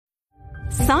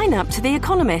Sign up to The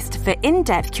Economist for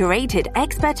in-depth curated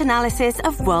expert analysis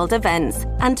of world events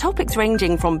and topics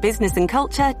ranging from business and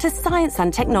culture to science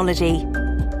and technology.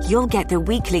 You'll get the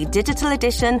weekly digital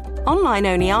edition,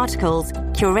 online-only articles,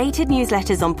 curated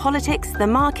newsletters on politics, the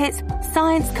markets,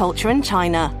 science, culture and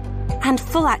China, and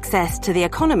full access to The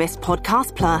Economist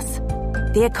Podcast Plus.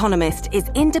 The Economist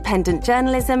is independent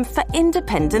journalism for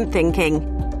independent thinking.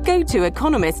 Go to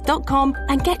economist.com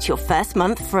and get your first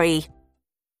month free.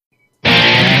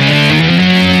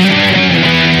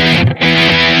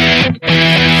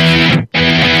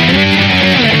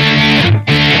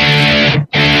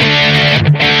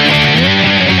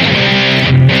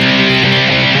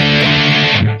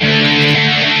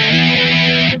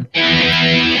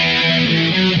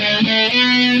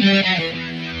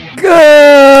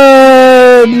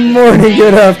 Good morning,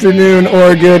 good afternoon,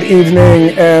 or good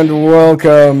evening, and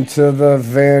welcome to the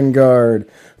Vanguard.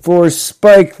 For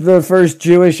Spike, the first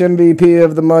Jewish MVP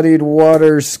of the Muddied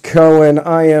Waters, Cohen,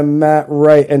 I am Matt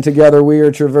Wright, and together we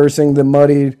are traversing the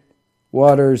muddied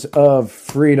waters of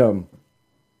freedom.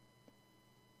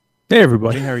 Hey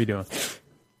everybody, how are you doing?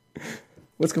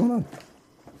 What's going on?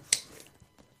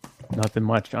 Nothing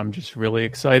much. I'm just really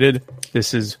excited.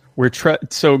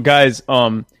 So guys,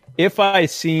 if I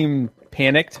seem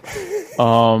panicked, Which you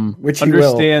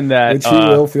understand will. that Which you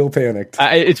will feel panicked.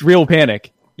 It's real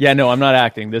panic. Yeah, no, I'm not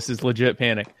acting. This is legit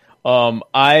panic. We're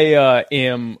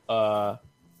doing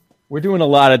there's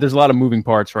a lot of moving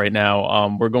parts right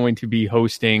now. We're going to be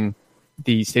hosting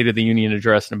the State of the Union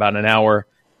address in about an hour,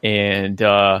 and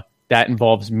that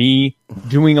involves me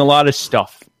doing a lot of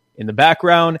stuff in the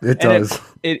background. It does.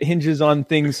 It hinges on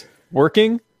things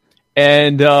working,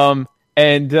 and a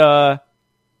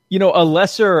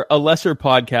lesser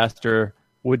podcaster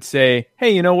would say,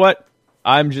 "Hey, you know what?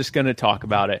 I'm just going to talk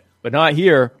about it." But not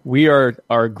here. We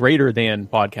are greater than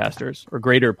podcasters or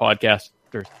greater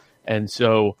podcasters, and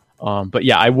so. But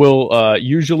yeah, I will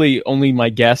usually only my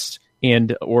guests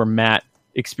and or Matt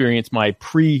experience my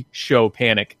pre-show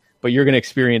panic, but you're going to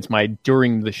experience my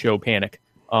during the show panic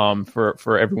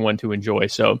for everyone to enjoy.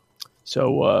 So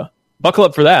buckle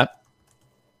up for that.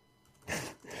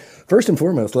 First and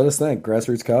foremost, let us thank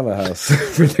Grassroots Kava House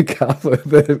for the kava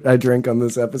that I drank on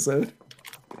this episode,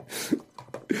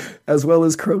 as well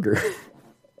as Kroger.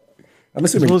 I'm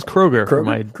assuming as well as Kroger.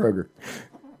 Kroger.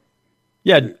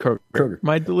 Yeah, Kroger.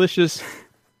 My delicious,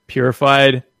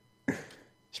 purified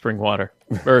spring water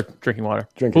or drinking water.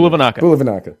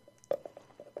 Bulavanaka.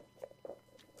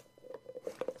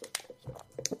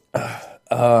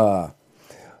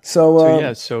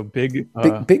 So big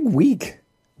week.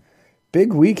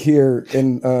 Big week here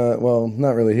in,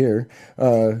 not really here.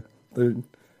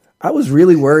 I was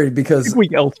really worried because... Big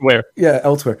week elsewhere. Yeah,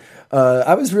 elsewhere.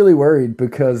 I was really worried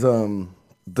because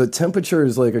the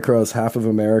temperatures across half of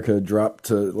America dropped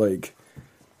to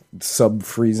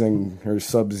sub-freezing or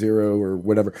sub-zero or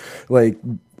whatever.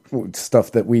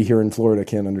 Stuff that we here in Florida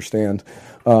can't understand.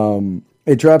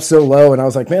 It dropped so low and I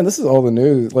was like, man, this is all the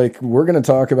news. We're going to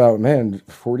talk about,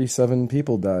 47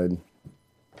 people died.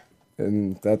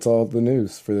 And that's all the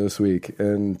news for this week.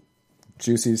 And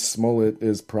Juicy Smollett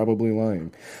is probably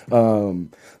lying. I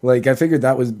figured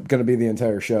that was going to be the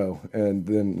entire show. And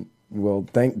then,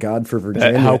 thank God for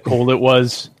Virginia. How cold it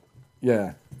was.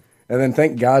 Yeah. And then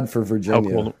thank God for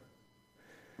Virginia.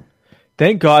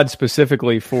 Thank God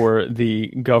specifically for the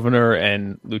governor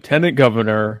and lieutenant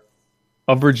governor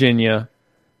of Virginia,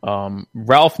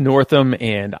 Ralph Northam,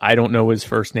 and I don't know his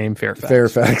first name,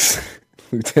 Fairfax.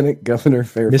 Lieutenant Governor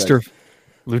Fairfax.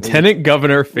 Lieutenant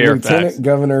Governor Fairfax. Lieutenant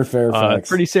Governor Fairfax.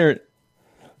 Pretty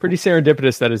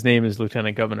serendipitous that his name is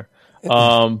Lieutenant Governor.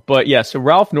 But yeah, so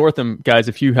Ralph Northam, guys,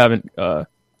 if you haven't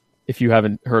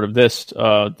heard of this,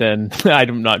 then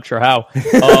I'm not sure how.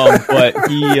 But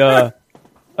he,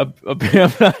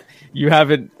 you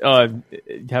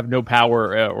have no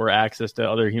power or access to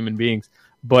other human beings.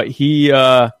 But he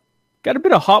got a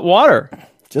bit of hot water.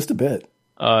 Just a bit.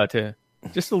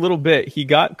 Just a little bit. He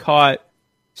got caught.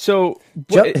 So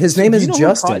his name is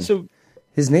Justin.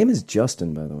 His name is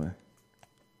Justin, by the way.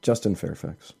 Justin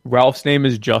Fairfax. Ralph's name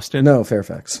is Justin? No,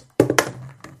 Fairfax.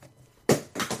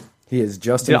 He is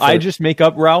Justin. Did I just make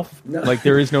up Ralph? No.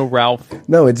 There is no Ralph.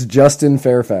 No, it's Justin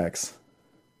Fairfax.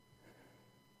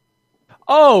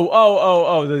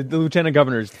 Oh, the lieutenant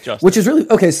governor is Justin. Which is really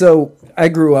okay. So I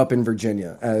grew up in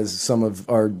Virginia, as some of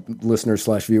our listeners /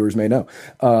 viewers may know.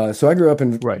 So I grew up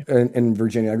in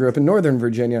Virginia. I grew up in Northern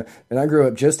Virginia, and I grew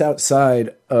up just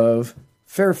outside of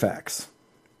Fairfax.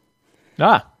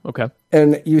 Ah, okay.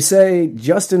 And you say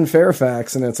Justin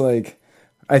Fairfax, and it's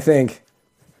I think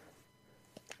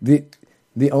the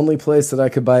only place that I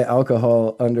could buy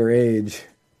alcohol underage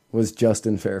was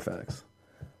Justin Fairfax.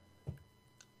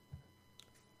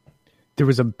 There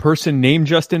was a person named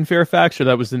Justin Fairfax, or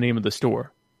that was the name of the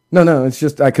store? No, it's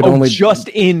just I could only just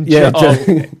in. yeah,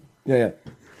 yeah.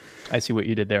 I see what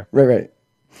you did there. Right.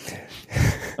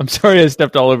 I'm sorry I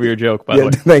stepped all over your joke. By the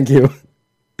way, thank you.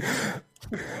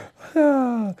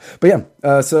 But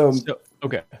yeah, so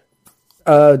okay.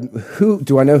 Who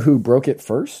do I know who broke it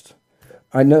first?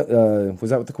 I know. Was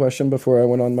that what the question before I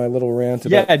went on my little rant?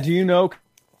 About... Yeah. Do you know?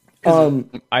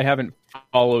 I haven't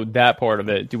followed that part of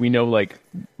it. Do we know like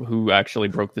who actually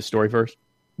broke the story first?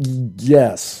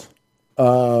 Yes.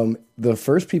 The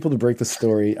first people to break the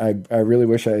story. I really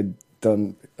wish I had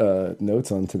done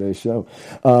notes on today's show,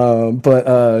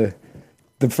 but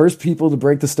the first people to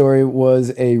break the story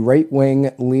was a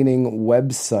right-wing leaning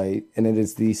website, and it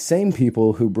is the same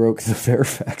people who broke the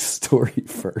Fairfax story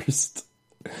first.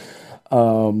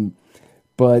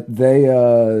 But they,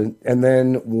 and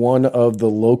then one of the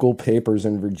local papers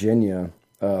in Virginia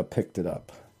picked it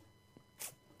up.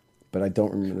 But I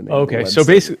don't remember the name. Okay, so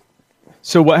basically,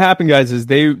 so what happened, guys, is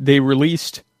they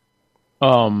released,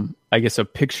 I guess, a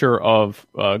picture of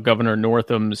Governor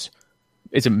Northam's.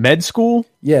 Is it med school?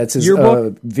 Yeah, it's his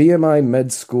VMI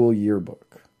med school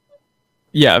yearbook.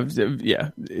 Yeah,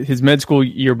 his med school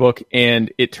yearbook,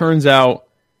 and it turns out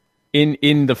in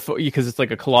the because it's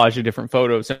like a collage of different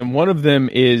photos, and one of them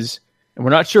is, and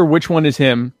we're not sure which one is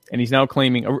him, and he's now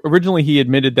claiming. Originally, he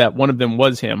admitted that one of them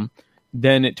was him.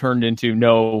 Then it turned into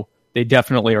no, they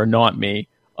definitely are not me.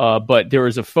 But there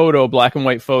was a photo, black and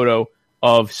white photo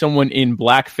of someone in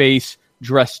blackface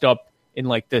dressed up in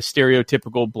like the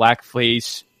stereotypical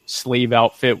blackface slave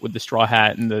outfit with the straw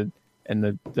hat and the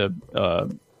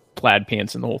plaid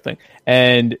pants and the whole thing.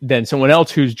 And then someone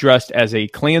else who's dressed as a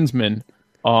Klansman,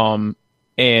 and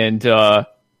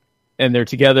they're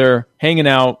together hanging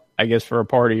out, I guess, for a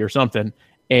party or something.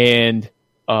 And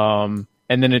then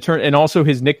it turned, and also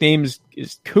his nickname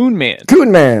is Coon Man.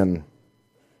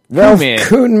 Ralph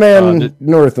Coonman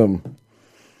Northam.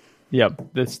 Yep,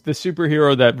 that's the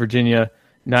superhero that Virginia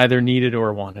neither needed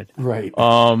or wanted. Right.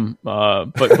 But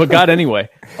got anyway.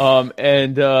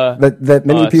 That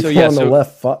many people on the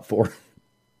left fought for.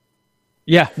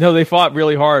 Yeah, no, they fought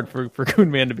really hard for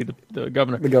Coon Man to be the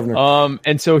governor. The governor.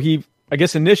 And so I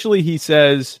guess initially he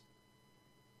says,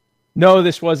 no,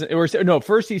 this wasn't,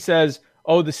 first he says,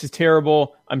 oh, this is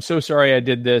terrible. I'm so sorry I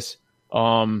did this.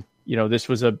 This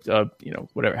was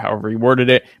whatever, however he worded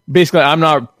it. Basically, I'm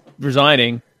not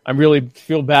resigning. I really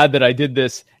feel bad that I did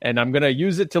this, and I'm going to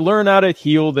use it to learn how to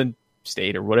heal the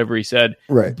state or whatever he said.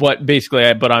 Right. But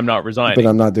basically, but I'm not resigning. But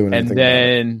I'm not doing anything.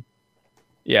 And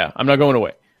then, I'm not going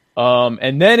away.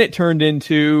 And then it turned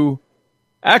into,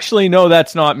 actually, no,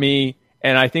 that's not me.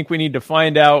 And I think we need to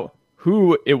find out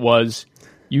who it was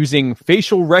using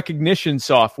facial recognition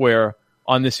software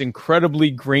on this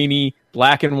incredibly grainy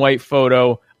black and white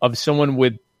photo of someone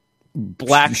with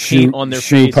black paint on their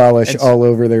face. Shoe polish all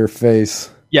over their face.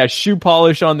 Yeah, shoe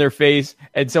polish on their face,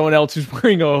 and someone else who's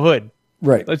wearing a hood.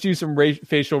 Right. Let's use some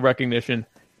facial recognition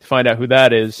to find out who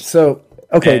that is. So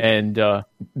okay, and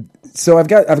so I've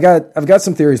got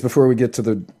some theories before we get to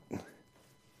the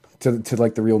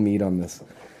like the real meat on this.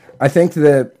 I think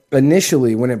that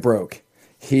initially when it broke,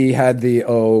 he had the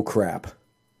oh crap,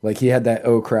 like he had that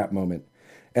oh crap moment,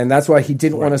 and that's why he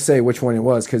didn't want to say which one it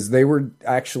was, because they were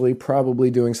actually probably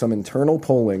doing some internal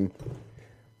polling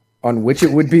on which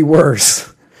it would be worse.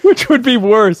 Which would be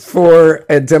worse? For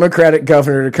a Democratic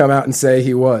governor to come out and say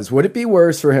he was. Would it be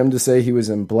worse for him to say he was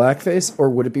in blackface,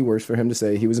 or would it be worse for him to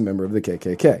say he was a member of the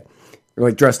KKK? Or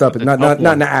like dressed up, not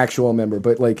an actual member,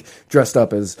 but like dressed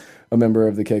up as a member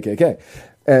of the KKK.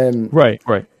 And right.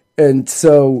 And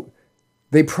so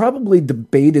they probably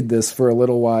debated this for a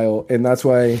little while, and that's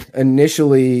why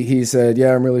initially he said,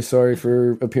 yeah, I'm really sorry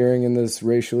for appearing in this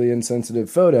racially insensitive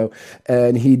photo,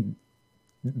 and he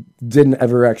didn't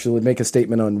ever actually make a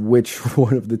statement on which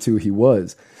one of the two he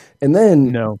was. And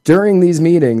then during these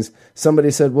meetings, somebody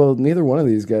said, well, neither one of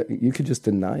these guys, you could just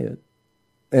deny it.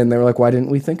 And they were like, why didn't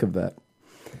we think of that?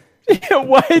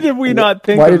 Why did we not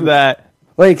think of that?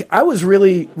 Like, I was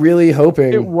really, really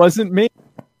hoping. It wasn't me.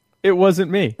 It wasn't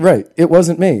me. Right. It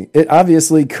wasn't me. It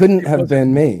obviously couldn't have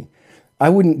been me. I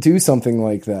wouldn't do something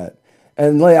like that.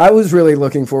 And like, I was really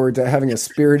looking forward to having a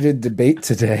spirited debate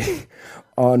today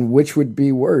on which would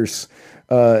be worse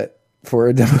for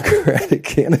a Democratic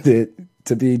candidate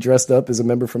to be dressed up as a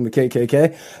member from the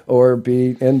KKK or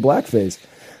be in blackface.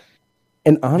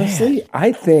 And honestly,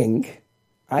 I think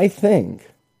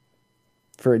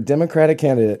for a Democratic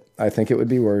candidate, I think it would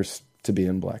be worse to be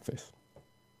in blackface.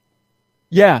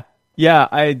 Yeah.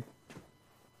 I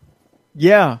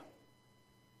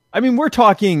mean, we're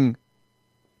talking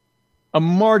a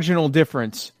marginal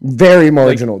difference. Very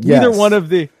marginal. Like, yes. Neither one of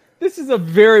the. This is a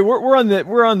very we're on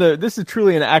the. This is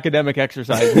truly an academic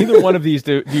exercise. Neither one of these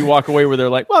do you walk away where they're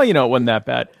like, well, it wasn't that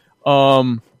bad.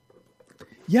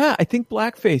 Yeah, I think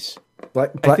blackface.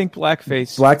 I think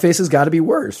blackface. Blackface has got to be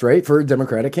worse, right, for a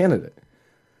Democratic candidate.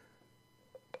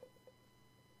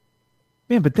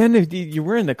 Man, but then if you're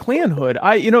wearing the Klan hood,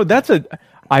 I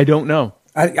don't know.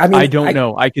 I mean, I don't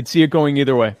know. I could see it going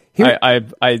either way.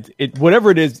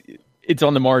 Whatever it is, it's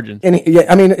on the margin. And yeah,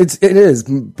 I mean, it is.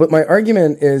 But my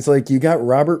argument is like you got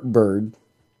Robert Byrd,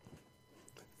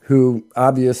 who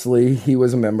obviously he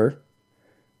was a member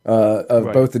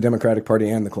of both the Democratic Party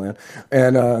and the Klan,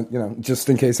 and just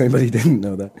in case anybody didn't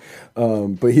know that,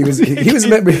 but he was a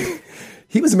member.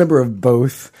 He was a member of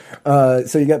both.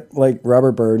 So you got like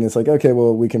Robert Byrd, and it's like, okay,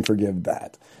 well, we can forgive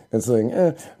that. It's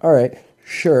like, all right,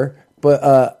 sure.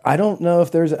 But I don't know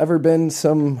if there's ever been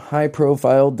some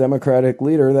high-profile Democratic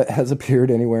leader that has appeared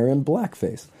anywhere in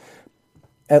blackface.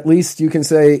 At least you can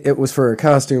say it was for a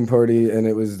costume party, and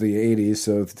it was the 80s,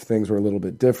 so things were a little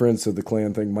bit different, so the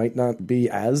Klan thing might not be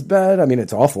as bad. I mean,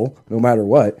 it's awful, no matter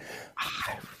what.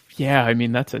 Yeah, I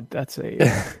mean, that's a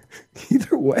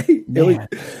Either way.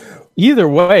 Either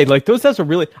way, like those are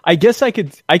really. I guess I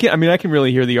can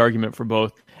really hear the argument for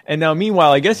both. And now,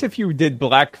 meanwhile, I guess if you did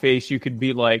blackface, you could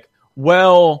be like,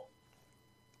 well,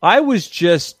 I was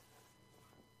just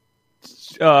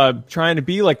trying to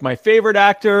be like my favorite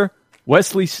actor,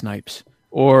 Wesley Snipes,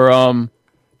 or I'm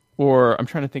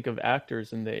trying to think of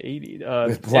actors in the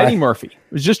 80s. Eddie Murphy. I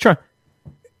was just trying.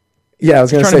 Yeah, I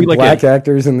was going to say black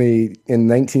actors in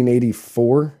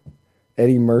 1984.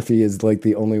 Eddie Murphy is like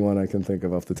the only one I can think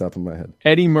of off the top of my head.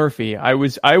 Eddie Murphy. I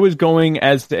was going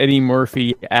as the Eddie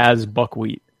Murphy as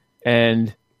Buckwheat,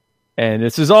 and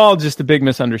this is all just a big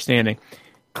misunderstanding.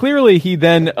 Clearly, he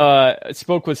then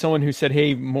spoke with someone who said,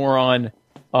 "Hey, moron,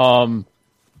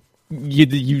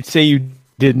 you say you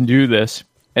didn't do this,"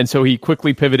 and so he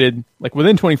quickly pivoted, like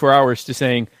within 24 hours, to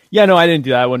saying, "Yeah, no, I didn't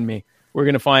do that. It wasn't me. We're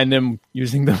going to find them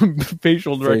using the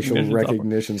facial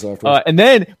recognition software." And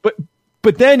then,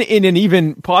 but then in an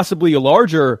even possibly a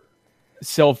larger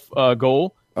self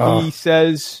goal, he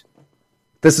says,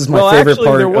 "This is my favorite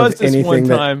part of anything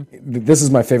This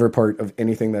is my favorite part of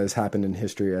anything that has happened in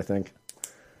history. I think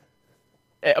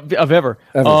of ever.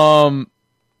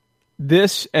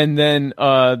 This and then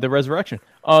the resurrection.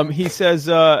 He says,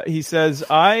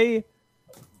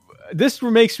 this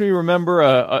makes me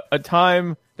remember a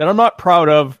time that I'm not proud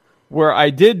of, where I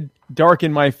did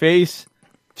darken my face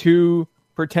to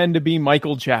pretend to be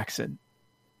Michael Jackson."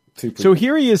 So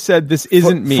here he has said, "This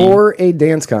isn't me." For a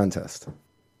dance contest.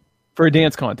 For a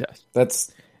dance contest.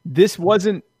 This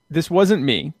wasn't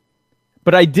me,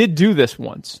 but I did do this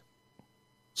once.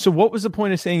 So what was the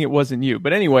point of saying it wasn't you?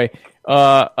 But anyway,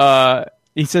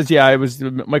 he says, "Yeah, I was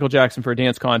Michael Jackson for a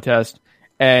dance contest,"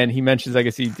 and he mentions, I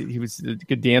guess he was a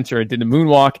good dancer and did the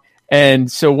moonwalk.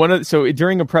 And so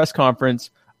during a press conference,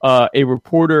 a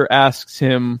reporter asks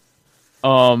him,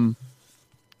 "So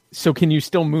can you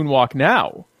still moonwalk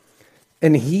now?"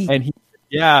 And he go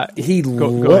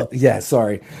ahead.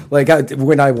 Sorry. Like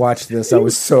when I watched this, I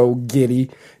was so giddy.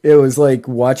 It was like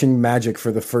watching magic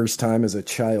for the first time as a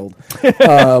child.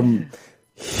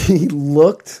 He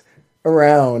looked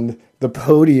around the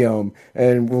podium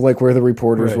and like where the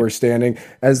reporters were standing,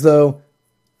 as though,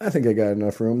 I think I got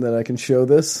enough room that I can show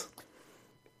this.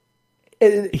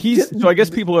 So I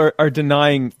guess people are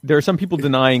denying. There are some people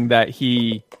denying that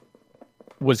he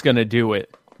was going to do it,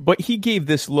 but he gave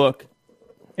this look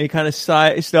and he kind of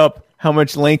sized up how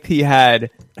much length he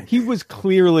had. He was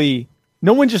clearly.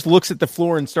 No one just looks at the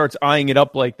floor and starts eyeing it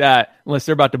up like that unless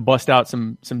they're about to bust out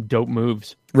some dope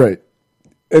moves. Right.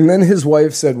 And then his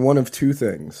wife said one of two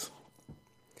things.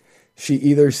 She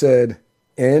either said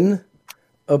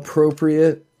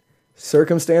inappropriate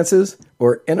circumstances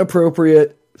or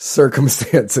inappropriate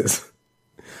circumstances.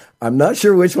 I'm not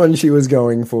sure which one she was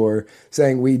going for,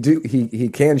 saying he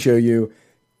can show you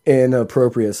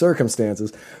inappropriate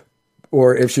circumstances,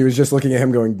 or if she was just looking at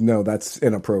him going, "No, that's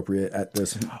inappropriate at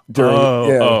this."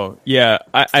 Yeah.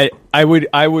 I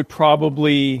would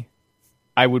probably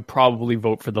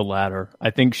vote for the latter.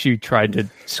 I think she tried to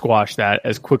squash that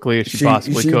as quickly as she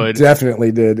possibly could.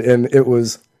 Definitely did, and it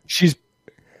was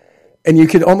and you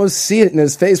could almost see it in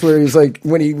his face where he's like,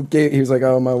 when he was like,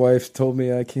 "Oh, my wife told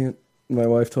me I can't. My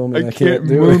wife told me I can't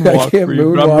do it. I can't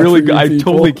moonwalk. I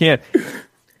totally can't."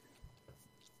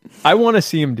 I want to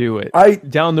see him do it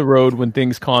down the road when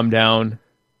things calm down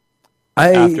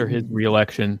after his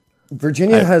reelection.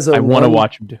 Virginia I want to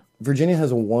watch him do. Virginia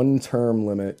has a 1-term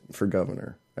limit for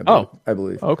governor. I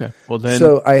believe. Okay. Well then,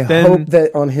 so I hope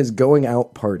that on his going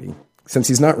out party, since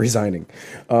he's not resigning.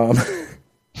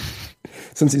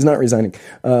 Since he's not resigning,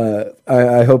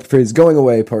 I hope for his going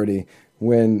away party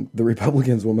when the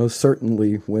Republicans will most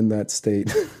certainly win that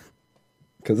state,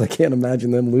 because I can't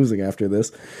imagine them losing after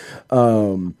this.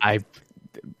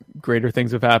 Greater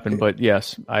things have happened, but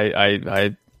yes,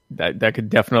 that could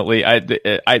definitely. I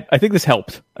think this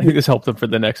helped. I think this helped him for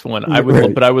the next one. I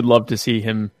would love to see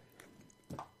him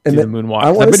do the moonwalk.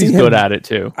 I bet he's good at it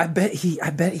too. I bet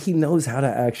he knows how to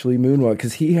actually moonwalk,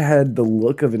 because he had the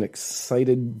look of an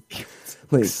excited.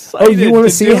 Like, oh, you want to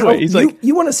see how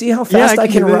you want to see how fast I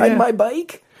can ride my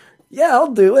bike? Yeah,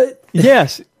 I'll do it.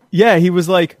 Yes, yeah. He was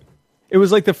like, it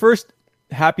was like the first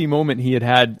happy moment he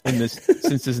had in this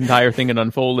since this entire thing had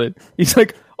unfolded. He's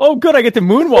like, oh, good, I get to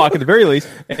moonwalk at the very least.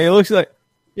 And he looks like,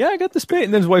 yeah, I got the spin.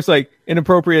 And then his wife's like,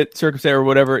 inappropriate circumstance or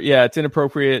whatever. Yeah, it's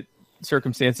inappropriate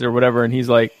circumstances or whatever. And he's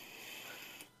like,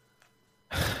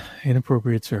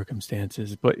 inappropriate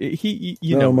circumstances, but he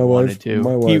wanted to.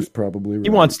 My wife's probably right. He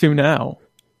wants to now.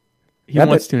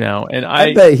 And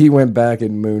I bet he went back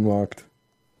and moonwalked.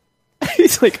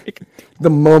 He's like, the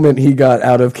moment he got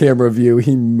out of camera view,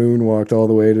 he moonwalked all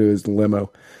the way to his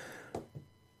limo.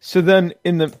 So then,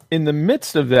 in the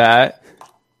midst of that,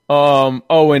 and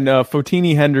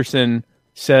Fotini Henderson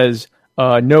says,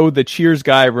 "No, the Cheers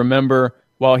guy. Remember,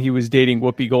 while he was dating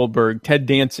Whoopi Goldberg, Ted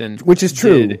Danson, which is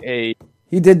true."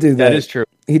 He did do that. That is true.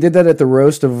 He did that at the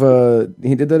roast of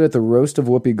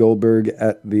Whoopi Goldberg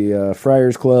at the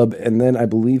Friars Club, and then I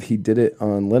believe he did it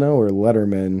on Leno or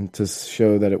Letterman to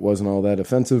show that it wasn't all that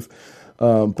offensive.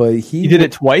 But he did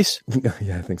it twice.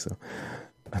 Yeah, I think so.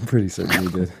 I'm pretty certain he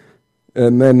did.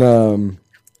 And then,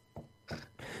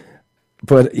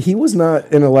 but he was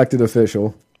not an elected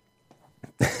official.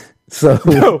 So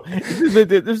no,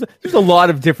 there's a lot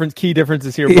of different key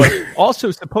differences here, but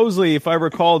also supposedly, if I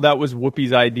recall, that was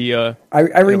Whoopi's idea.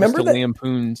 I remember that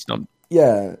lampoon something.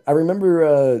 Yeah, I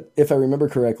remember. If I remember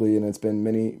correctly, and it's been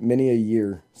many a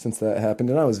year since that happened,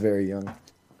 and I was very young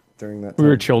during that time. We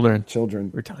were children. We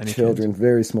were tiny children, kids.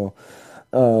 Very small.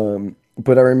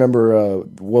 But I remember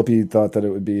Whoopi thought that it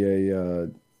would be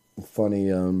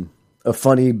a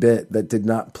funny bit that did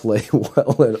not play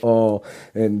well at all,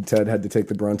 and Ted had to take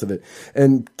the brunt of it.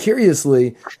 And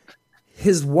curiously,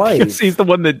 his wife... He's the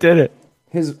one that did it.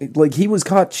 He was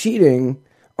caught cheating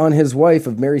on his wife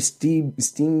of Mary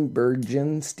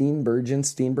Steenburgen,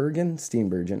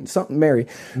 something Mary.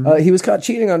 Mm-hmm. He was caught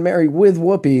cheating on Mary with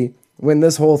Whoopi when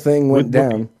this whole thing went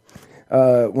down.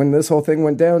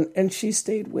 And she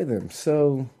stayed with him.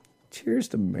 So, cheers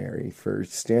to Mary for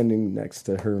standing next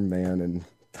to her man in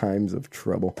times of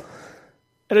trouble.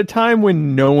 At a time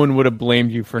when no one would have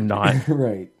blamed you for not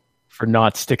right. for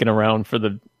not sticking around for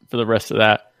the rest of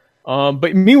that.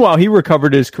 But meanwhile, he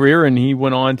recovered his career and he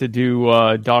went on to do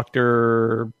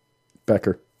Dr.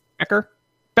 Becker.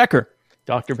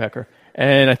 Dr. Becker.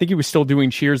 And I think he was still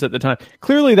doing Cheers at the time.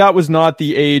 Clearly, that was not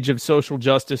the age of social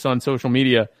justice on social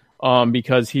media,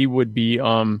 because he would be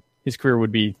his career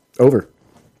would be over.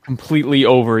 Completely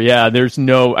over. Yeah, there's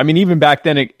no... I mean, even back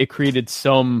then, it created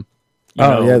some...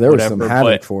 there was some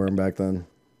havoc for him back then.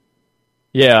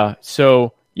 Yeah,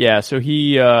 so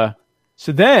he...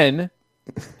 So then,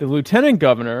 the lieutenant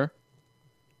governor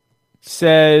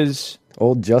says...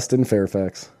 Old Justin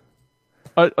Fairfax.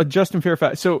 Justin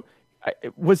Fairfax. So,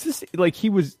 was this... Like, he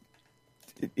was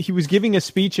giving a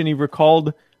speech and he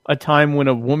recalled a time when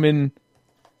a woman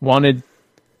wanted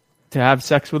to have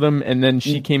sex with him, and then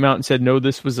she came out and said, no,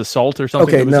 this was assault or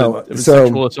something. Okay, it was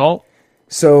sexual assault.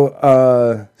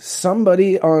 So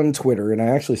somebody on Twitter, and I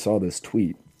actually saw this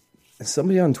tweet.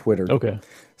 Somebody on Twitter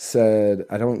said,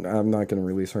 I'm not going to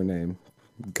release her name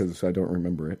because I don't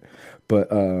remember it,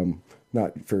 but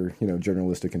not for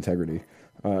journalistic integrity,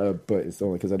 but it's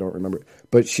only because I don't remember it.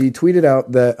 But she tweeted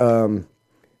out that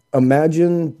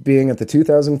imagine being at the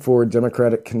 2004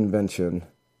 Democratic Convention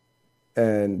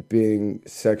and being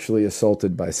sexually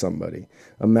assaulted by somebody.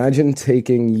 Imagine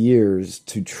taking years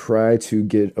to try to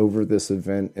get over this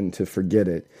event and to forget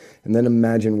it. And then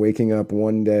imagine waking up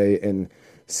one day and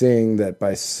seeing that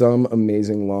by some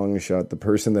amazing long shot, the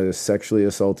person that has sexually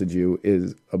assaulted you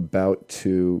is about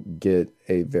to get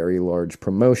a very large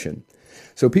promotion.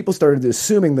 So people started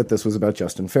assuming that this was about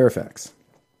Justin Fairfax.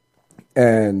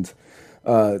 And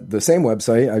the same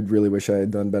website, I really wish I had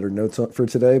done better notes for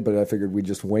today, but I figured we'd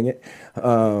just wing it.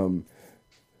 The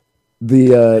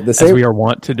same, as we are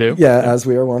wont to do. Yeah, as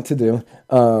we are wont to do.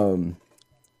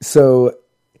 So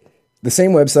the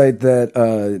same website that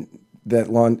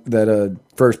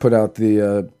first put out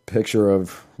the picture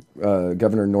of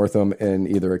Governor Northam in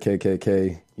either a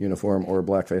KKK uniform or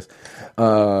blackface,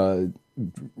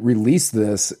 released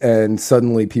this, and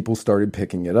suddenly people started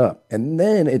picking it up. And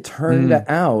then it turned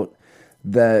out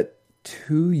that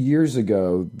 2 years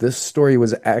ago, this story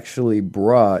was actually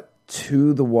brought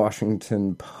to the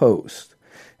Washington Post,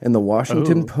 and the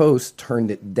Washington Post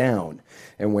turned it down.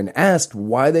 And when asked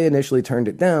why they initially turned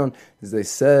it down, is they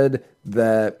said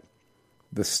that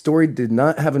the story did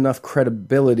not have enough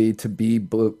credibility to be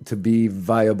a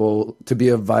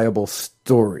viable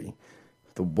story.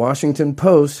 The Washington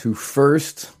Post, who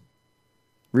first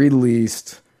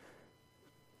released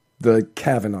the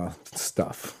Kavanaugh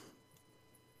stuff,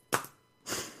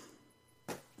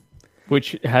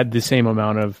 which had the same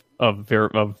amount of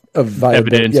viable,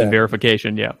 evidence yeah. and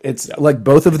verification. Yeah, it's like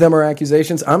both of them are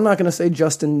accusations. I'm not going to say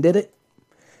Justin did it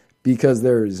because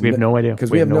we have no idea.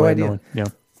 Because we have no idea. Yeah.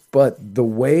 But the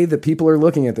way that people are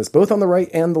looking at this, both on the right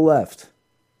and the left,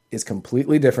 is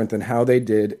completely different than how they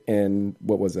did in,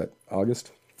 what was that,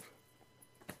 August?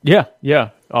 Yeah.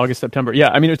 August, September. Yeah,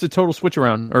 I mean, it's a total switch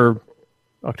around, or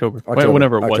October.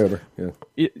 Whenever it was.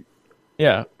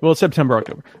 Yeah. Well, September,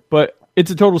 October. But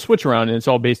it's a total switch around, and it's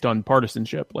all based on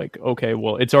partisanship. Like, okay,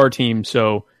 well, it's our team,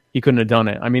 so he couldn't have done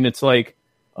it. I mean, it's like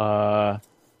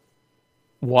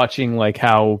watching like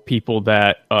how people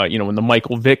that when the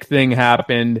Michael Vick thing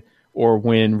happened, or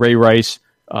when Ray Rice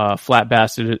flat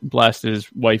blasted his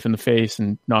wife in the face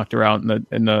and knocked her out in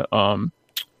the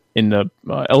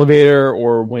elevator,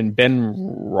 or when Ben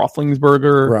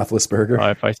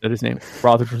Roethlisberger, if I said his name,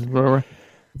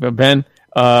 Ben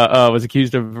was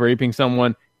accused of raping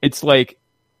someone. It's like,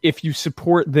 if you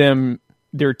support them,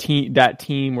 that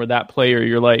team or that player,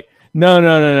 you're like,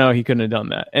 no, he couldn't have done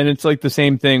that. And it's like the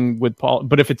same thing with Paul.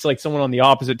 But if it's like someone on the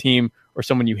opposite team or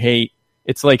someone you hate,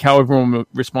 it's like how everyone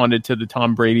responded to the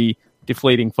Tom Brady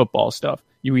deflating football stuff.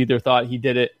 You either thought he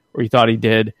did it or you thought he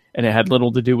did, and it had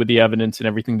little to do with the evidence and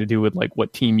everything to do with like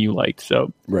what team you liked.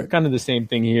 So kind of the same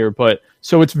thing here. But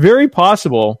so it's very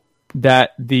possible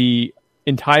that the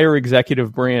entire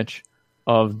executive branch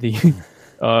of the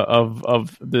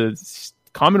of the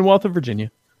Commonwealth of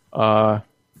Virginia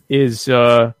is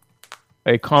a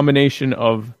combination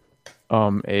of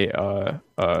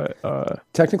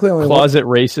technically only closet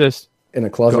racist and a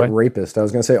closet rapist. I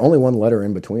was going to say only one letter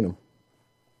in between them.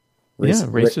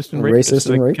 Racist and rapist.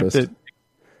 So rapist.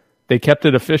 They kept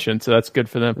it efficient, so that's good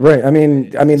for them. Right. I mean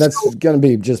that's going to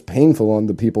be just painful on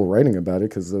the people writing about it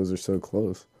because those are so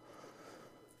close.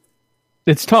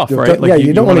 It's tough, right? Like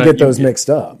you don't want to get those mixed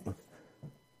up.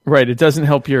 Right. It doesn't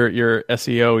help your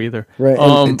SEO either. Right.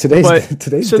 And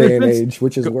today's day and age,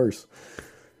 which is worse.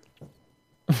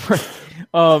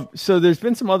 Right. So there's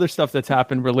been some other stuff that's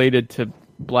happened related to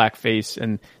blackface,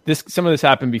 and some of this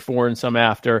happened before and some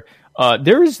after.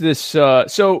 There is this.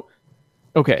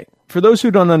 Okay. For those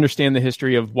who don't understand the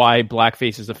history of why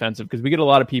blackface is offensive, because we get a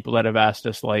lot of people that have asked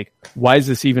us, like, why is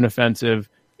this even offensive?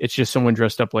 It's just someone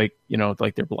dressed up like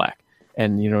they're black.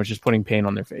 And, it's just putting paint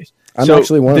on their face. I'm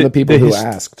actually one of the people who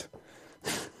asked.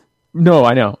 No,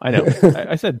 I know.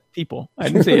 I said people. I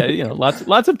didn't say,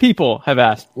 lots of people have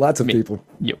asked. Lots of me. people.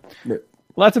 You. Right.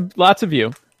 Lots of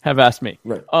you have asked me.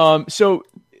 Right. So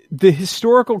the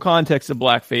historical context of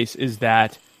blackface is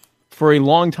that for a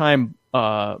long time,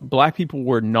 black people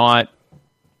were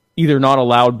either not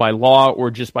allowed by law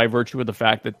or just by virtue of the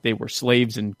fact that they were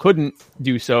slaves and couldn't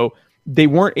do so. They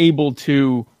weren't able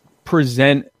to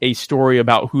present a story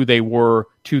about who they were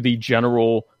to the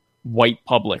general white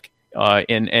public,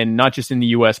 and not just in the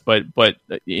U.S., but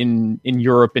in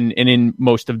Europe and in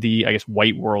most of the, I guess,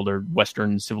 white world or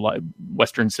Western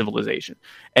civilization.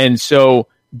 And so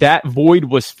that void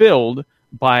was filled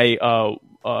by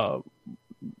white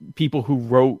people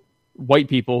who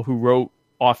wrote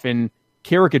often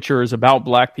caricatures about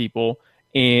black people,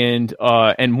 and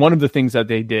one of the things that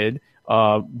they did,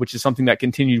 which is something that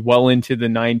continued well into the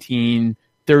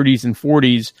 1930s and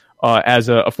 40s as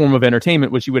a form of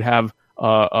entertainment, which you would have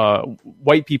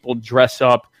white people dress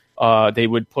up. They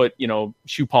would put,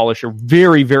 shoe polish or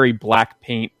very, very black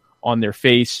paint on their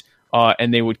face,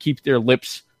 and they would keep their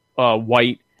lips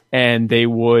white, and they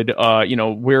would,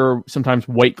 wear sometimes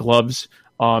white gloves,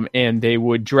 and they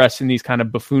would dress in these kind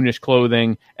of buffoonish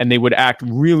clothing, and they would act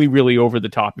really, really over the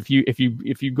top. If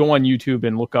you go on YouTube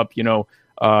and look up,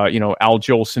 Al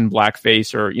Jolson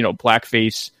blackface, or,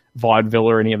 blackface vaudeville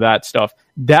or any of that stuff,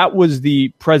 that was the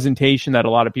presentation that a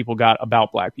lot of people got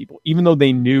about black people. Even though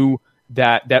they knew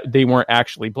that they weren't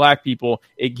actually black people,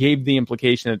 it gave the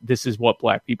implication that this is what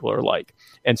black people are like.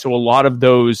 And so a lot of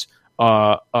those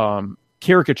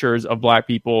caricatures of black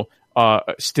people,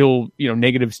 still,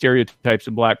 negative stereotypes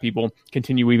of black people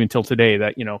continue even till today,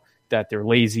 that, that they're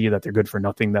lazy, that they're good for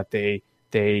nothing, that they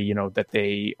that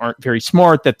they aren't very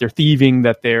smart, that they're thieving,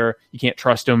 that you can't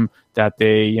trust them, that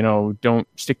they, don't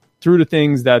stick through to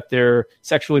things, that they're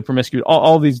sexually promiscuous,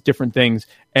 all these different things.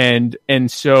 And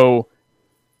so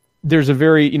there's a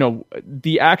very,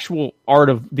 the actual art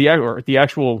of the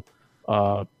actual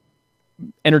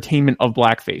entertainment of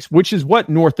blackface, which is what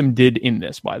Northam did in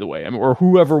this, by the way. I mean, or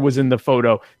whoever was in the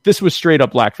photo. This was straight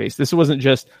up blackface. This wasn't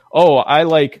just, I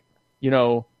like,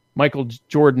 Michael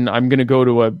Jordan. I'm going to go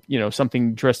to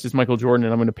something dressed as Michael Jordan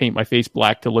and I'm going to paint my face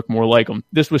black to look more like him.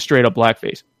 This was straight up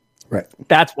blackface. Right.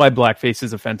 That's why blackface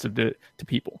is offensive to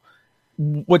people.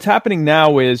 What's happening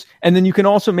now is, and then you can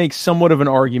also make somewhat of an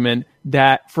argument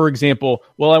that, for example,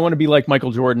 I want to be like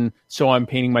Michael Jordan, so I'm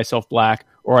painting myself black,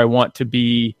 or I want to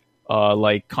be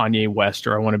like Kanye West,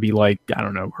 or I want to be like, I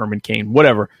don't know, Herman Cain,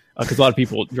 whatever. Because a lot of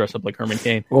people dress up like Herman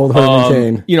Cain. Old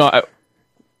Herman Cain.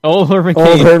 Old Herman Cain.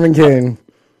 Old Herman Cain.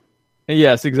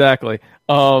 Yes, exactly.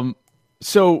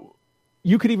 So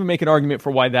you could even make an argument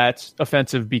for why that's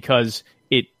offensive, because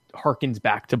it harkens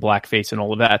back to blackface and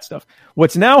all of that stuff.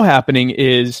 What's now happening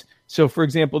is, so for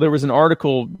example, there was an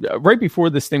article right before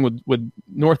this thing with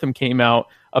Northam came out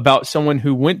about someone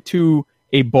who went to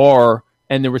a bar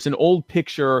and there was an old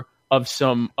picture of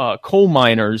some coal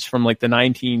miners from like the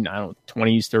 20s,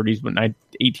 30s, but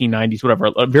 1890s, whatever.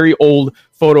 A very old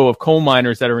photo of coal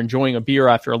miners that are enjoying a beer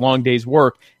after a long day's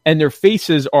work, and their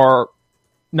faces are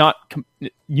not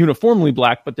uniformly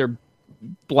black, but they're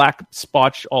black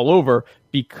spots all over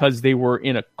because they were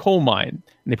in a coal mine,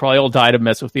 and they probably all died of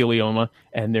mesothelioma,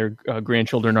 and their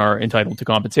grandchildren are entitled to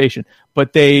compensation.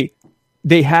 But they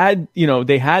had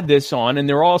this on, and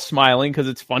they're all smiling because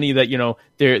it's funny that,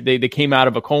 they came out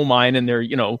of a coal mine and they're,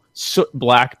 soot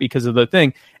black because of the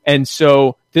thing. And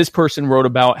so this person wrote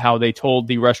about how they told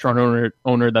the restaurant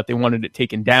owner that they wanted it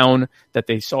taken down, that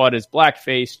they saw it as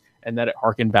blackface, and that it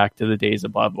harkened back to the days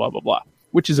of blah, blah, blah, blah,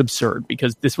 which is absurd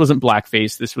because this wasn't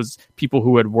blackface. This was people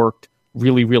who had worked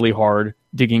really, really hard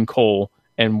digging coal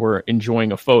and were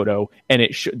enjoying a photo. And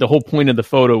the whole point of the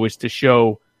photo was to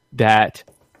show that,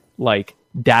 like,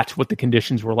 that's what the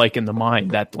conditions were like in the mine,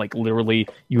 that like literally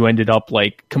you ended up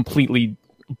like completely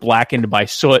blackened by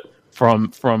soot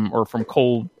from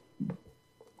coal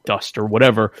dust or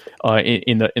whatever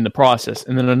in the process.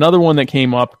 And then another one that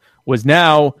came up was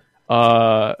now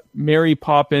Mary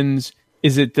Poppins.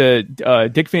 Is it the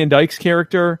Dick Van Dyke's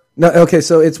character? No, okay,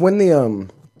 so it's when the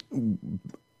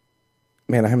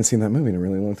man, I haven't seen that movie in a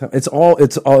really long time. It's all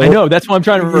I know, that's what I'm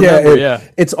trying to remember.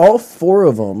 It's all four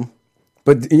of them.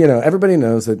 But, everybody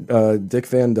knows that Dick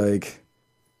Van Dyke,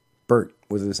 Bert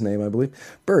was his name, I believe.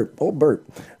 Old Bert.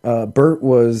 Bert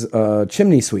was a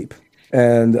chimney sweep.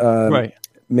 And right.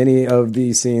 Many of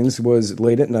the scenes was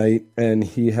late at night, and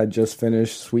he had just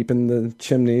finished sweeping the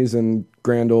chimneys in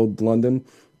grand old London,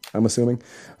 I'm assuming.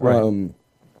 Right.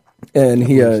 And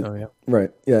he had, so, yeah.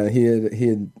 Right, yeah, he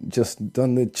had just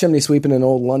done the chimney sweeping in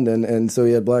old London, and so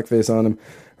he had blackface on him.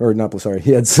 Or not, sorry,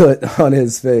 he had soot on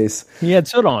his face. He had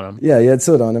soot on him. Yeah, he had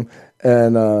soot on him.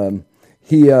 And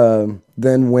he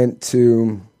then went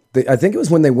to, I think it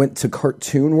was when they went to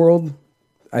Cartoon World.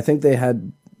 I think they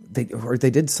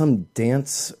did some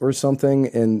dance or something.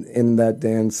 And in that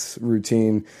dance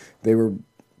routine, they were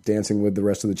dancing with the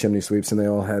rest of the chimney sweeps, and they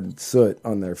all had soot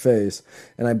on their face.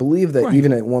 And I believe that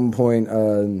even at one point,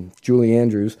 Julie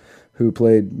Andrews, who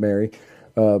played Mary,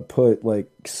 put like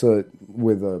soot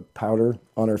with a powder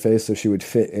on her face so she would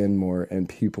fit in more, and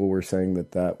people were saying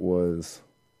that was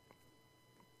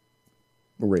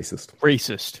racist.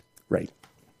 Right.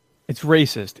 It's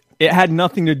racist. It had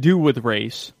nothing to do with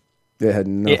race. It had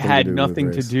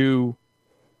nothing to do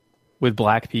with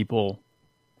black people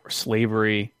or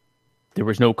slavery. There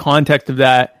was no context of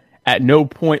that. At no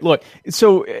point, look,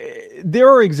 so there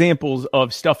are examples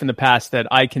of stuff in the past that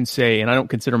I can say, and I don't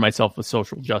consider myself a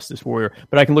social justice warrior,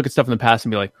 but I can look at stuff in the past and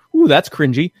be like, ooh, that's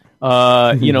cringy.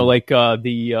 Like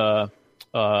the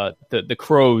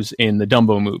crows in the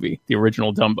Dumbo movie, the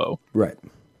original Dumbo. Right.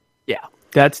 Yeah.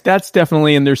 That's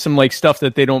definitely, and there's some like stuff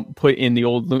that they don't put in the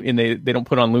old, they don't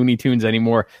put on Looney Tunes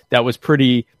anymore. That was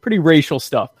pretty racial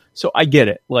stuff. So I get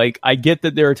it. Like, I get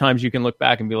that there are times you can look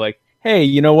back and be like, hey,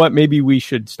 you know what? Maybe we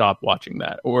should stop watching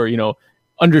that, or,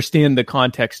 understand the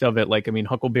context of it. Like, I mean,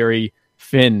 Huckleberry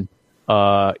Finn,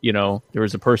 there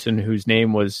was a person whose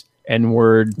name was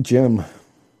N-word Jim,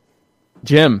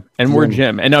 N-word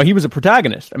Jim. And now he was a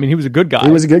protagonist. I mean, he was a good guy.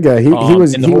 He was a good guy. He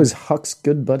was Huck's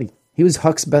good buddy. He was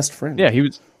Huck's best friend. Yeah, he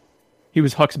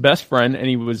was Huck's best friend, and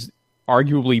he was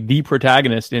arguably the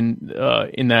protagonist in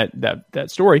that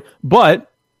story.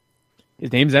 But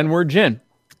his name's N-word Jim.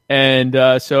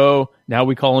 And so now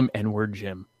we call him N-word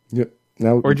Jim. Yeah.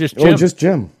 Now, or just Jim. Just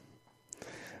Jim.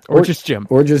 or just Jim.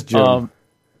 Or just Jim.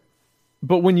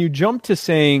 But when you jump to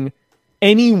saying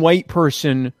any white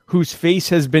person whose face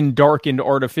has been darkened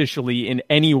artificially in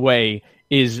any way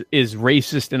is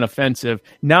racist and offensive,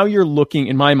 now you're looking,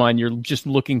 in my mind, you're just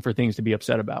looking for things to be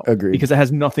upset about. Agreed. Because it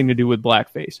has nothing to do with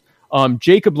blackface.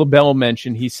 Jacob LaBelle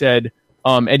mentioned, he said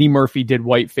Eddie Murphy did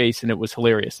whiteface and it was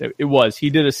hilarious. It was. He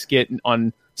did a skit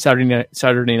on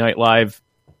Saturday Night Live,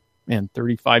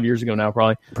 35 years ago now,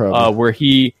 probably. Where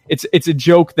it's a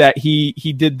joke that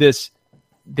he did this.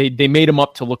 They made him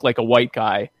up to look like a white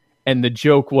guy, and the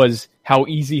joke was how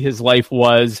easy his life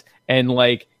was, and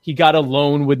like he got a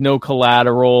loan with no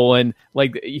collateral, and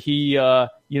like he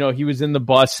was in the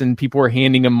bus and people were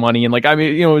handing him money, and like I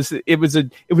mean, it was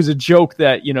a joke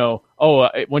that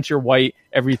once you're white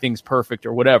everything's perfect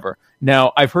or whatever.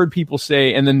 Now I've heard people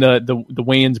say, and then the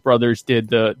Wayans brothers did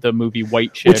the movie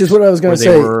White Chicks, which is what I was going to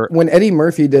say. When Eddie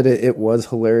Murphy did it, it was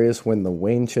hilarious. When the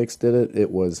Wayne Chicks did it,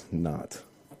 it was not.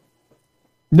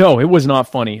 No, it was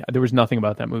not funny. There was nothing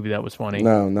about that movie that was funny.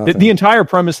 No, nothing. The entire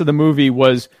premise of the movie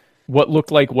was what looked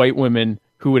like white women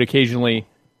who would occasionally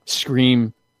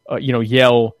scream,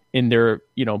 yell in their,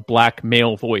 black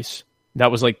male voice.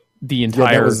 That was like the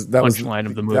entire punchline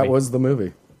of the movie. That was the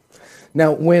movie.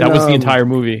 Now, when that was the entire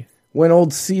movie. When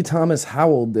old C. Thomas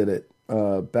Howell did it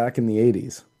back in the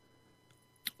 80s.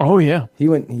 Oh yeah, he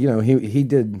went. He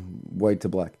did White to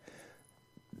Black.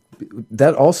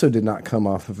 That also did not come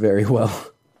off very well.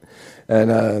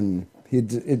 And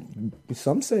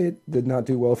some say it did not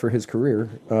do well for his career,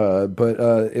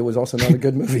 but it was also not a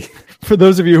good movie. For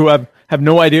those of you who have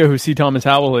no idea who C. Thomas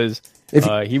Howell is,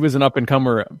 he was an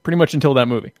up-and-comer pretty much until that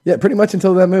movie. Yeah, pretty much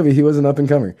until that movie, he was an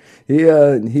up-and-comer.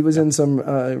 He was in some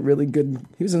really good...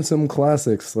 He was in some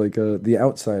classics, like The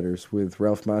Outsiders with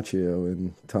Ralph Macchio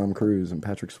and Tom Cruise and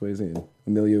Patrick Swayze and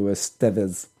Emilio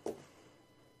Estevez.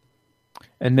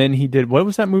 And then he did... What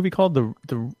was that movie called?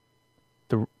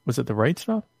 Was it The Right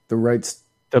Stuff? The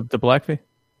blackface?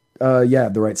 Yeah,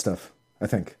 The Right Stuff, I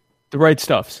think. The Right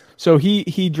Stuffs. So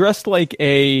he dressed like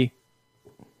he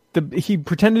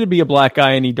pretended to be a black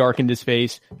guy and he darkened his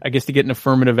face, I guess, to get an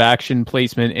affirmative action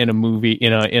placement in a movie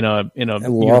in a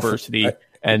university,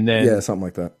 and then something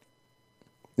like that.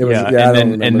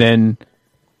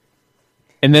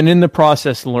 And then in the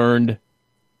process learned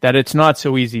that it's not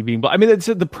so easy being black. I mean,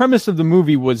 the premise of the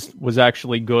movie was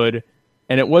actually good.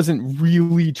 And it wasn't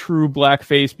really true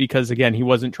blackface because, again, he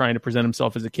wasn't trying to present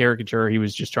himself as a caricature. He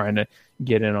was just trying to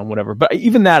get in on whatever. But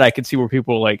even that, I could see where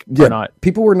people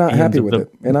people were not happy with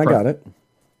it, and I got it.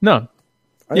 No,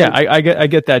 I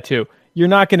get that too. You're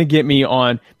not going to get me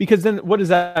on, because then what does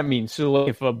that mean? So like,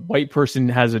 if a white person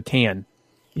has a tan,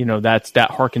 that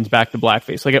harkens back to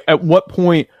blackface. Like at what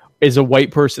point is a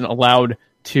white person allowed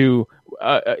to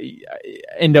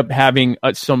end up having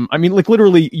some? I mean, like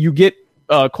literally, you get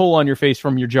coal on your face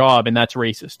from your job, and that's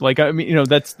racist. Like, I mean,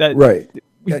 that's that. Right.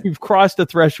 We've crossed a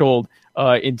threshold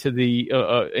into the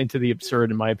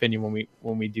absurd, in my opinion,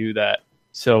 when we do that.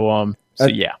 So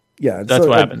yeah, that's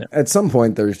what happened there. At some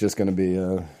point, there's just going to be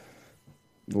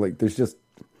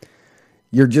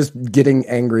you're just getting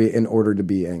angry in order to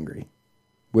be angry,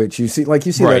 which you see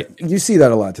right. You see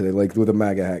that a lot today, like with a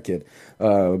MAGA hat kid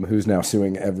who's now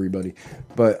suing everybody,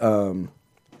 but.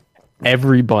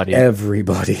 Everybody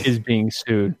is being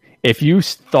sued. If you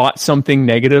thought something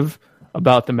negative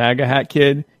about the MAGA hat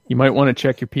kid, you might want to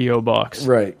check your P.O. box.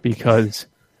 Right. Because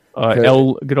good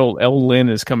old L. Lynn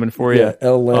is coming for you. Yeah,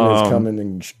 L. Lynn is coming.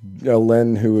 And L.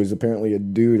 Lynn, who is apparently a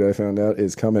dude, I found out,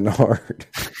 is coming hard.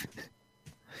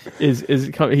 He's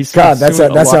God,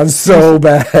 that sounds so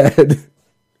bad.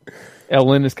 L.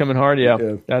 Lynn is coming hard, yeah.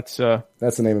 That's the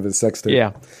name of his sex tape.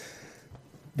 Yeah.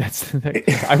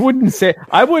 I wouldn't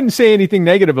say anything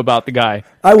negative about the guy.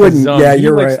 I wouldn't.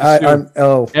 You're right. I'm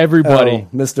L. Everybody,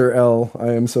 Mr. L.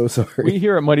 I am so sorry. We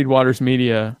here at Muddied Waters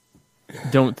Media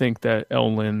don't think that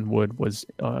L. Lynn Wood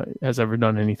has ever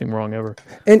done anything wrong ever.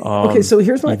 And okay, so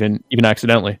here's my even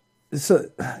accidentally. So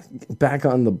back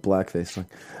on the blackface thing,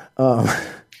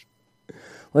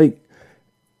 like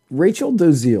Rachel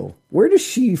Dolezal, where does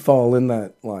she fall in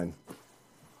that line?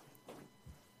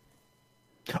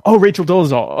 Oh, Rachel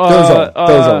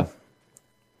Dolezal.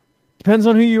 Depends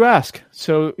on who you ask.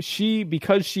 So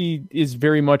because she is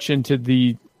very much into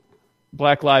the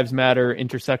Black Lives Matter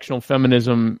intersectional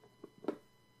feminism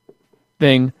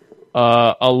thing,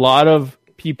 a lot of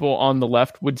people on the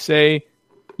left would say,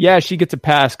 yeah, she gets a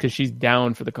pass because she's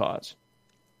down for the cause.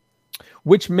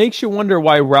 Which makes you wonder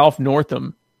why Ralph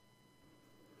Northam,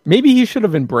 maybe he should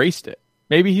have embraced it.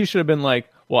 Maybe he should have been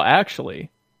like, well,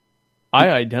 actually, I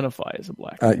identify as a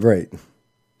black man. Right.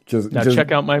 Now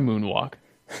check out my moonwalk.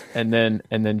 and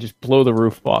then just blow the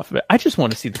roof off of it. I just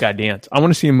want to see the guy dance. I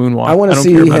want to see him moonwalk. I want to don't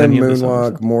see care him about any of this other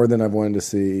moonwalk stuff. more than I've wanted to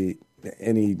see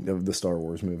any of the Star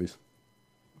Wars movies.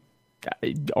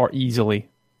 Or easily.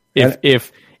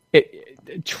 If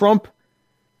Trump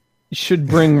should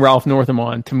bring Ralph Northam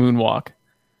on to moonwalk,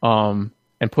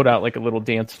 and put out like a little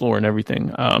dance floor and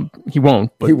everything. He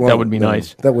won't, but that would be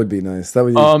nice. That would be nice. That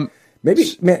would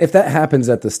maybe, man, if that happens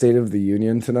at the State of the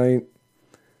Union tonight,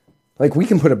 like we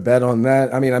can put a bet on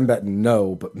that. I mean, I'm betting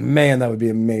no, but man, that would be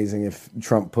amazing if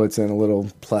Trump puts in a little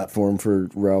platform for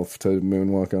Ralph to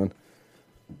moonwalk on.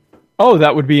 Oh,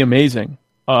 that would be amazing.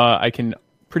 I can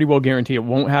pretty well guarantee it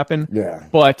won't happen. Yeah,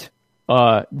 but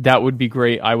that would be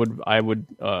great. I would.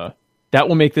 That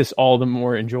will make this all the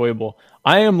more enjoyable.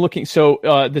 I am looking. So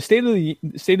the State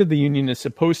of the Union is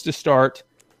supposed to start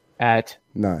at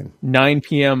 9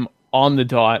 p.m. on the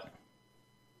dot.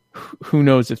 Who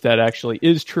knows if that actually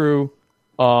is true?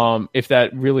 If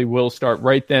that really will start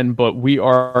right then, but we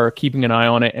are keeping an eye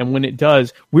on it. And when it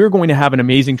does, we're going to have an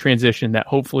amazing transition that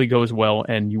hopefully goes well,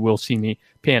 and you will see me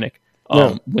panic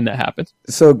when that happens.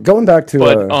 So going back to,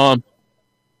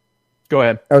 go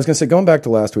ahead. I was going to say, going back to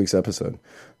last week's episode,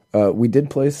 we did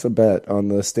place a bet on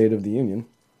the State of the Union.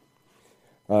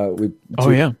 We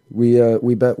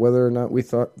bet whether or not we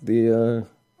thought the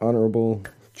Honorable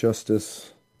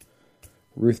Justice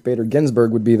Ruth Bader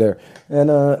Ginsburg would be there. And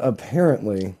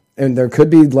apparently, and there could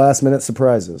be last minute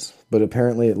surprises, but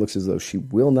apparently it looks as though she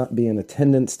will not be in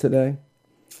attendance today.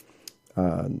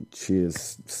 She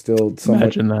is still somewhat,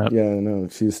 imagine that. Yeah, no,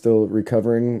 she's still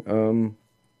recovering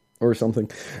or something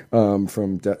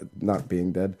from not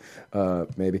being dead,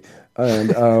 maybe.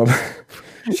 And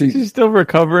she's still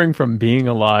recovering from being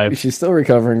alive. She's still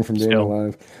recovering from being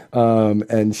alive.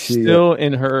 And she still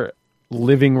in her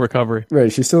living recovery.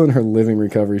 Right, she's still in her living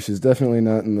recovery. She's definitely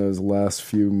not in those last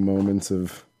few moments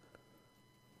of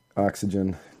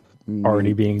oxygen.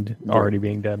 Already being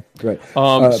dead. Right.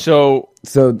 So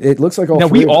it looks like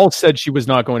we all said she was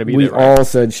not going to be there. We all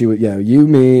said she would. Yeah, you,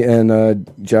 me, and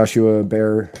Joshua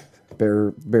Bear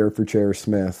for Chair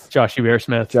Smith. Joshy Bear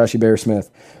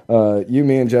Smith. You,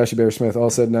 me, and Joshy Bear Smith all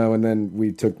said no, and then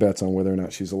we took bets on whether or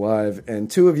not she's alive. And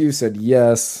two of you said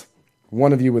yes.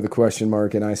 One of you with a question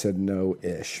mark, and I said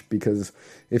no-ish, because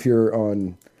if you're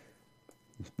on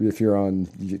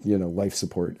life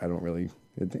support, I don't really.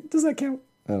 Does that count?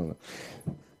 I don't know.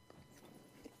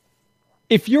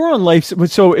 If you're on life,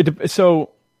 so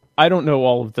I don't know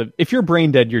all of the. If you're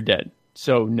brain dead, you're dead.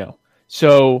 So no.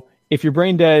 So if you're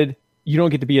brain dead, you don't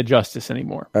get to be a justice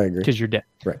anymore. I agree, because you're dead.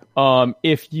 Right.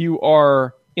 If you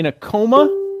are in a coma,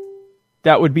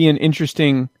 that would be an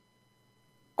interesting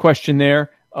question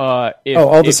there. All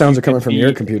the sounds are coming from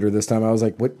your computer this time. I was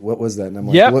like, what was that? And I'm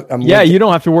like, you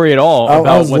don't have to worry at all.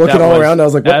 I was looking all around. I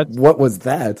was like, what was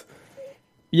that?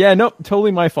 Yeah, no,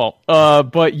 totally my fault.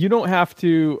 But you don't have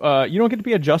to. You don't get to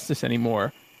be a justice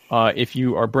anymore if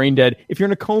you are brain dead. If you're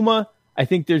in a coma, I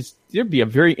think there'd be a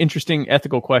very interesting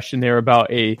ethical question there about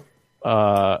a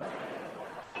coma.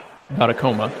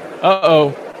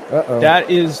 Uh-oh. That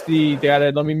is the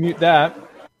data. Let me mute that.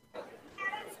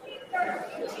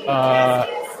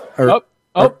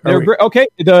 Okay,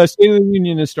 the State of the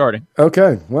Union is starting.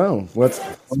 Okay, well, let's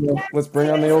bring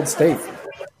on the old state.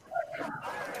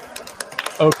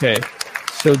 Okay,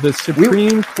 so the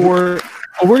Supreme Court.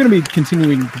 We're going to be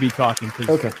continuing to be talking.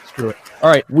 Okay, screw it. All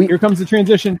right, here comes the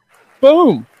transition.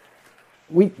 Boom.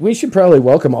 We should probably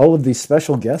welcome all of these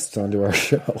special guests onto our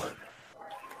show.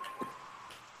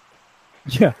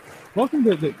 Yeah, welcome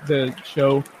to the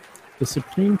show. The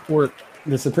Supreme Court.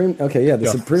 The Supreme. Okay, yeah, the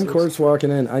Supreme Court's walking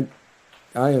in.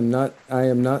 I am not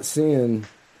seeing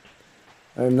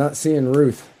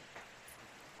Ruth.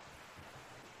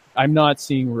 I'm not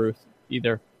seeing Ruth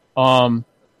either. Yeah,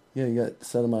 you got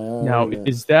set of my eye. Now,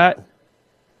 is that?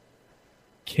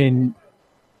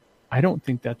 I don't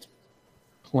think that's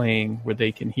playing where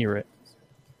they can hear it,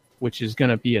 which is going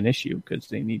to be an issue because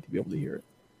they need to be able to hear it.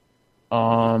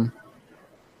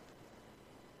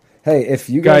 Hey, if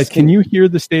you guys can you hear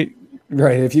the state?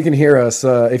 Right, if you can hear us,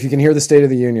 if you can hear the State of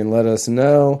the Union, let us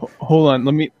know. Hold on,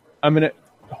 I'm gonna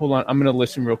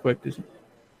listen real quick.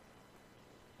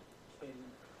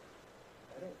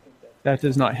 That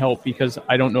does not help because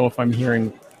I don't know if I'm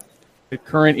hearing the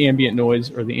current ambient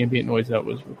noise or the ambient noise that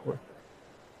was recorded.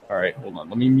 All right, hold on.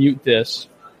 Let me mute this.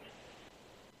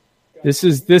 This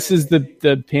is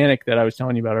the panic that I was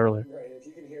telling you about earlier. Right, if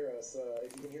you can hear us,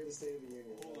 if you can hear the State of the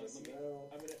Union, let us know.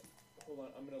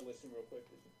 I'm gonna listen real quick.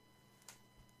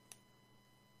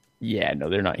 Yeah, no,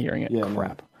 they're not hearing it. Yeah,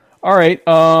 crap. No. All right.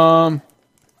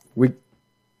 We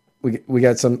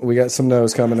got some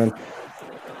no's coming in.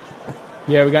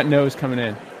 Yeah, we got no's coming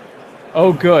in.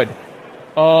 Oh, good.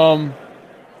 So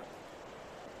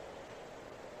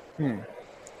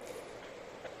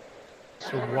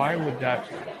why would that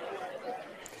be?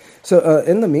 So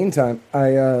in the meantime,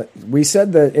 we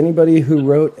said that anybody who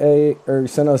wrote or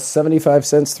sent us 75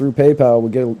 cents through PayPal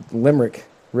would get a limerick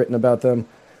written about them.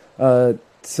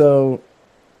 So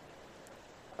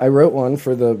I wrote one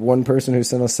for the one person who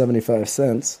sent us 75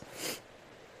 cents.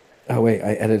 Oh, wait,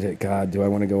 I edited it. God, do I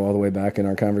want to go all the way back in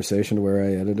our conversation to where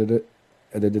I edited it?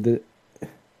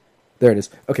 There it is.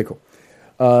 Okay, cool.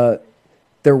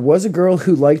 There was a girl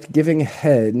who liked giving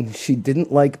head. She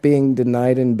didn't like being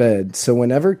denied in bed. So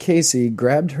whenever Casey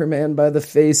grabbed her man by the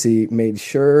facey, made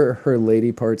sure her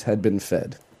lady parts had been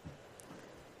fed.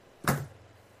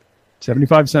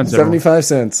 75 cents. 75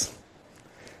 cents.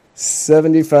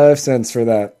 75 cents for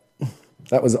that.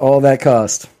 That was all that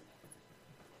cost.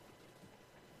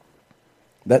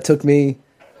 That took me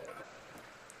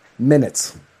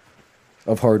minutes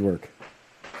of hard work.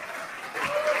 All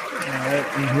right,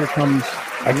 and here comes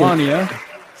Melania.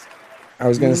 I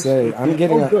was going to say, I'm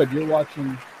getting... Oh, good. You're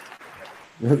watching...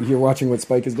 You're watching what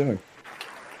Spike is doing.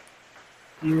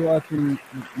 You're watching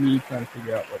me trying to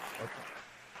figure out what's up.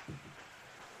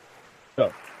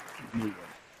 So,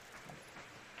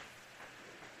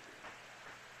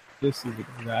 this is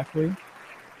exactly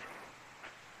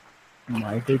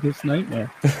my biggest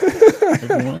nightmare.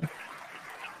 Everyone.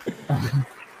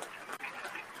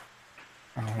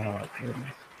 Oh,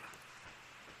 goodness.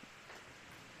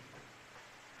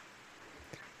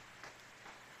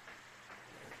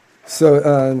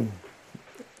 So,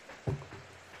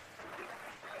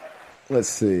 let's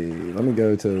see. Let me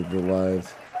go to the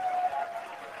live.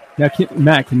 Now,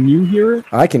 Matt, can you hear it?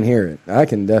 I can hear it. I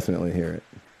can definitely hear it.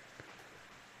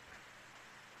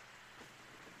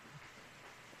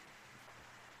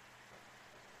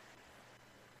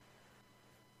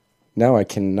 Now I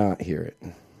cannot hear it.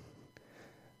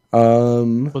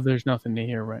 Well, there's nothing to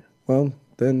hear, right? Well,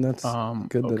 then that's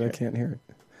good okay. that I can't hear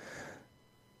it.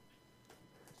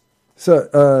 So,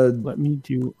 let me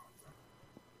do.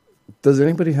 Does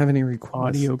anybody have any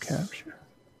requests? Audio capture.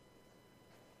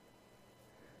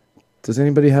 Does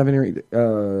anybody have any?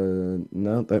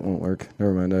 No, that won't work.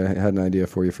 Never mind. I had an idea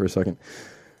for you for a second.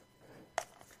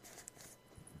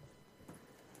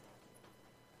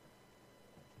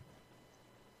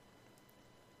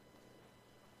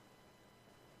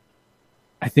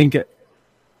 I think it.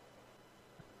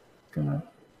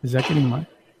 Is that getting my?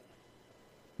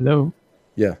 Hello?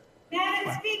 Yeah.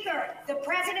 Madam Speaker, the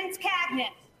President's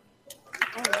Cabinet.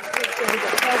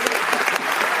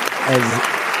 As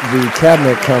the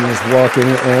cabinet comes walking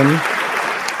in.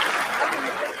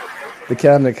 The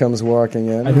cabinet comes walking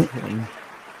in.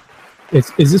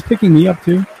 Is this picking me up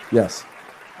too? Yes.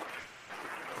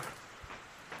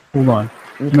 Hold on.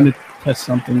 Okay. I'm going to test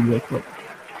something real quick.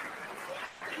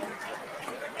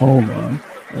 Hold on.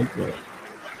 Okay.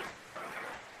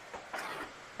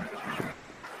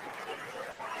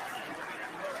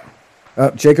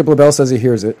 Jacob LaBelle says he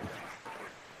hears it.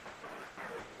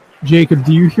 Jacob,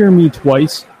 do you hear me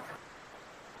twice?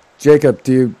 Jacob,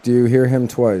 do you hear him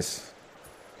twice?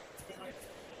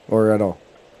 Or at all?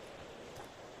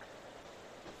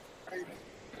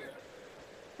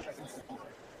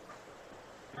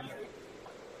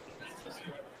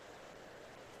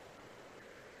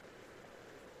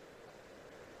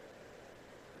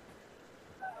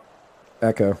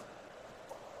 Echo.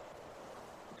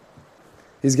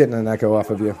 He's getting an echo off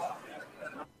of you.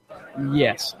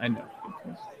 Yes, I know.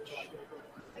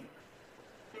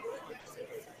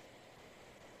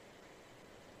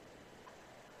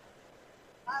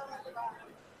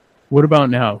 What about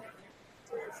now?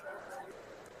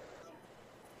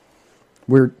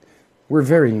 We're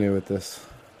very new at this.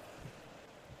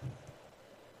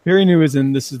 Very new as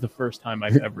in this is the first time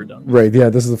I've ever done this. Right, yeah,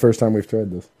 this is the first time we've tried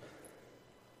this.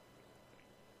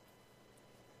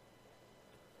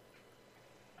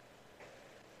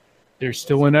 There's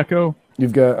still an echo?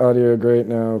 You've got audio great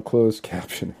now, closed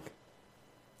captioning.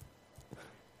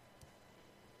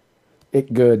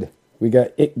 It good. We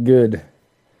got it good.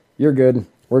 You're good.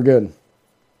 We're good.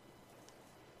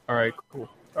 All right, cool.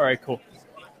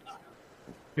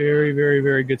 Very, very,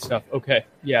 very good stuff. Okay,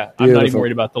 yeah, Beautiful. I'm not even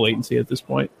worried about the latency at this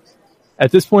point.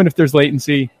 At this point, if there's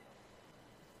latency,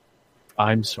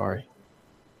 I'm sorry.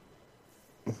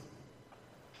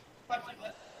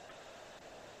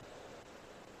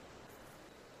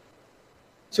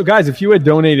 So, guys, if you had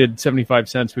donated 75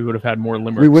 cents, we would have had more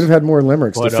limericks. We would have had more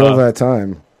limericks to fill that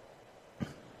time.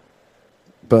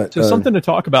 But so something to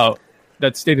talk about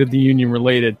that's State of the Union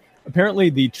related. Apparently,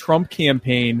 the Trump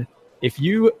campaign, if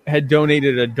you had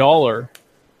donated $1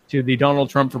 to the Donald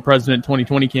Trump for President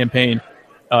 2020 campaign,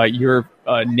 your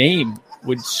name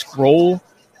would scroll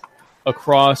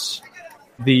across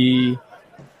the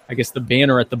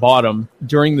banner at the bottom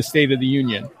during the State of the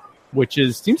Union, which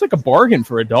seems like a bargain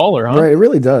for $1, huh? Right, it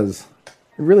really does.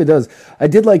 It really does. I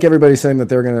did like everybody saying that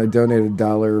they're going to donate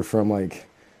 $1 from like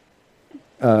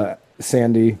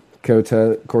Sandy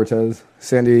Cortez,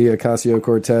 Sandy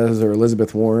Ocasio-Cortez, or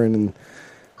Elizabeth Warren and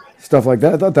stuff like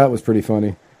that. I thought that was pretty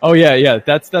funny. Oh yeah,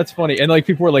 that's funny. And like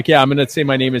people were like, yeah, I'm going to say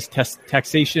my name is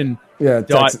taxation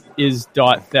dot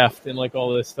theft and like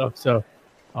all of this stuff. So,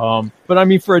 but I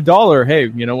mean, for $1, hey,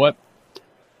 you know what?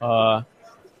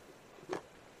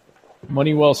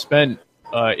 Money well spent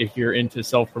if you're into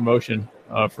self-promotion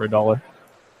for $1.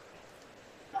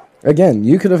 Again,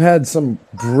 you could have had some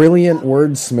brilliant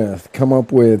wordsmith come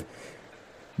up with,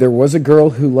 there was a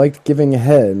girl who liked giving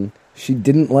head. She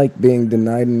didn't like being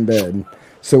denied in bed.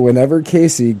 So whenever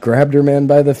Casey grabbed her man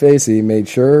by the face, he made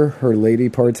sure her lady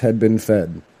parts had been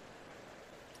fed.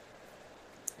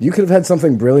 You could have had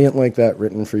something brilliant like that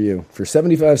written for you for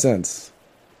 75 cents.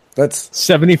 That's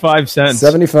 75 cents.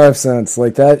 75 cents.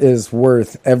 Like, that is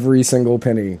worth every single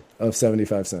penny of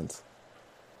 75 cents.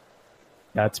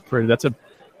 That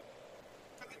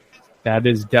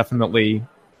is definitely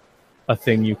a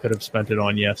thing you could have spent it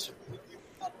on, yes.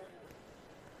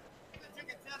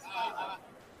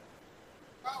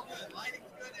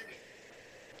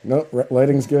 No,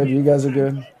 lighting's good. You guys are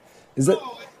good. Is it?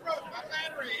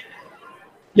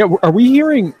 Yeah, are we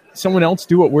hearing someone else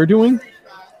do what we're doing?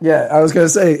 Yeah, I was going to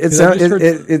say,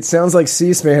 it sounds like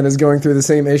C-SPAN is going through the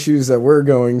same issues that we're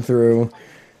going through.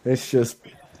 It's just,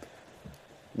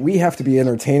 we have to be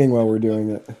entertaining while we're doing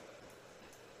it.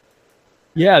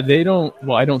 Yeah, I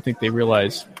don't think they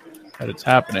realize that it's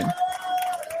happening.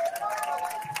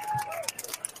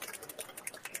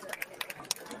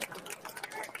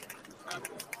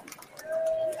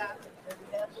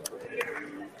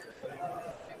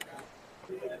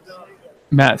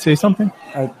 Matt, say something.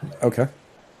 Okay.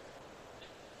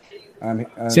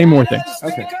 Say more things.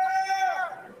 Okay.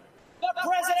 The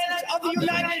President of the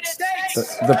United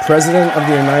States. The President of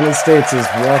the United States is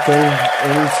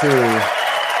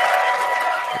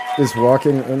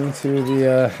walking into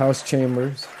the House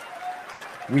chambers.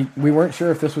 We weren't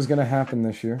sure if this was going to happen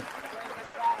this year.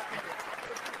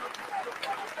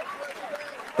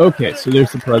 Okay, so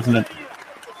there's the president.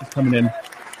 He's coming in.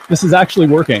 This is actually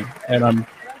working, and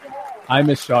I'm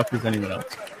as shocked as anyone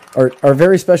else. Our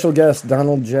very special guest,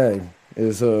 Donald J.,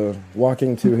 is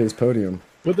walking to his podium.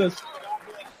 With us,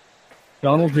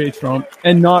 Donald J. Trump,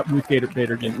 and not Ruth Bader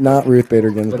Ginsburg. Not Ruth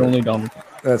Bader Ginsburg. But only Donald Trump.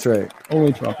 That's right.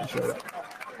 Only Trump has showed up.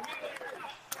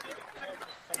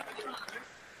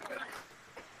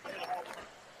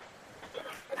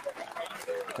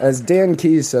 As Dan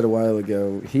Keyes said a while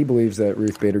ago, he believes that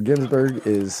Ruth Bader Ginsburg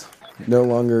is no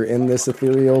longer in this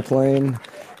ethereal plane.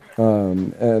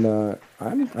 I'm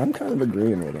kind of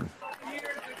agreeing with him.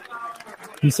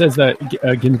 He says that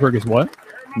Ginsburg is what?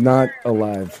 Not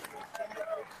alive.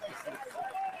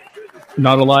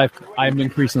 Not alive. I'm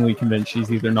increasingly convinced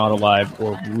she's either not alive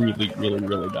or really, really,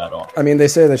 really bad off. I mean, they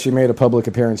say that she made a public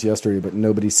appearance yesterday, but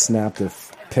nobody snapped a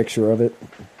picture of it.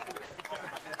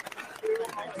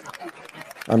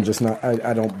 I'm just not.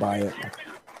 I don't buy it.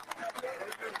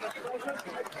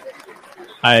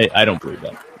 I don't believe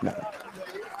that. No.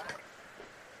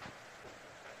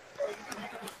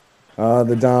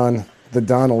 The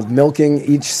Donald, milking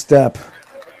each step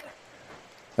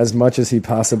as much as he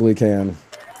possibly can.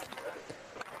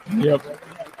 Yep.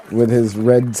 With his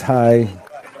red tie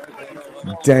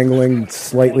dangling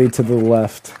slightly to the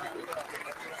left.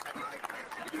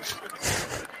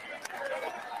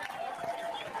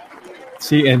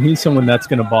 See, and he's someone that's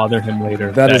going to bother him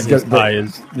later. Yeah,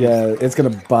 it's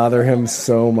going to bother him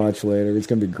so much later. It's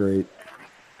going to be great.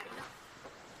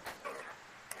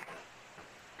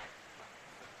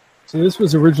 So this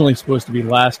was originally supposed to be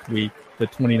last week, the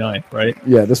 29th, right?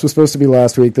 Yeah, this was supposed to be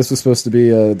last week. This was supposed to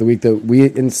be the week that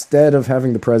we, instead of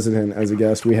having the president as a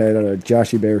guest, we had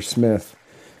Joshie Bear Smith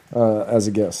as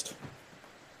a guest.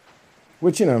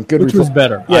 Which, good. Which was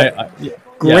better. Yeah.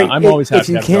 Great. Yeah, I'm always happy if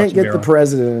you to have can't Joshie get Bear the on.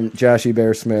 president, Joshie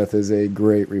Bear Smith is a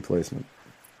great replacement.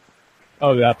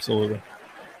 Oh, absolutely.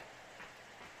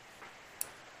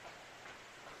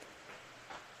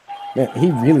 Man,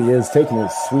 he really is taking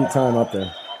his sweet time up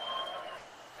there.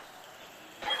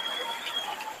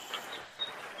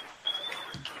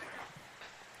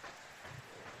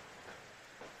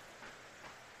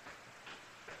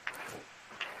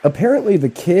 Apparently, the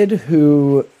kid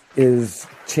who is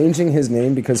changing his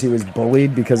name because he was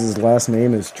bullied because his last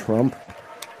name is Trump,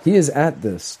 he is at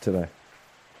this today.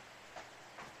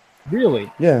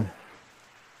 Really? Yeah.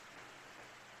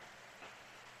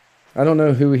 I don't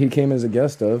know who he came as a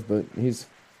guest of, but he's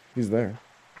there.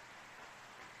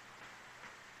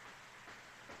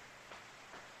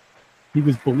 He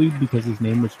was bullied because his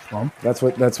name was Trump. That's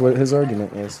what his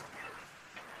argument was.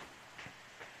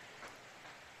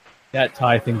 That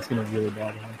tie thing's gonna really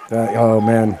bother him. Oh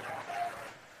man,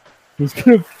 He's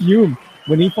gonna fume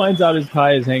when he finds out his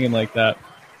tie is hanging like that.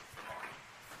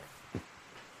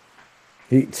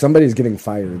 Somebody's getting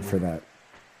fired for that.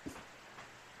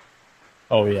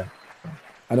 Oh yeah.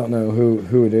 I don't know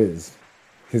who it is.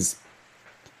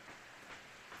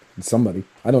 Somebody.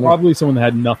 I don't know. Probably someone that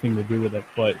had nothing to do with it,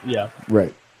 but yeah.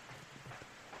 Right.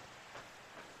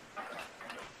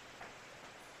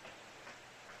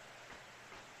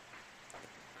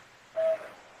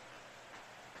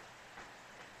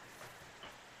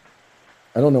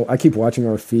 I don't know. I keep watching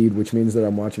our feed, which means that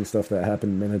I'm watching stuff that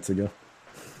happened minutes ago.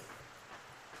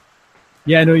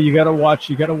 Yeah, no, you gotta watch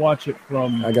it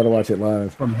from I gotta watch it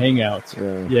live. from Hangouts.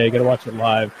 Yeah, you gotta watch it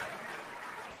live.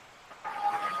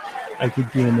 I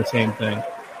keep doing the same thing.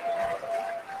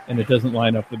 And it doesn't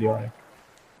line up with the audio.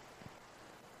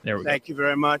 There we go. Thank you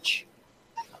very much.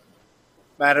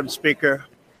 Madam Speaker,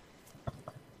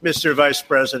 Mr. Vice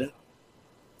President,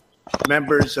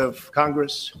 members of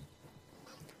Congress,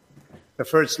 the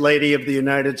First Lady of the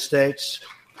United States.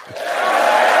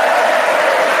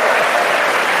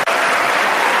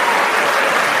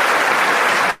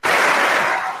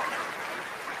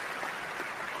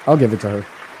 I'll give it to her.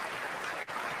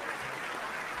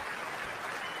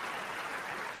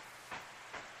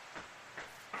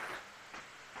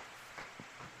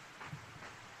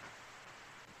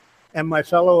 And my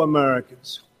fellow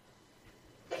Americans,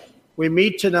 we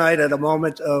meet tonight at a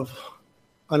moment of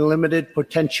unlimited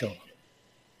potential.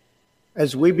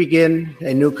 As we begin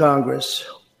a new Congress,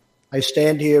 I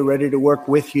stand here ready to work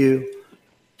with you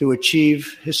to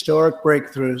achieve historic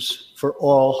breakthroughs for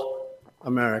all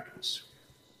Americans.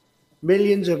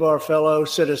 Millions of our fellow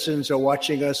citizens are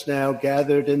watching us now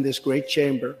gathered in this great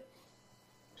chamber,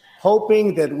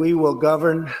 hoping that we will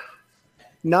govern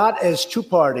not as two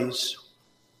parties,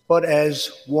 but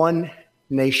as one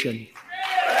nation.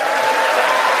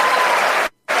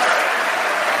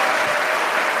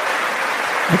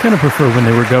 I kind of prefer when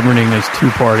they were governing as two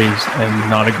parties and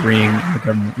not agreeing the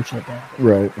government would shut down.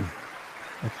 Right.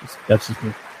 That's just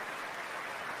me.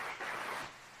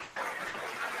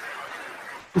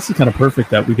 This is kind of perfect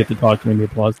that we get to talk to him in the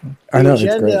applause. I know, the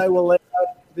agenda I will lay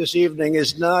out this evening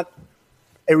is not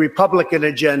a Republican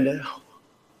agenda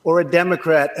or a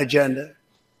Democrat agenda.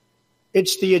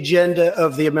 It's the agenda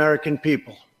of the American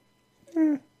people.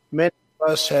 Many of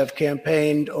us have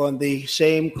campaigned on the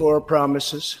same core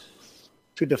promises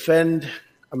to defend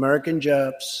American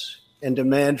jobs and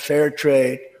demand fair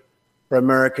trade for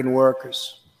American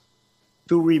workers,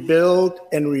 to rebuild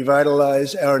and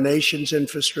revitalize our nation's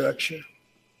infrastructure,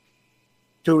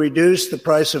 to reduce the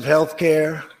price of health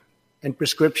care and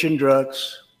prescription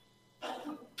drugs,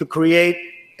 to create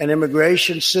an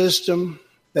immigration system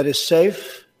that is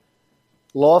safe,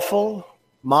 lawful,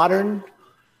 modern,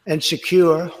 and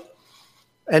secure,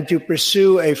 and to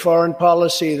pursue a foreign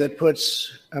policy that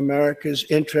puts America's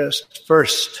interest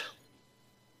first.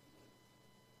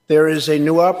 There is a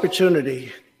new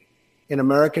opportunity in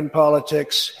American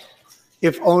politics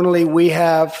if only we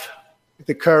have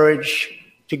the courage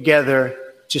together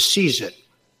to seize it.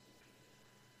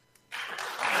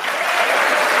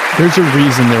 There's a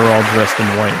reason they're all dressed in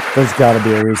white. There's got to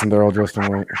be a reason they're all dressed in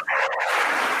white.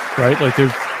 Right? Like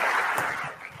there's...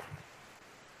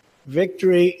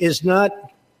 Victory is not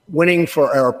winning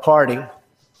for our party.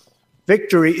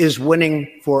 Victory is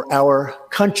winning for our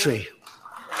country.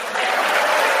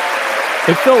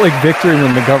 It felt like victory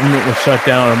when the government was shut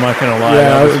down. I'm not going to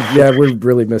lie. Yeah, we're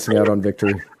really missing out on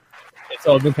victory. It's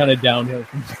all been kind of downhill.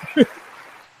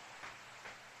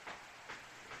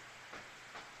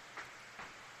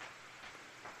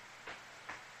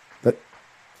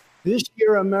 This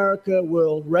year, America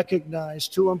will recognize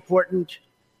two important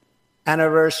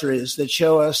anniversaries that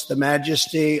show us the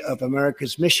majesty of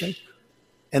America's mission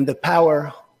and the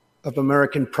power of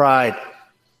American pride.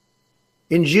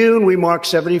 In June, we mark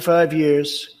 75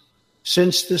 years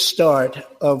since the start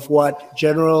of what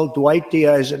General Dwight D.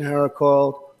 Eisenhower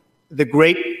called the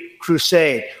Great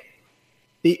Crusade,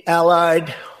 the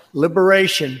Allied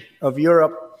liberation of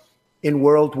Europe in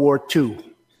World War II.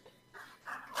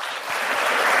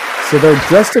 So they're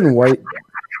dressed in white.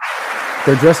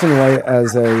 They're dressed in white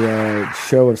as a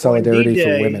show of solidarity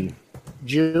D-Day, for women.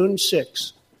 June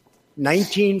 6,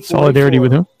 1944. Solidarity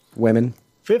with who? Women.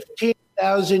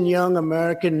 15,000 young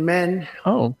American men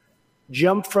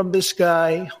jumped from the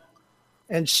sky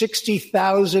and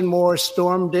 60,000 more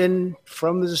stormed in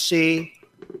from the sea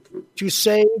to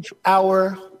save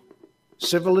our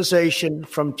civilization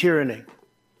from tyranny.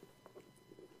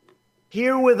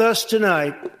 Here with us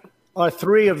tonight are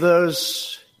three of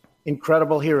those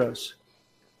incredible heroes.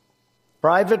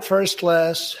 Private First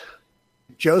Class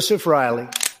Joseph Riley,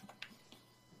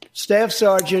 Staff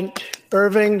Sergeant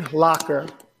Irving Locker,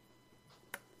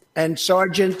 and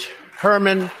Sergeant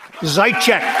Herman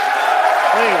Zaitchik.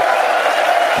 Hey.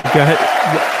 Go ahead.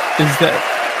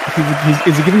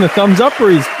 Is he giving the thumbs up or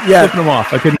he's flipping them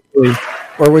off? I couldn't really.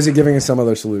 Or was he giving us some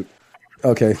other salute?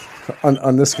 Okay.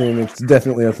 On this screen, it's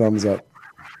definitely a thumbs up.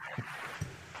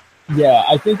 Yeah,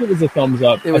 I think it was a thumbs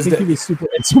up. I think he was super.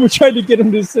 And someone tried to get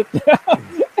him to sit down.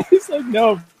 He's like,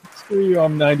 no, screw you.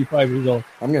 I'm 95 years old.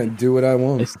 I'm going to do what I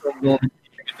want.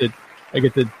 I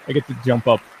get to jump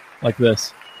up like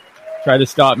this. Try to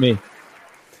stop me.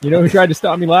 You know who tried to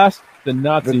stop me last? The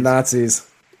Nazis. The Nazis.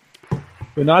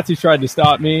 The Nazis tried to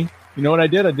stop me. You know what I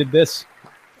did? I did this.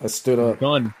 I stood up.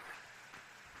 Gun.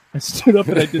 I stood up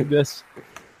and I did this.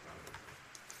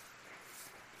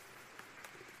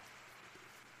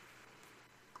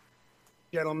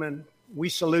 Gentlemen, we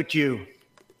salute you.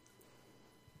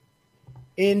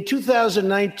 In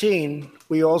 2019,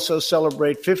 we also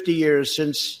celebrate 50 years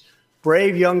since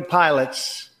brave young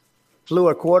pilots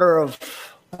flew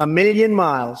 250,000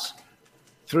 miles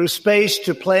through space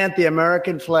to plant the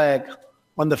American flag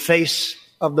on the face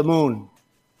of the moon.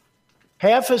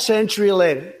 Half a century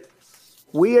later,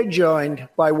 we are joined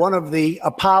by one of the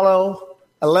Apollo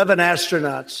 11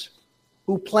 astronauts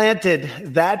who planted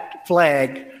that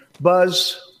flag,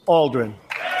 Buzz Aldrin.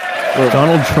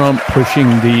 Donald Trump pushing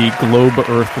the globe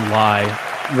Earth lie.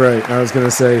 Right. I was going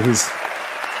to say he's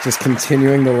just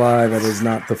continuing the lie that is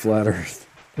not the flat Earth.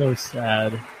 So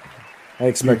sad. I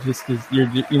expect I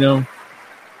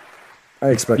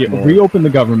expect more. Reopen the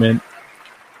government.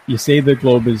 You say the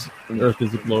Earth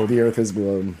is a globe. The Earth is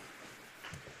globe.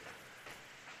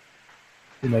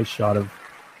 A nice shot of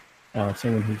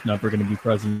someone who's never going to be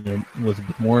president,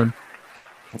 Elizabeth Warren.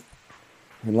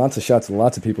 And lots of shots of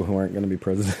lots of people who aren't going to be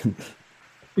president.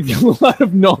 A lot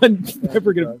of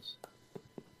never going to.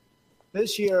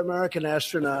 This year, American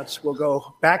astronauts will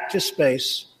go back to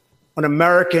space on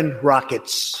American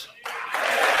rockets.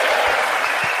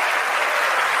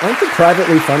 Aren't the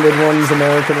privately funded ones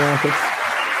American rockets?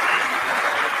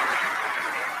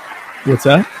 What's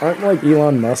that? Aren't like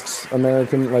Elon Musk's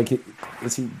American? Like,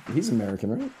 he's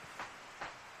American, right?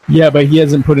 Yeah, but he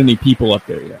hasn't put any people up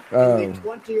there yet. In the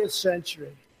 20th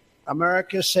century,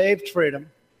 America saved freedom,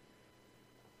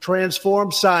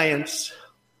 transformed science,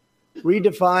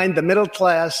 redefined the middle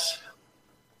class,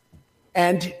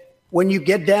 and when you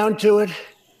get down to it,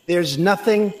 there's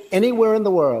nothing anywhere in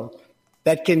the world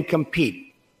that can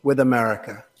compete with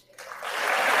America.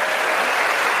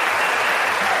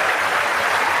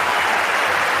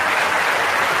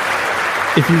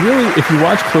 If you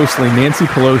watch closely, Nancy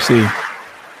Pelosi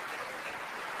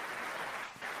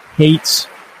hates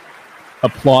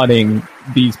applauding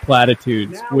these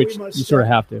platitudes, now which you sort of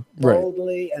have to.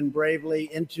 Boldly and bravely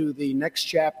into the next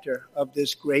chapter of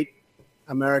this great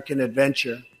American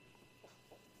adventure.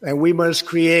 And we must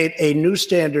create a new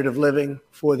standard of living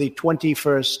for the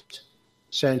 21st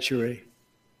century.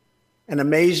 An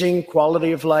amazing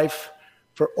quality of life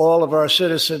for all of our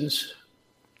citizens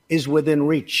is within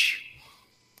reach.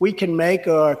 We can make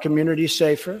our community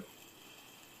safer,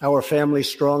 our families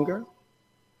stronger,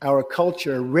 our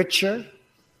culture richer,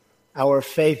 our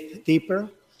faith deeper,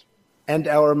 and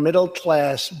our middle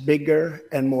class bigger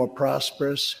and more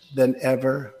prosperous than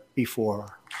ever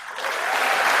before.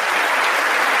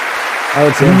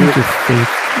 Alexandria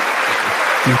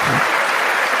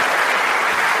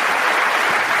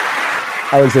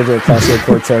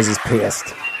Ocasio-Cortez is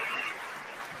pissed.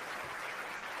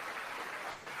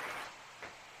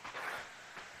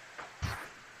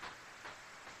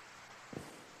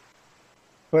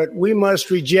 But we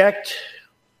must reject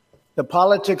the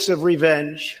politics of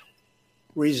revenge,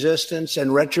 resistance,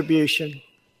 and retribution,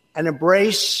 and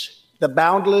embrace the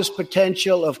boundless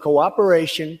potential of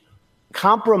cooperation,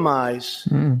 compromise,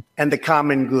 and the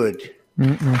common good.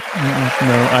 No,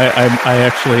 I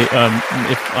actually,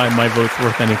 if my vote's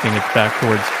worth anything, it's back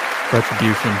towards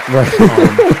retribution. Right.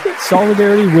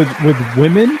 Solidarity with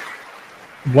women,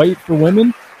 white for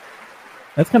women.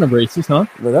 That's kind of racist, huh?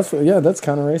 But that's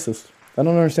kind of racist. I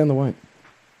don't understand the white.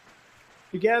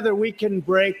 Together, we can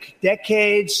break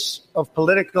decades of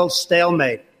political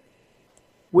stalemate.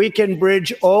 We can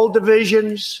bridge old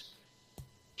divisions,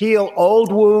 heal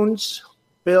old wounds,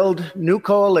 build new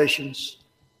coalitions,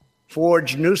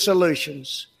 forge new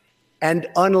solutions, and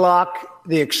unlock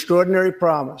the extraordinary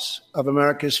promise of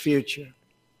America's future.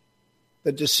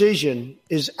 The decision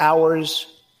is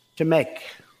ours to make.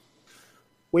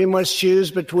 We must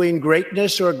choose between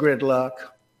greatness or gridlock,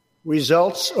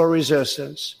 results or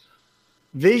resistance,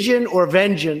 vision or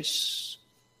vengeance,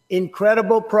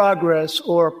 incredible progress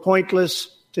or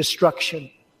pointless destruction.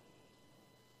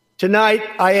 Tonight,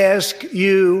 I ask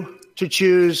you to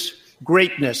choose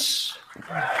greatness.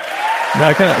 No,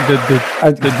 I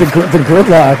The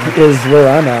gridlock is where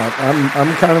I'm at.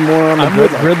 I'm kind of more on the I'm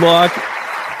with gridlock.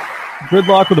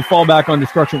 Gridlock with a fallback on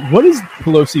destruction. What is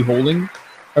Pelosi holding?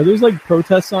 Are those like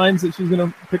protest signs that she's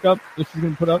going to pick up, that she's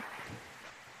going to put up?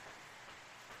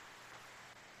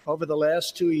 Over the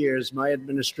last 2 years, my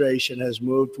administration has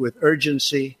moved with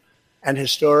urgency and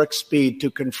historic speed to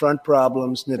confront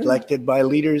problems neglected by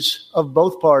leaders of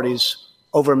both parties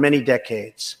over many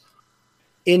decades.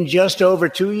 In just over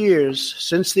 2 years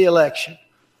since the election,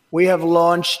 we have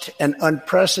launched an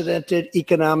unprecedented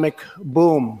economic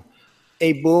boom,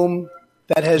 a boom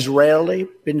that has rarely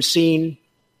been seen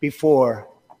before.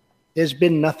 There's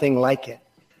been nothing like it.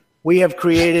 We have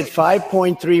created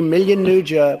 5.3 million new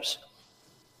jobs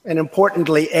and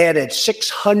importantly added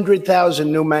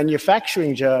 600,000 new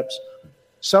manufacturing jobs,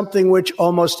 something which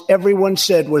almost everyone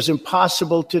said was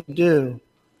impossible to do.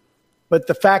 But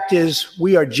the fact is,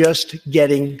 we are just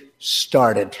getting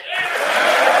started.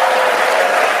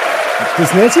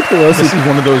 Does Nancy Pelosi? This is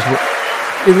one of those.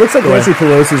 It looks like Nancy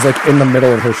Pelosi's like in the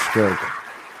middle of her stroke.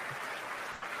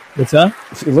 What's that?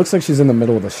 It looks like she's in the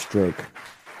middle of a stroke.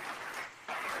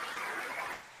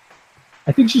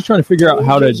 I think she's trying to figure out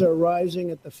how to. Wages are rising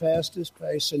at the fastest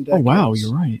pace in decades. Oh wow,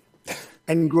 you're right.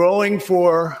 And growing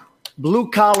for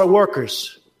blue-collar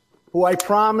workers, who I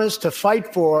promised to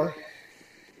fight for.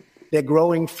 They're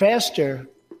growing faster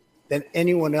than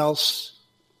anyone else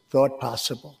thought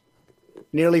possible.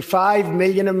 Nearly 5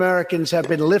 million Americans have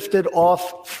been lifted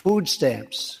off food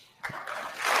stamps.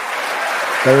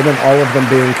 Better than all of them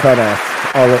being cut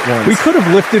off all at once. We could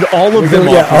have lifted all of them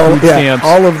off the food stamps.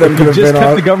 All of them could have just been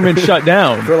kept the government shut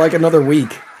down for like another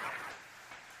week.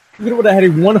 We would have had a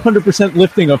 100%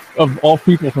 lifting of all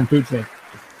people from food stamps.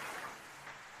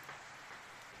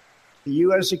 The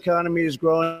U.S. economy is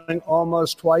growing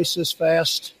almost twice as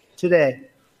fast today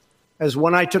as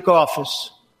when I took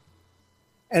office.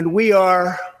 And we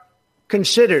are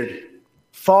considered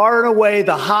far and away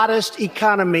the hottest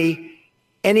economy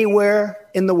anywhere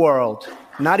in the world.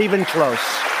 Not even close.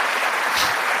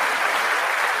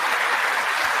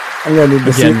 I'm going to need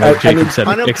to see. Jacob said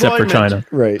it, except for China.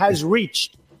 Right. Has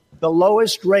reached the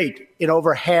lowest rate in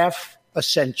over half a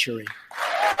century.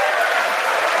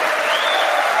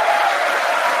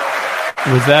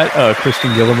 Was that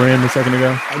Kristen Gillibrand a second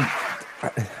ago?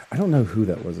 I don't know who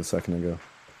that was a second ago.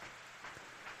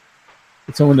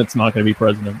 It's someone that's not going to be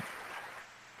president.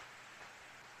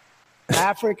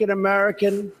 African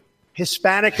American,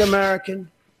 Hispanic American,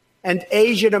 and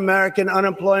Asian American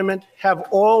unemployment have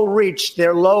all reached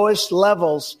their lowest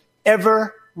levels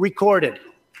ever recorded.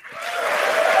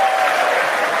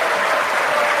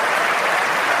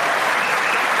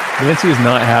 Nancy is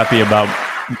not happy about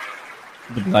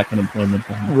the black unemployment.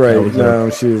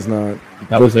 Right? She is not.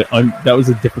 That was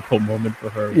a difficult moment for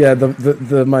her. Yeah,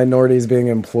 the minorities being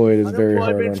employed is very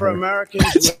hard on Unemployment for her.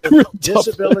 Americans with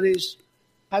disabilities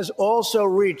has also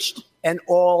reached an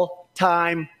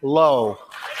all-time low.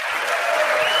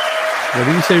 What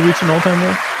did you say? Reach an all-time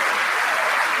low?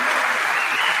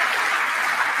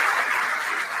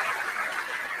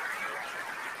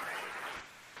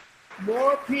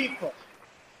 More people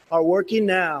are working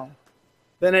now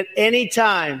than at any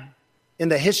time in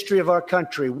the history of our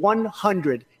country.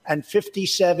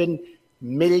 157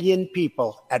 million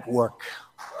people at work.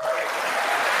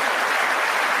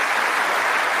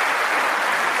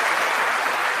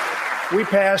 We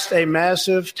passed a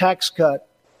massive tax cut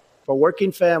for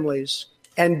working families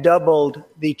and doubled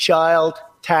the child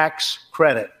tax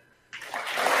credit.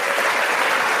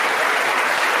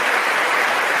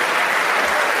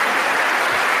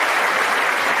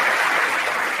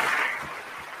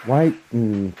 Why?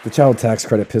 The child tax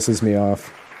credit pisses me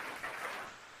off.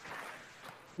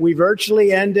 We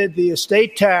virtually ended the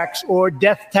estate tax, or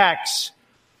death tax,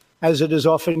 as it is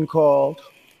often called,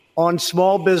 on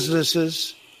small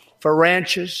businesses, for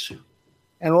ranches,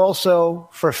 and also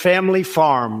for family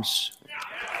farms.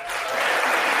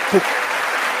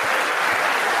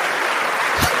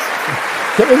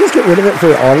 Can't we just get rid of it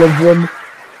for all of them?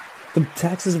 The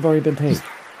taxes have already been paid.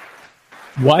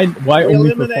 Why We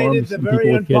only for eliminated farms the and very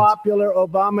people with kids? unpopular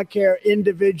Obamacare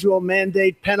individual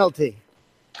mandate penalty.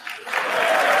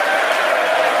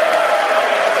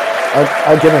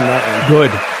 I'll give him that one.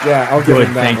 Good. Yeah, I'll give Good.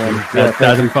 him that Thank one. you. Yeah,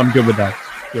 thank you. I'm good with that.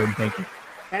 Good. Thank you.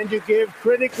 And to give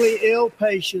critically ill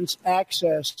patients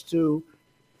access to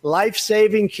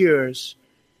life-saving cures,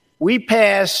 we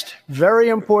passed, very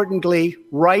importantly,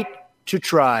 right to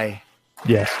try.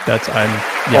 Yes, yes.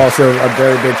 Also a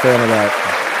very big fan of that.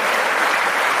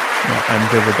 Yeah, I'm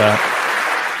good with that.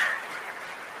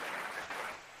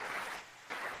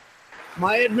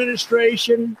 My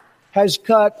administration has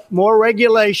cut more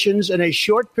regulations in a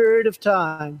short period of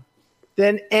time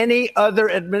than any other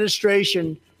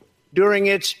administration during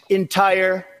its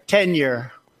entire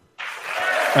tenure.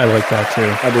 I like that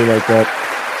too. I do like that.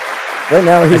 Right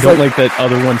now, I he's don't like that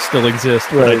other ones still exist,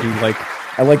 but I Right. do like.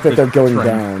 I like that they're going trend.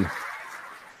 down.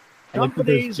 I like that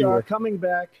there's Companies fewer. are coming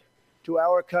back to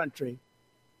our country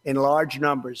in large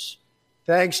numbers,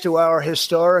 thanks to our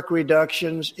historic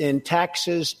reductions in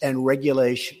taxes and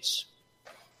regulations.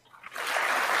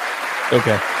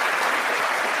 Okay.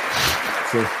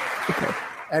 So,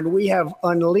 And we have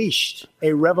unleashed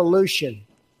a revolution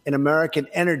in American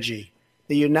energy.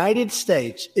 The United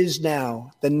States is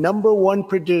now the #1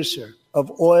 producer of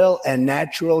oil and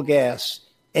natural gas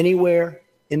anywhere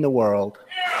in the world.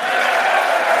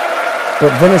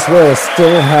 but Venezuela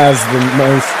still has the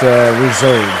most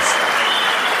reserves.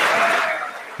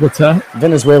 What's that?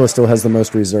 Venezuela still has the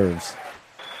most reserves.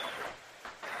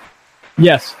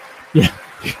 Yes. Yeah.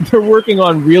 They're working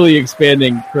on really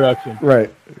expanding production.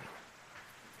 Right.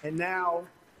 And now,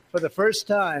 for the first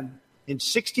time in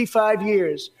 65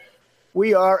 years,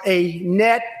 we are a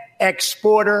net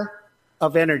exporter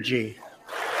of energy.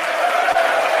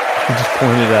 He just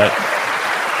pointed at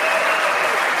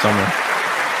someone.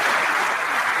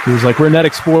 He was like, we're a net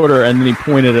exporter, and then he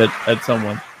pointed at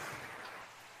someone.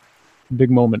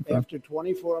 Big moment. Bro. After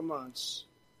 24 months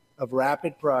of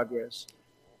rapid progress,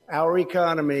 our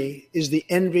economy is the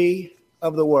envy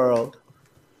of the world.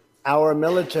 Our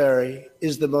military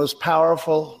is the most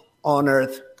powerful on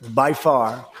earth by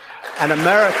far. And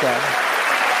America,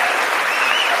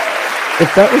 If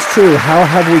that was true, how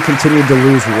have we continued to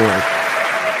lose war?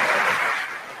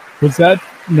 Was that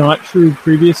not true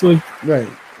previously? Right.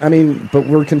 I mean, but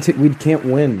we can't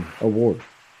win a war.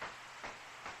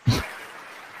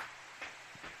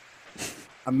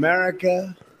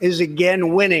 America is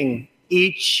again winning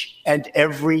each and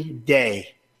every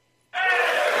day.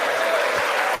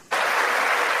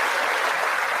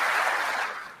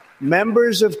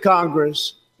 Members of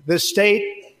Congress, the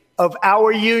state of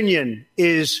our union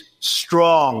is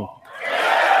strong.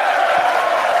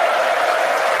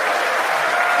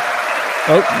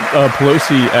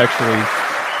 Pelosi actually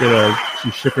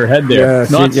she shook her head there.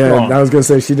 Not strong. I was going to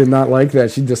say she did not like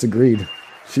that. She disagreed.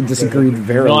 She disagreed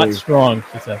very. Not strong,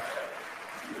 she said.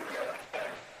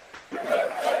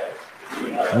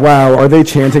 Wow, are they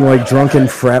chanting like drunken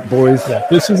frat boys? Yeah,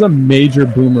 this is a major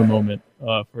boomer moment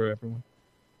for everyone.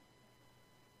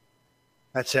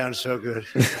 That sounds so good.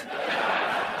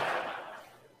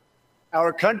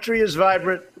 Our country is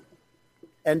vibrant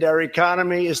and our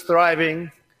economy is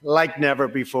thriving like never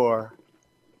before.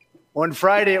 On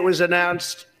Friday, it was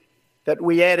announced that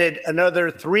we added another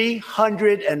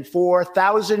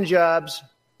 304,000 jobs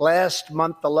last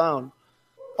month alone,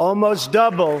 almost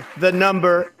double the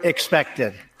number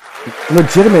expected.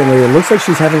 Legitimately, it looks like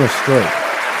she's having a stroke.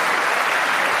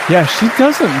 Yeah, she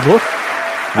doesn't look.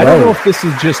 I don't know if this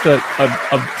is just a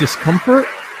discomfort.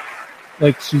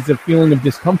 Like she's a feeling of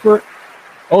discomfort.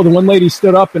 Oh, the one lady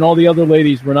stood up and all the other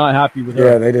ladies were not happy with her.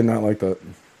 Yeah, they did not like that.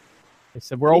 They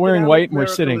said, we're all wearing white and we're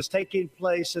sitting. Is taking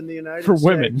place in the United for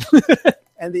States. women.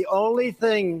 And the only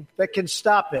thing that can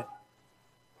stop it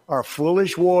are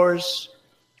foolish wars,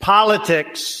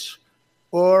 politics,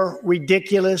 or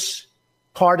ridiculous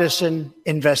partisan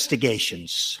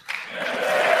investigations.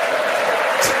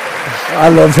 I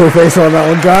loved her face on that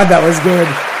one. God, that was good.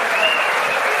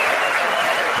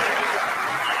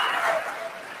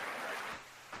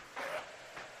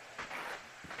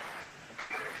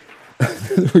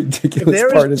 Ridiculous There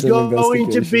is partisan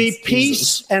going to be investigations.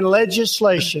 peace and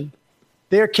legislation.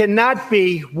 There cannot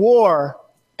be war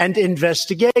and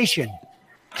investigation.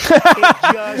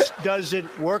 It just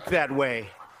doesn't work that way.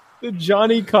 The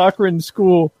Johnny Cochran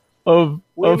School of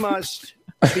We must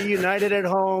be united at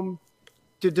home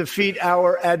to defeat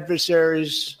our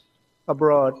adversaries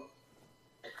abroad.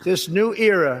 This new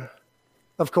era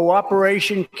of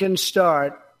cooperation can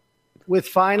start with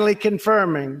finally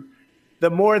confirming the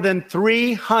more than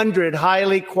 300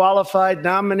 highly qualified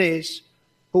nominees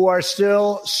who are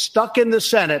still stuck in the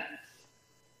Senate,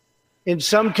 in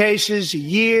some cases,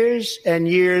 years and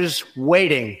years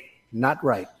waiting. Not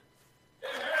right.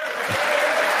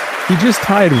 He just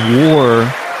tied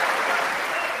war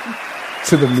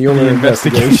to the Mueller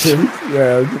investigation.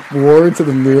 Yeah, war to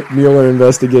the Mueller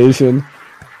investigation.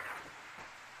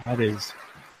 That is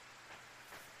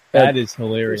The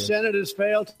hilarious. Senate has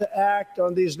failed to act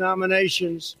on these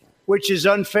nominations, which is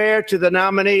unfair to the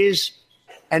nominees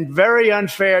and very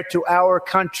unfair to our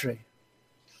country.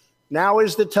 Now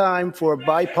is the time for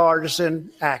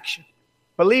bipartisan action.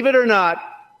 Believe it or not,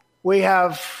 we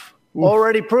have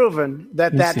already proven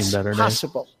that that's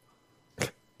possible.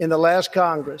 In the last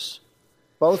Congress,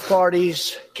 both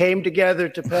parties came together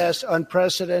to pass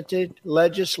unprecedented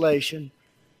legislation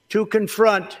to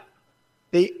confront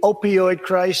the opioid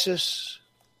crisis,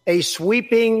 a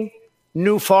sweeping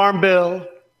new farm bill,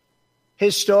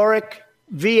 historic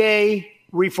VA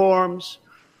reforms,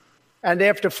 and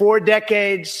after 4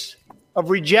 decades of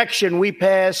rejection, we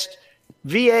passed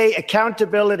VA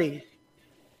accountability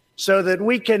so that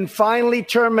we can finally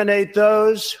terminate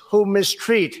those who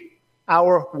mistreat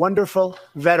our wonderful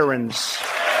veterans.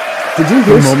 Did you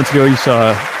hear Moments ago, you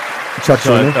saw Chuck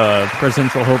Schumer?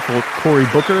 presidential hopeful Cory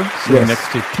Booker sitting next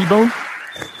to T-Bone.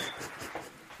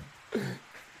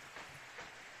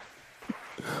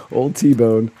 Old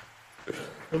T-Bone.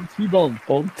 Old T-Bone.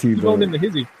 T-Bone. T-Bone in the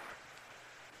hizzy.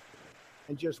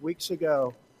 And just weeks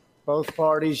ago, both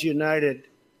parties united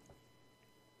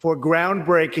for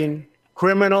groundbreaking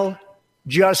criminal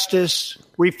justice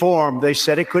reform. They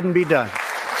said it couldn't be done.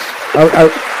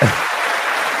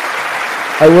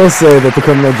 I will say that the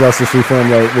criminal justice reform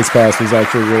that was passed was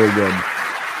actually really good.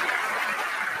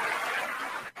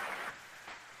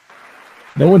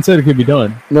 No one said it could be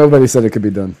done. Nobody said it could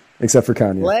be done, except for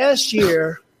Kanye. Last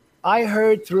year, I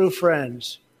heard through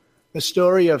friends the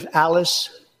story of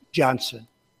Alice Johnson.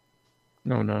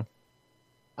 No.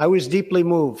 I was deeply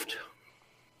moved.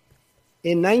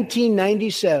 In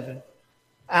 1997,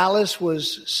 Alice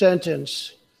was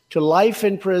sentenced to life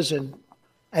in prison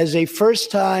as a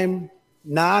first-time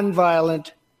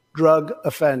nonviolent drug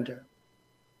offender.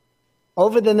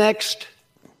 Over the next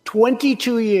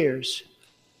 22 years,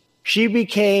 she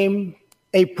became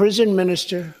a prison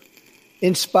minister,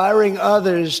 inspiring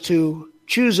others to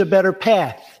choose a better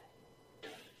path.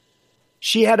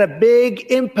 She had a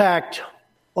big impact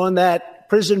on that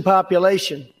prison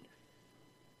population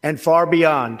and far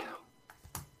beyond.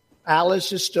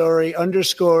 Alice's story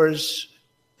underscores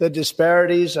the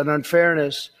disparities and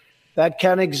unfairness that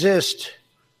can exist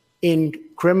in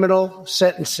criminal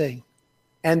sentencing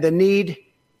and the need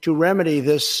to remedy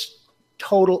this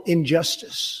total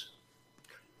injustice.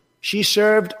 She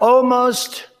served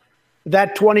almost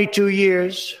that 22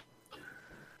 years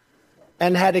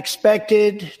and had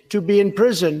expected to be in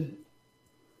prison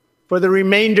for the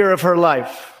remainder of her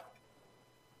life.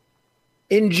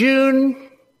 In June,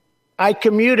 I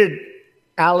commuted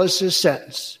Alice's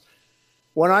sentence.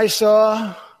 When I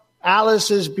saw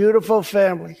Alice's beautiful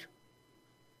family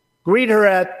greet her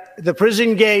at the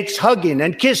prison gates, hugging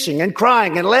and kissing and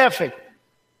crying and laughing,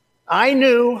 I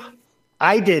knew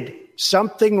I did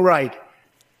something right.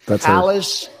 That's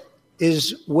Alice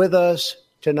is with us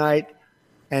tonight,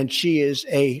 and she is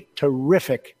a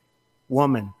terrific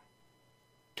woman.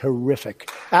 Terrific.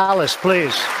 Alice,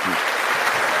 please.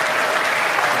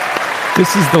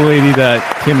 This is the lady that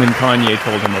Kim and Kanye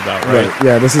told him about, right?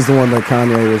 Yeah, this is the one that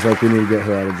Kanye was like, we need to get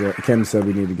her out of jail. Kim said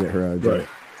we need to get her out of jail. Right.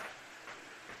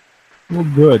 Well,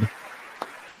 good.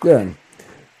 Yeah.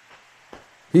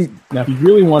 Now, if he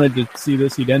really wanted to see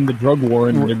this, he'd end the drug war,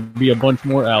 and there'd be a bunch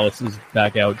more Alice's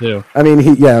back out too. I mean,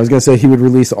 I was gonna say he would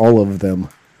release all of them,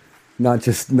 not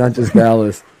just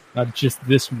Alice. Not just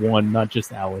this one, not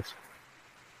just Alice.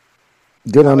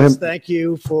 Good on him. Thank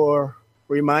you for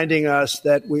reminding us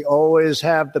that we always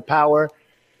have the power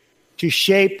to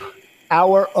shape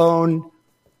our own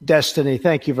destiny.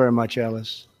 Thank you very much,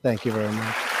 Alice. Thank you very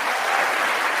much.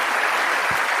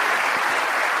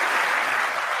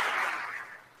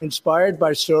 Inspired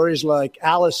by stories like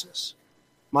Alice's,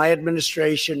 my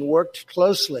administration worked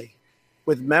closely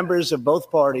with members of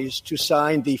both parties to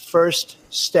sign the First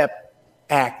Step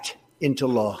Act into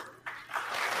law.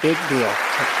 Big deal.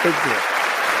 A big deal.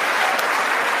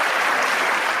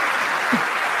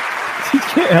 He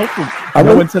can't help it.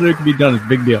 No one said it could be done. It's a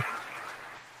big deal.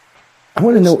 I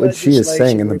want to know what she is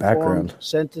saying in the background.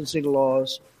 Sentencing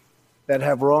laws that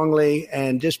have wrongly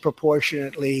and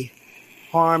disproportionately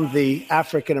harmed the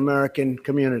African American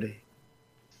community.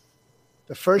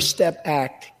 The First Step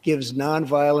Act gives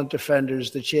nonviolent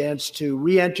offenders the chance to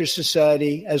re-enter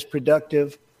society as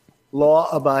productive,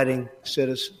 law-abiding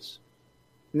citizens.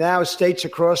 Now, states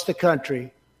across the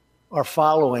country are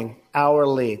following our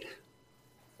lead.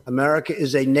 America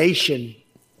is a nation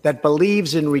that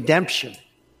believes in redemption.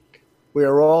 We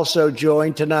are also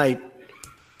joined tonight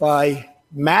by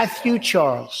Matthew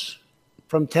Charles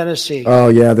from Tennessee. Oh,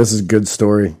 yeah, this is a good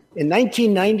story. In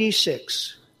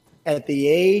 1996, at the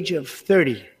age of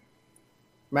 30,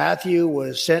 Matthew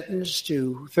was sentenced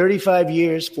to 35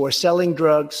 years for selling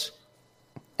drugs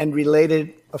and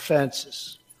related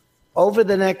offenses. Over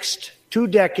the next 2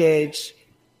 decades,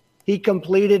 he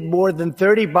completed more than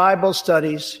 30 Bible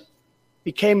studies,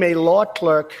 became a law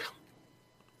clerk,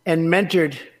 and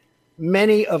mentored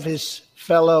many of his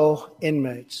fellow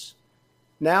inmates.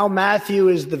 Now Matthew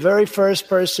is the very first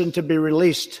person to be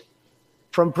released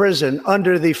from prison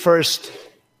under the First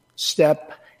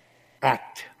Step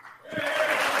Act.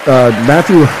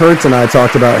 Matthew Hertz and I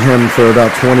talked about him for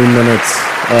about 20 minutes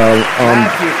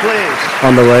Matthew, please.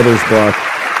 on the writer's block.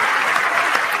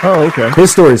 Oh, okay.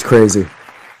 His story is crazy.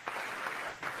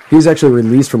 He was actually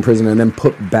released from prison and then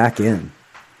put back in.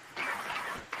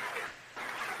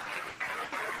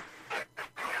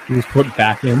 He was put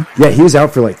back in? Yeah, he was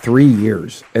out for like 3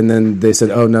 years. And then they said,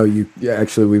 oh, no,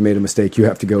 actually, we made a mistake. You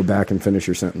have to go back and finish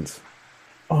your sentence.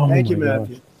 Oh, Thank you, my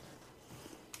Matthew. gosh.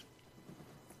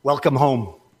 Welcome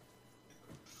home.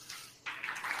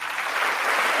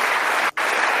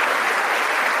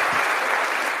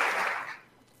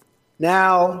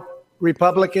 Now,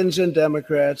 Republicans and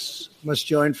Democrats must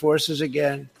join forces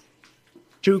again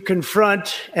to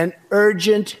confront an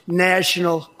urgent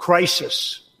national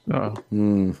crisis. Oh.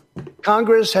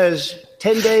 Congress has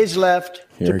 10 days left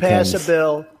Here to it pass comes. a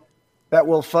bill that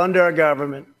will fund our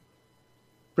government,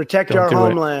 protect Don't our do it.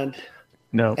 homeland,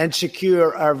 No. and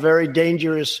secure our very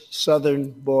dangerous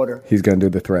southern border. He's going to do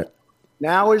the threat.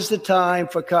 Now is the time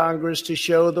for Congress to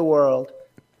show the world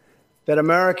that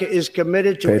America is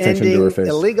committed to Pay attention to her ending face.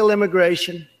 illegal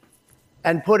immigration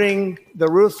and putting the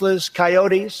ruthless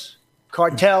coyotes,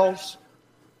 cartels,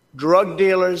 drug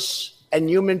dealers, and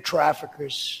human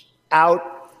traffickers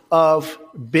out of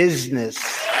business.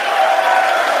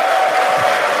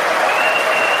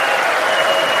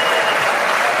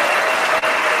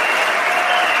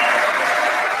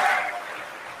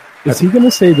 Is he going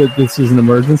to say that this is an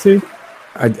emergency?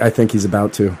 I think he's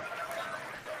about to.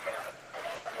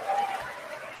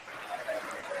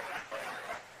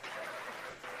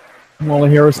 Kamala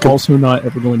Harris also not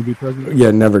ever going to be president?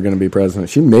 Yeah, never going to be president.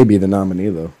 She may be the nominee,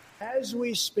 though. As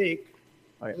we speak,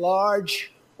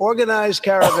 large organized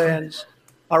caravans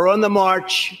are on the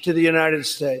march to the United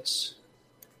States.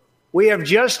 We have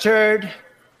just heard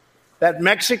that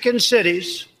Mexican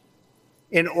cities,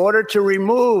 in order to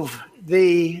remove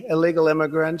the illegal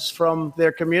immigrants from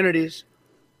their communities,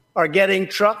 are getting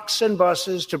trucks and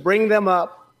buses to bring them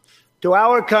up to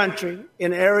our country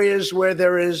in areas where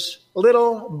there is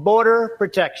little border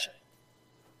protection.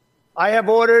 I have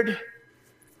ordered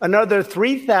another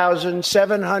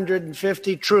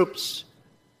 3,750 troops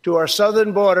to our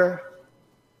southern border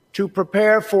to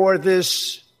prepare for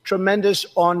this tremendous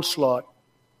onslaught.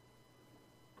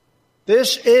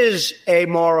 This is a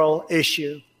moral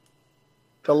issue.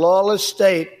 The lawless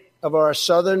state of our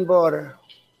southern border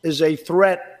is a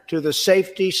threat to the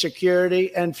safety,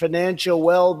 security, and financial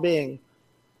well-being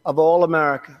of all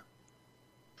America.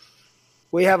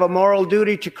 We have a moral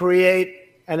duty to create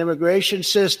an immigration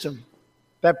system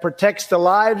that protects the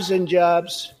lives and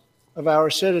jobs of our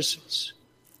citizens.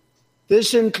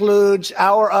 This includes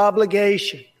our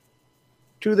obligation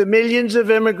to the millions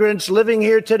of immigrants living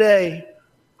here today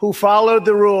who followed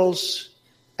the rules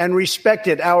and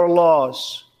respected our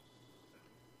laws.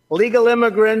 Legal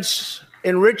immigrants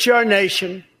enrich our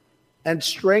nation and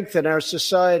strengthen our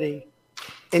society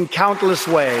in countless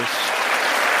ways.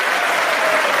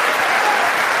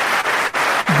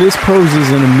 This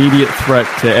poses an immediate threat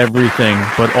to everything,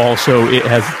 but also it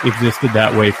has existed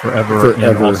that way forever.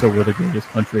 And also we're the greatest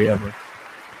country ever.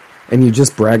 And you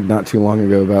just bragged not too long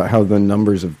ago about how the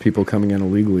numbers of people coming in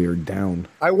illegally are down.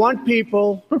 I want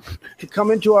people to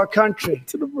come into our country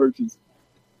It's an emergency.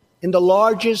 in the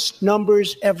largest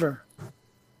numbers ever,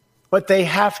 but they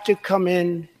have to come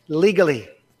in legally.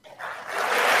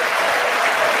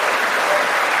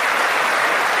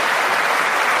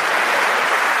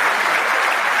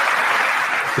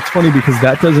 It's funny because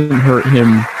that doesn't hurt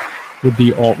him with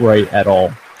the alt-right at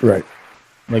all. Right.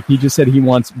 Like, he just said he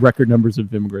wants record numbers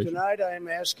of immigration. Tonight, I am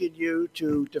asking you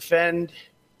to defend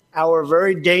our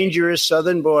very dangerous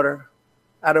southern border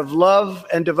out of love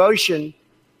and devotion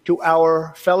to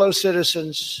our fellow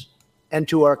citizens and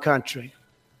to our country.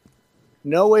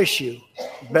 No issue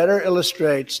better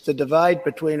illustrates the divide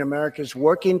between America's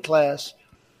working class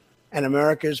and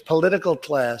America's political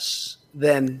class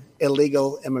than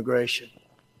illegal immigration.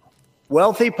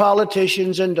 Wealthy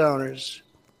politicians and donors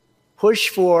push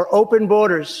for open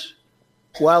borders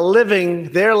while living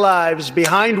their lives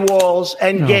behind walls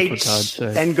and Oh, gates for God's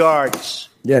sake. and guards.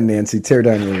 Yeah, Nancy, tear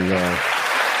down your wall.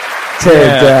 Tear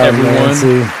Yeah, it down, everyone.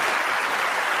 Nancy.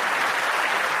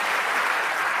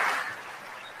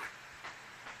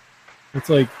 It's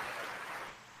like,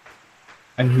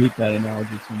 I hate that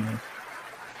analogy so much.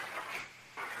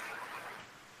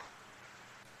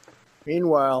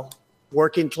 Meanwhile,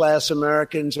 working class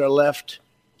Americans are left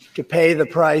to pay the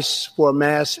price for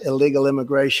mass illegal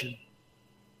immigration.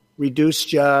 Reduced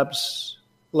jobs,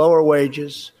 lower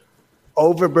wages,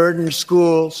 overburdened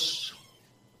schools,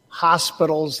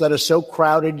 hospitals that are so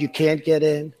crowded you can't get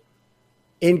in,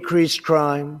 increased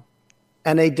crime,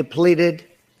 and a depleted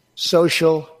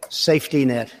social safety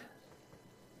net.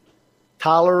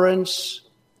 Tolerance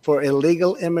for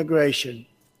illegal immigration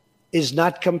is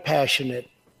not compassionate.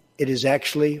 It is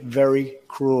actually very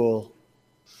cruel.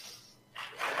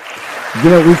 You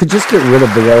know, we could just get rid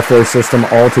of the welfare system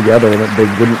altogether and they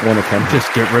wouldn't want to come here.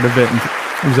 Just get rid of it.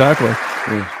 Exactly.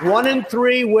 1 in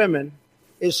 3 women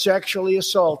is sexually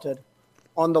assaulted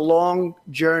on the long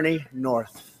journey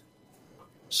north.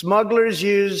 Smugglers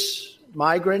use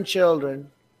migrant children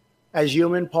as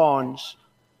human pawns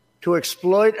to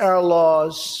exploit our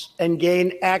laws and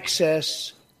gain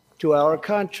access to our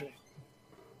country.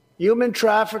 Human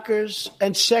traffickers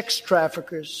and sex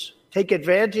traffickers take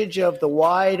advantage of the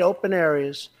wide open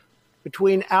areas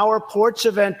between our ports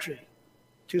of entry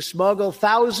to smuggle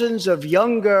thousands of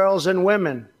young girls and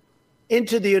women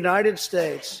into the United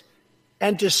States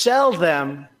and to sell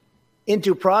them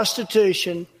into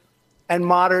prostitution and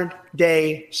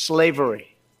modern-day slavery.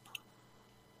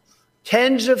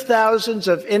 Tens of thousands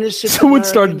of innocent Someone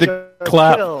started Americans to are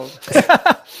clap. killed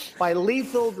by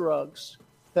lethal drugs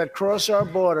that cross our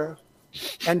border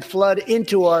and flood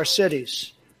into our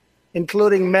cities,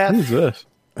 including meth, Who's this?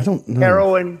 I don't know.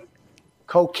 heroin,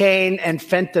 cocaine, and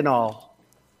fentanyl.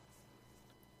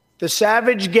 The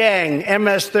savage gang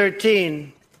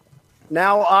MS-13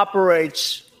 now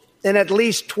operates in at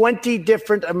least 20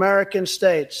 different American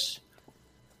states,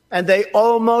 and they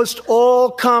almost all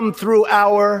come through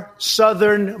our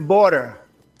southern border.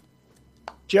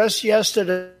 Just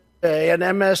yesterday, an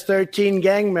MS-13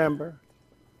 gang member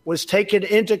was taken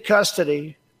into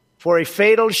custody for a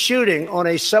fatal shooting on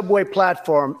a subway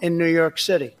platform in New York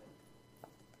City.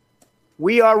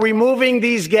 We are removing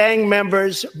these gang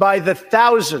members by the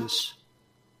thousands,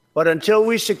 but until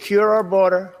we secure our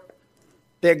border,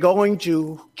 they're going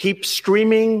to keep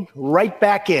streaming right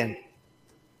back in.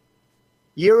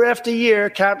 Year after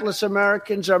year, countless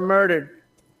Americans are murdered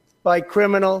by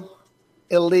criminal,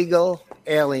 illegal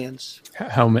aliens.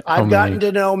 I've gotten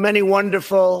to know many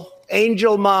wonderful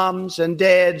angel moms and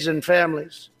dads and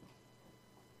families.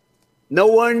 No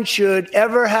one should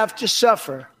ever have to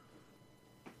suffer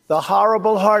the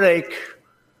horrible heartache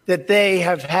that they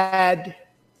have had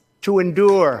to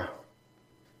endure.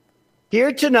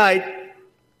 Here tonight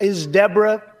is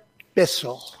Deborah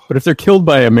Bissell. But if they're killed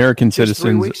by American Just 3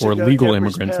 citizens weeks or ago, legal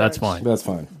Deborah's immigrants, that's parents, fine. That's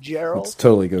fine. Gerald It's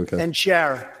totally okay. and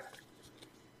Sharon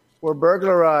were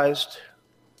burglarized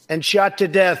and shot to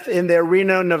death in their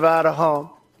Reno, Nevada home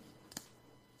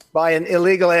by an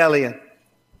illegal alien.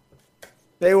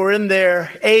 They were in their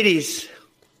 80s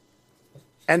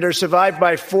and are survived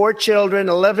by 4 children,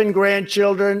 11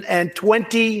 grandchildren, and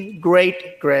 20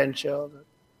 great-grandchildren.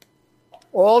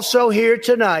 Also here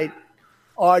tonight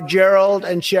are Gerald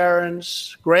and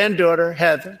Sharon's granddaughter,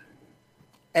 Heather,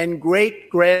 and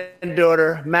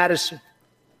great-granddaughter, Madison.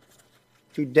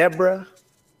 To Deborah,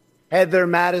 Heather,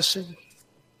 Madison,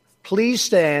 please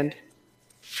stand.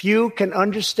 Few can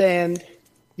understand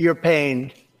your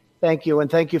pain. Thank you, and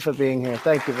thank you for being here.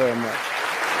 Thank you very much.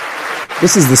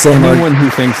 This is the same Anyone who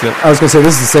thinks that I was going to say,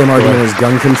 this is the same argument as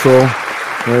gun control.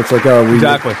 Where it's like, oh, we...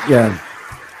 Exactly. Yeah.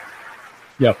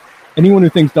 Yep. Anyone who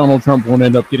thinks Donald Trump won't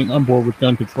end up getting on board with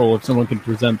gun control if someone can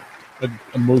present an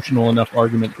emotional enough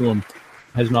argument to him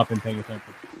has not been paying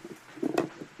attention.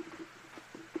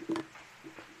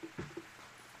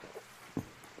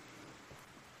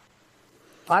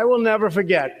 I will never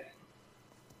forget,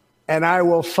 and I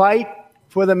will fight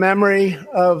for the memory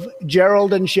of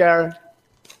Gerald and Sharon,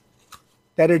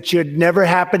 that it should never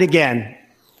happen again.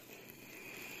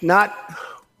 Not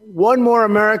one more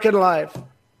American life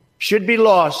should be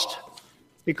lost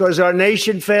because our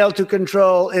nation failed to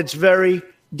control its very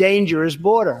dangerous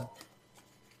border.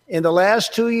 In the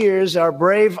last 2 years, our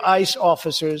brave ICE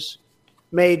officers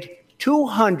made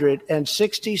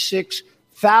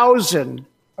 266,000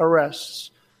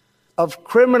 arrests of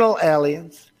criminal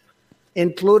aliens,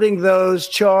 including those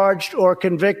charged or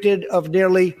convicted of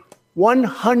nearly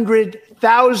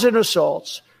 100,000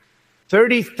 assaults,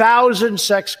 30,000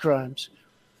 sex crimes,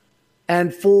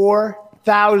 and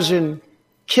 4,000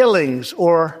 killings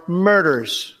or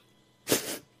murders.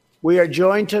 We are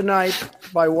joined tonight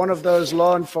by one of those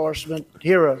law enforcement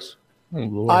heroes,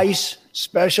 ICE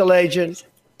Special Agent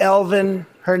Elvin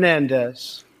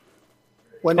Hernandez.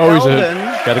 When Elvin,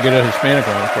 got to get a Hispanic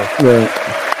on, of course. Right.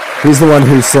 He's the one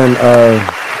who sent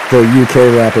the UK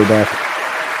rapper back.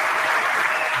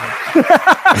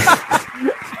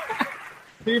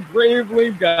 He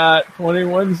bravely got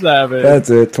 21 Savage. That's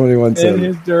it, 21 Savage. In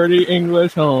his dirty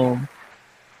English home.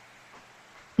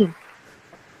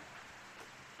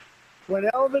 When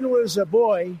Elvin was a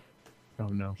boy, Oh,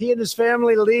 no. he and his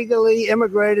family legally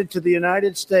immigrated to the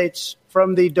United States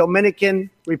from the Dominican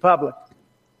Republic.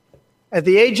 At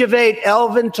the age of 8,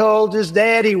 Elvin told his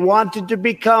dad he wanted to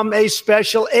become a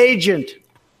special agent.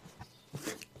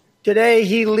 Today,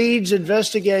 he leads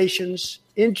investigations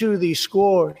into the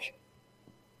scourge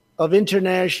of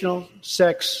international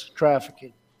sex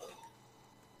trafficking.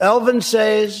 Elvin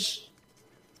says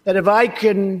that if I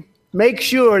can make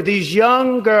sure these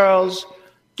young girls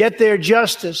get their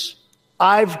justice,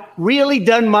 I've really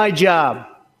done my job.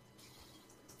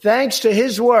 Thanks to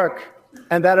his work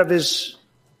and that of his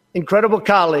incredible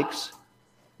colleagues,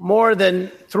 more than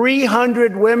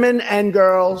 300 women and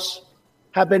girls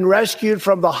have been rescued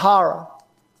from the horror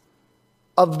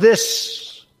of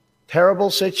this terrible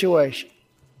situation.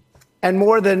 And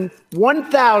more than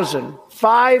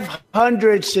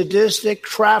 1,500 sadistic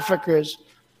traffickers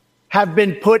have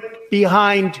been put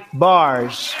behind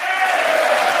bars.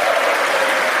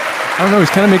 I don't know. He's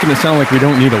kind of making it sound like we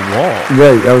don't need a wall.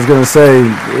 Right, I was going to say,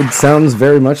 it sounds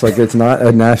very much like it's not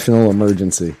a national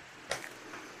emergency.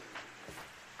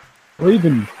 Or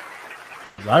even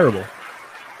desirable.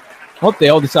 I hope they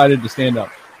all decided to stand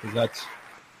up, because that's...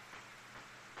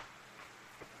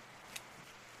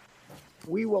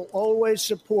 We will always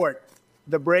support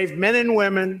the brave men and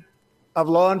women of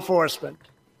law enforcement.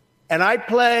 And I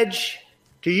pledge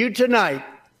to you tonight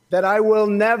that I will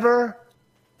never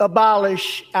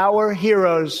abolish our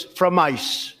heroes from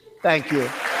ICE. Thank you.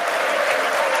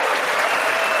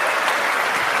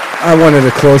 I wanted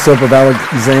a close-up of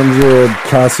Alexandria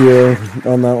Ocasio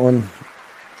on that one.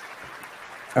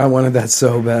 I wanted that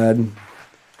so bad.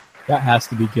 That has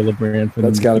to be Gillibrand.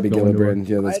 That's got to be Gillibrand.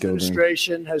 Yeah, that's My Gillibrand.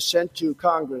 administration has sent to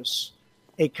Congress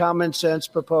a common-sense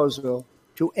proposal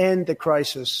to end the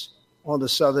crisis on the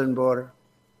southern border.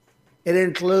 It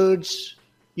includes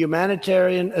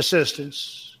humanitarian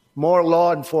assistance, more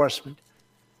law enforcement,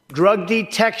 drug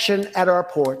detection at our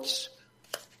ports,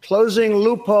 closing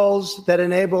loopholes that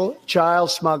enable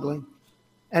child smuggling,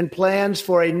 and plans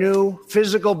for a new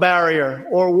physical barrier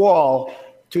or wall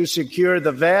to secure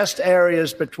the vast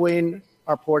areas between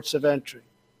our ports of entry.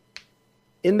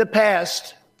 In the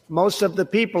past, most of the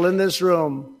people in this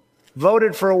room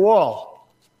voted for a wall,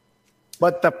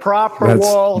 but the proper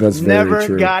wall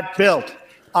never got built.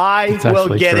 I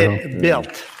will get it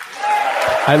built.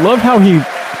 I love how he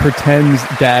pretends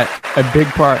that a big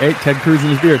part, Ted Cruz in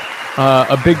his beard,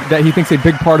 that he thinks a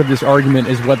big part of this argument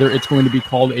is whether it's going to be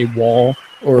called a wall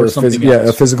or something else.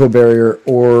 A physical barrier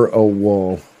or a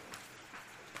wall.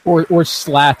 Or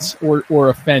slats or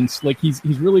a fence. Like he's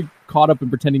really caught up in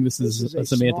pretending this is a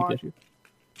semantic smart, issue.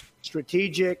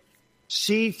 Strategic,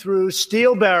 see-through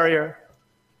steel barrier,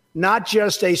 not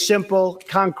just a simple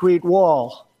concrete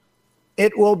wall.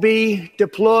 It will be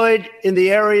deployed in the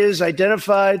areas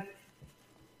identified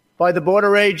by the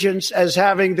border agents as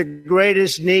having the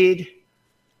greatest need.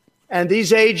 And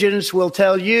these agents will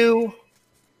tell you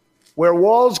where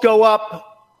walls go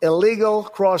up, illegal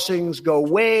crossings go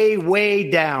way, way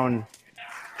down.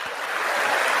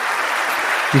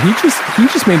 He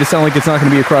just made it sound like it's not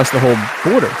going to be across the whole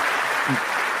border.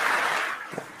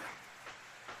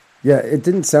 Yeah, it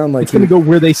didn't sound like it's going to go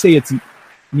where they say it's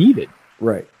needed.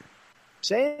 Right.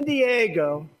 San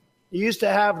Diego used to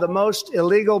have the most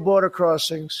illegal border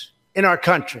crossings in our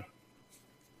country.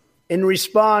 In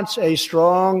response, a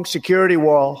strong security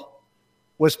wall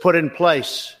was put in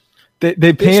place.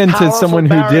 They panned to someone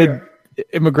who did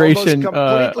immigration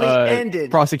ended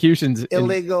prosecutions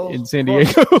illegal in San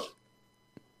Diego.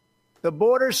 The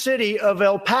border city of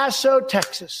El Paso,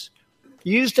 Texas,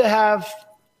 used to have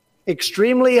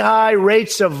extremely high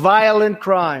rates of violent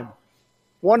crime,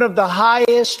 one of the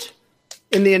highest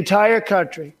in the entire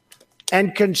country,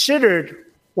 and considered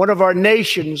one of our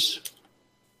nation's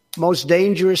most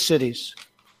dangerous cities.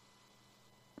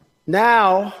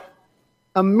 Now,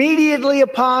 immediately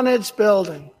upon its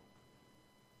building,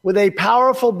 with a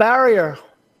powerful barrier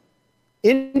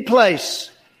in place,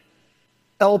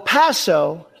 El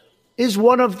Paso is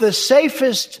one of the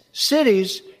safest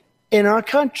cities in our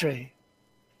country.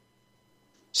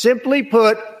 Simply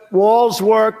put, walls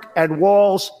work and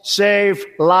walls save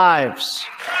lives.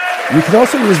 You could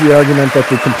also use the argument that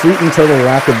the complete and total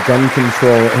lack of gun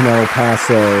control in El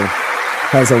Paso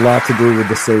has a lot to do with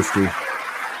the safety.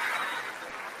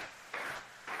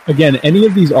 Again, any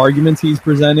of these arguments he's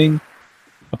presenting,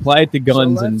 apply it to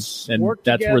guns, So and work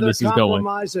that's together, where this is going.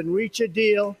 compromise, and reach a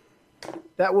deal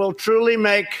that will truly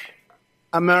make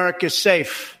America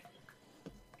safe.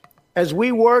 As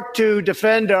we work to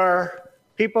defend our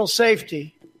people's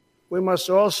safety, we must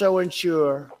also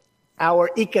ensure our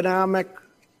economic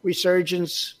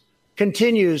resurgence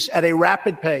continues at a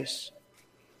rapid pace.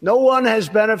 No one has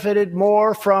benefited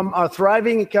more from a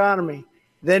thriving economy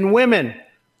than women,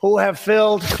 who have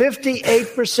filled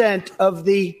 58% of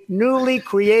the newly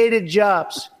created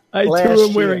jobs I last too am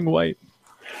year. wearing white.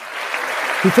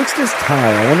 He fixed his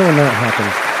tie. I wonder when that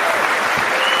happened.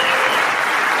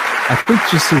 I think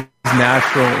just his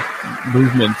natural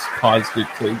movements caused it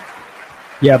to.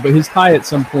 Yeah, but his tie at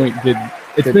some point did.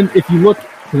 It's been, if you look,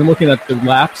 because I'm looking at the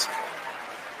laps,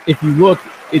 if you look,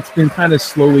 it's been kind of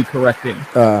slowly correcting.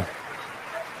 But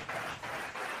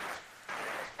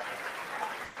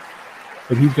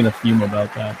he's going to fume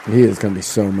about that. He is going to be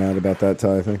so mad about that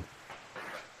tie thing.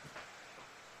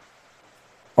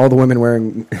 All the women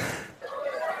wearing...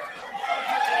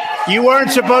 You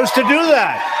weren't supposed to do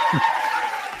that.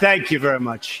 Thank you very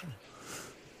much.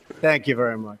 Thank you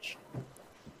very much.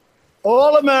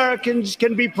 All Americans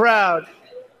can be proud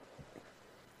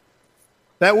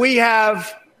that we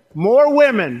have more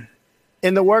women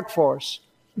in the workforce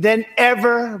than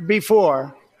ever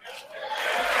before.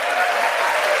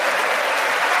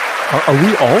 Are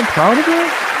we all proud of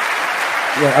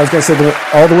that? Yeah, I was going to say,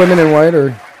 all the women in white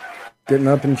are getting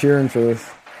up and cheering for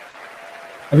this.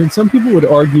 I mean, some people would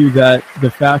argue that the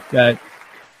fact that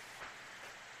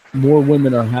more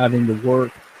women are having to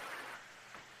work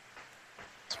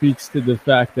speaks to the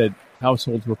fact that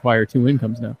households require two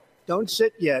incomes now. Don't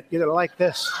sit yet. You're going to like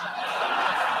this.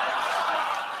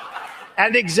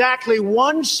 And exactly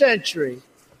 1 century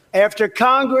after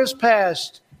Congress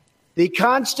passed the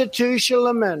constitutional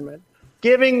amendment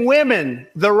giving women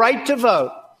the right to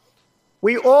vote,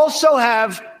 we also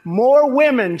have more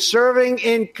women serving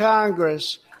in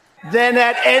Congress than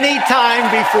at any time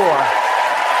before.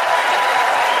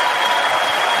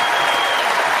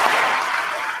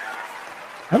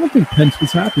 I don't think Pence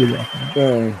was happy about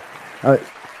that.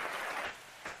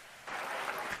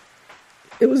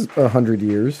 It was 100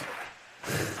 years.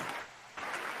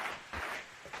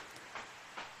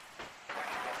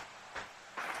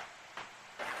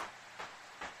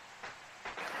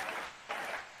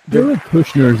 Jared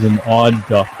Kushner's an odd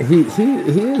duck. He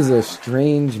is a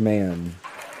strange man.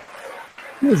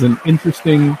 He has an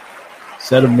interesting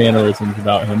set of mannerisms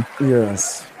about him.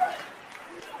 Yes.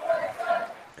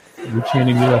 Are you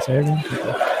chanting USA again?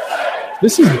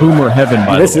 This is Boomer Heaven, by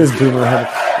the way. This is Boomer Heaven.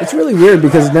 It's really weird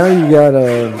because now you got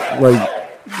the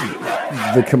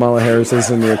Kamala Harris's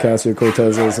and the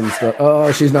Ocasio-Cortez's and stuff.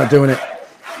 Oh, she's not doing it.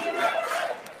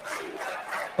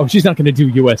 Oh, she's not going to do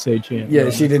USA chant. Yeah,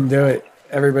 she didn't do it.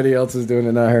 Everybody else is doing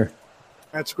it, not her.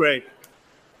 That's great.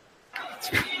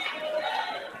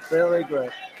 Really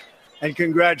great. And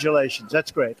congratulations.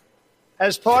 That's great.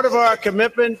 As part of our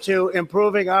commitment to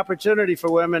improving opportunity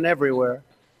for women everywhere,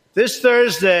 this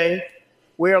Thursday,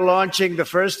 we are launching the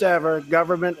first ever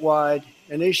government-wide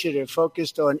initiative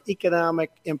focused on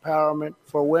economic empowerment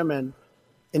for women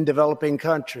in developing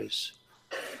countries.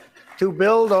 To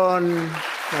build on,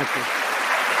 thank you.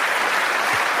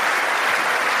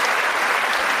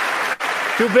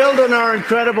 To build on our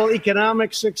incredible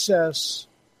economic success,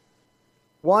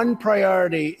 one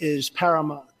priority is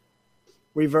paramount: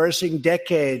 reversing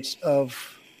decades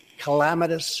of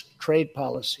calamitous trade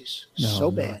policies.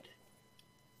 So bad.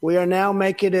 We are now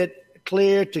making it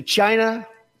clear to China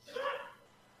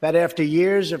that after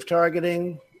years of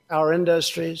targeting our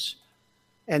industries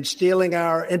and stealing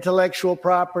our intellectual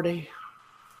property,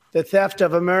 the theft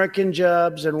of American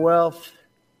jobs and wealth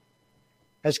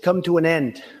has come to an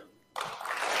end.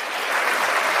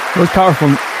 Most powerful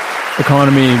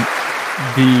economy,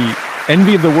 the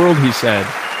envy of the world, he said,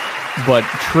 but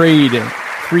free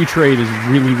trade is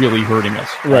really, really hurting us.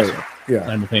 Right. Also, Yeah.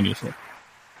 simultaneously.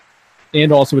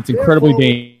 And also, it's incredibly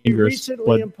dangerous. We recently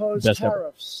But imposed best ever.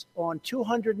 tariffs on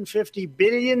 $250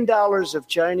 billion of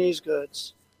Chinese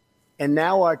goods, and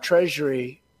now our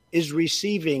Treasury is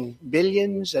receiving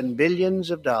billions and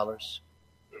billions of dollars.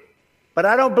 But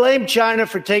I don't blame China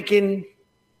for taking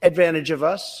advantage of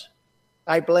us.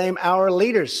 I blame our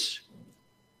leaders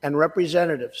and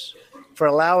representatives for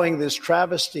allowing this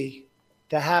travesty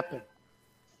to happen.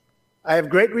 I have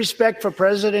great respect for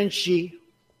President Xi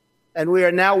and we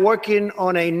are now working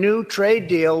on a new trade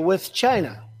deal with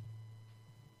China.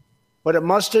 But it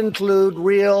must include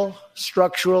real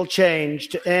structural change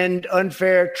to end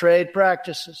unfair trade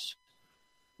practices,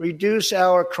 reduce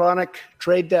our chronic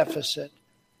trade deficit,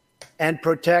 and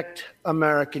protect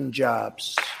American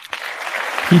jobs.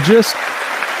 He just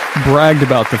bragged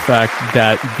about the fact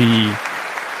that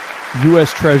the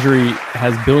U.S. Treasury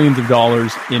has billions of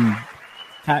dollars in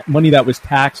money that was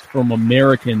taxed from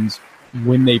Americans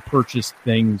when they purchased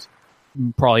things,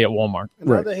 probably at Walmart.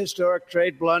 Another historic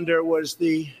trade blunder was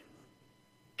the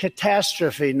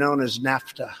catastrophe known as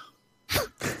NAFTA.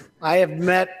 I have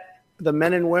met the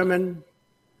men and women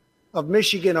of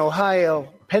Michigan,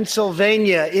 Ohio,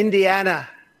 Pennsylvania, Indiana,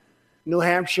 New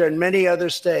Hampshire, and many other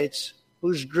states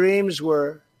whose dreams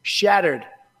were shattered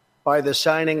by the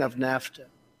signing of NAFTA.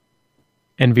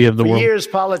 Envy of the world. For years,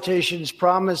 politicians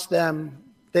promised them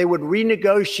they would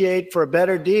renegotiate for a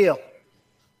better deal.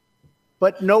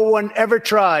 But no one ever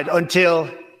tried until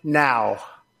now.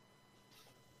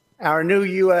 Our new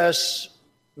U.S.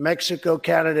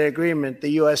 Mexico-Canada agreement,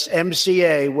 the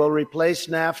USMCA, will replace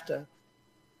NAFTA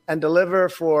and deliver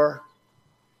for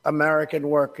American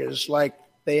workers like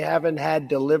they haven't had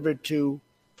delivered to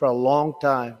for a long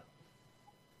time.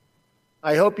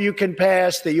 I hope you can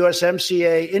pass the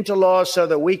USMCA into law so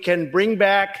that we can bring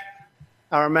back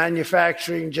our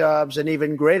manufacturing jobs in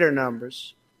even greater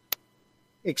numbers,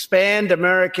 expand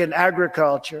American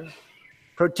agriculture,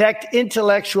 protect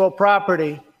intellectual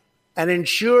property, and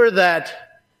ensure that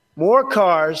more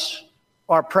cars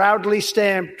are proudly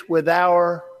stamped with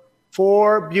our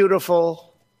 4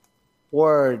 beautiful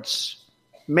words,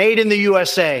 made in the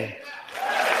USA.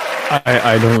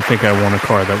 I don't think I want a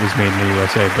car that was made in the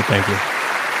USA, but thank you.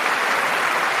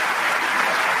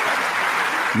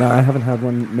 No, I haven't had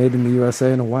one made in the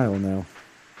USA in a while now.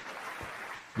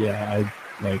 Yeah,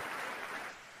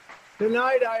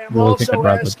 Tonight, I am really also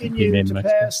asking you to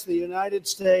pass the United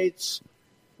States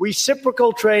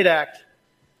Reciprocal Trade Act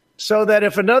so that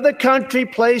if another country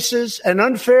places an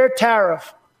unfair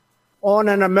tariff on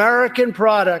an American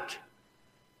product,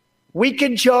 we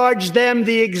can charge them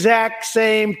the exact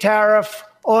same tariff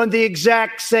on the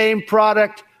exact same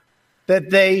product that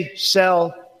they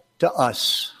sell to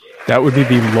us. That would be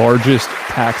the largest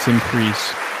tax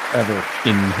increase Ever.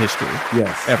 in history.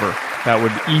 Yes. Ever. That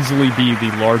would easily be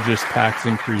the largest tax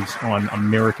increase on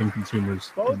American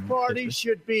consumers. Both parties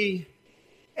should be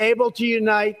able to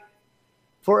unite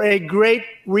for a great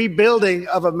rebuilding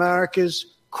of America's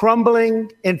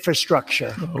crumbling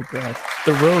infrastructure. Oh, God.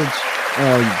 The roads.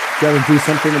 Got to do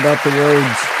something about the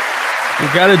roads. We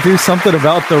got to do something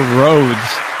about the roads.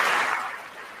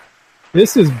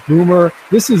 This is boomer.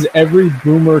 This is every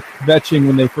boomer kvetching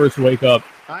when they first wake up.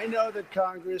 I know that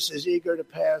Congress is eager to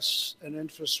pass an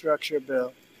infrastructure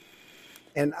bill,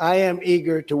 and I am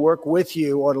eager to work with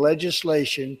you on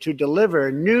legislation to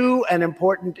deliver new and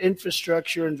important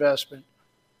infrastructure investment,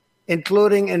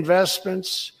 including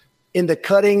investments in the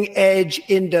cutting-edge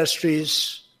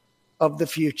industries of the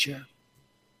future.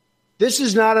 This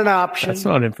is not an option. That's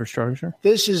not infrastructure.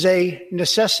 This is a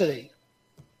necessity.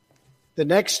 The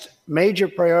next major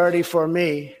priority for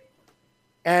me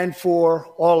and for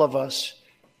all of us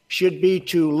should be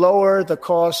to lower the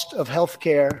cost of health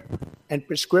care and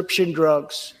prescription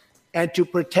drugs and to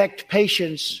protect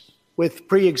patients with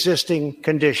pre-existing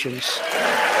conditions.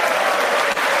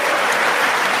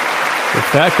 The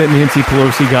fact that Nancy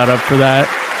Pelosi got up for that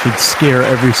should scare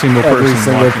every single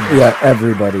person watching this. Yeah,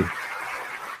 everybody.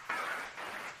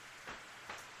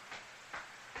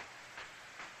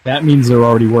 That means they're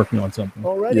already working on something.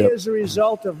 Already as a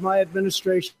result of my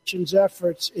administration's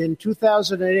efforts in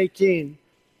 2018,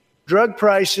 drug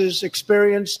prices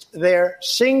experienced their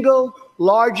single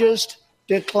largest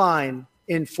decline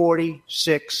in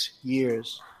 46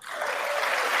 years.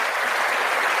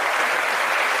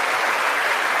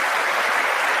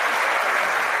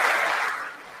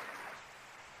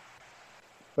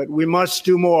 But we must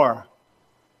do more.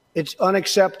 It's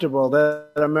unacceptable that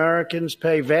Americans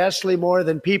pay vastly more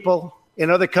than people in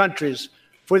other countries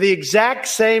for the exact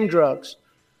same drugs,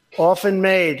 often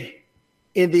made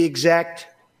in the exact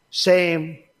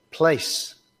same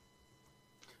place.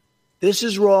 This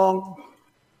is wrong.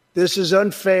 This is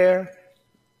unfair.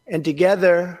 And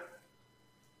together,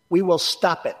 we will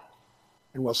stop it.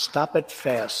 And we'll stop it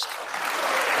fast.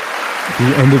 The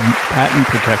end of patent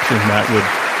protection that would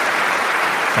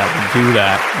do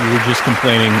that. You were just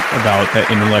complaining about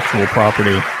that intellectual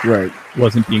property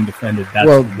wasn't being defended. That's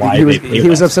why he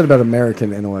was upset about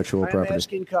American intellectual property. I'm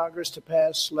asking Congress to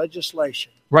pass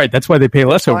legislation. Right, that's why they pay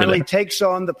less over there. Finally takes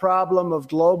on the problem of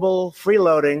global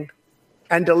freeloading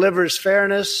and delivers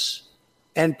fairness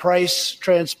and price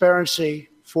transparency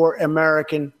for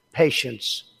American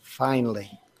patients, finally.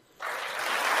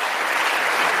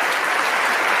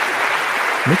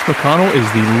 Mitch McConnell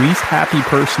is the least happy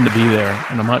person to be there,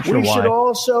 and I'm not sure why. We should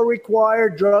also require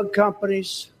drug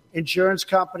companies, insurance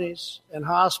companies, and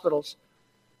hospitals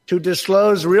to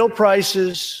disclose real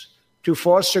prices to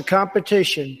foster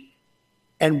competition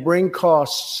and bring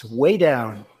costs way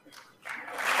down.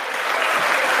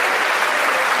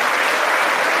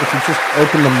 If you just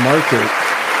open the market.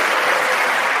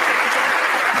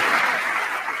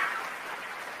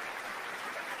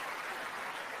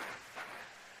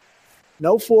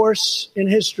 No force in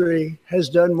history has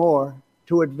done more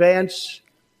to advance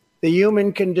the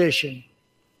human condition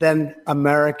than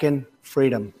American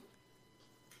freedom.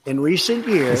 In recent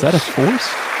years... Is that a force?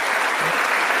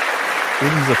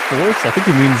 Freedom's a force? I think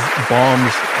it means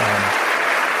bombs.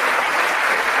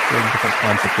 Very different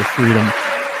concept of freedom.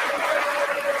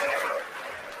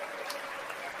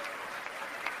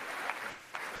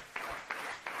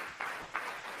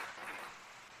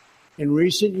 In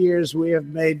recent years, we have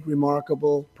made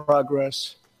remarkable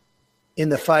progress in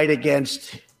the fight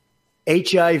against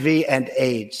HIV and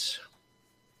AIDS.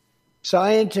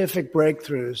 Scientific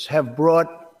breakthroughs have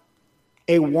brought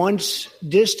a once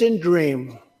distant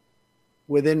dream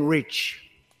within reach.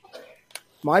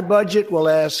 My budget will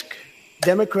ask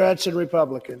Democrats and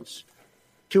Republicans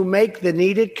to make the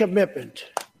needed commitment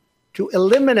to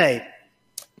eliminate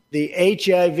the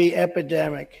HIV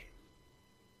epidemic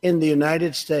in the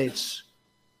United States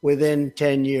within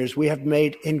 10 years. We have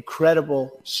made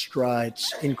incredible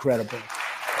strides, incredible.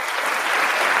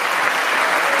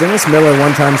 Dennis Miller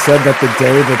one time said that the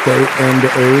day that they end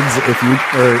AIDS,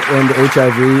 end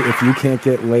HIV, if you can't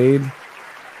get laid,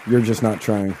 you're just not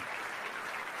trying.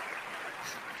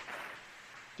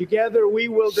 Together, we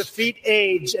will defeat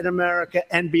AIDS in America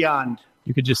and beyond.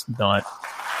 You could just not.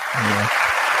 Anyway.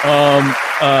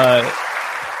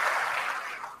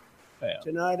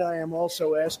 Tonight, I am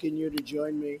also asking you to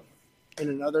join me in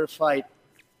another fight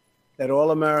that all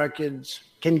Americans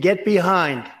can get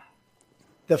behind,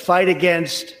 the fight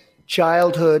against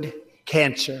childhood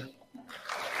cancer.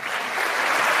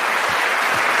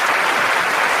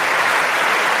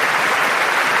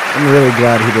 I'm really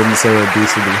glad he didn't say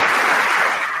obesity.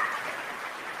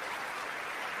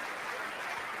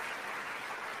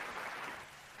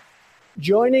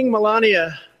 Joining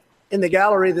Melania in the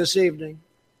gallery this evening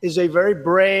is a very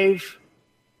brave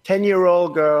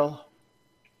 10-year-old girl,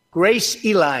 Grace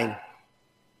Eline.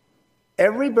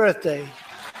 Every birthday,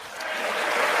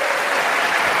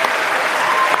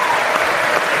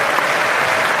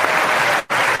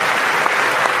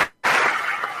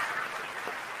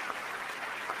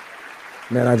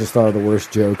 man, I just thought of the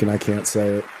worst joke and I can't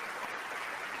say it.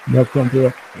 Nope, don't do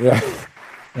it. Yeah.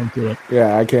 Don't do it.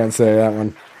 Yeah, I can't say that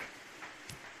one.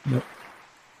 Nope.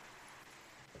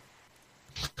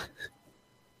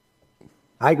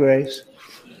 Hi, Grace.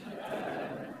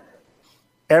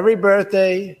 Every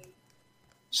birthday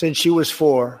since she was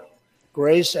 4,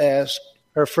 Grace asked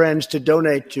her friends to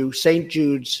donate to St.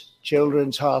 Jude's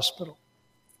Children's Hospital.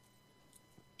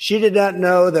 She did not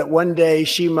know that one day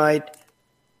she might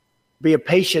be a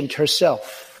patient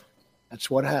herself. That's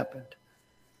what happened.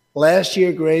 Last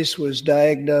year, Grace was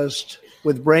diagnosed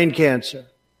with brain cancer.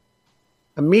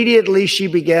 Immediately, she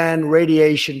began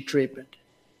radiation treatment.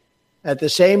 At the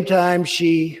same time,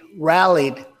 she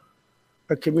rallied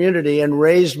her community and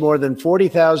raised more than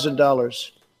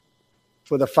 $40,000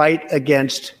 for the fight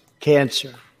against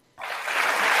cancer.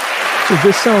 So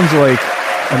this sounds like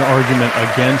an argument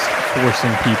against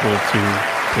forcing people to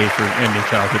pay for ending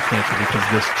childhood cancer, because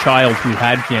this child who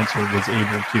had cancer was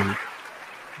able to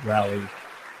rally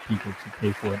people to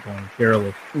pay for it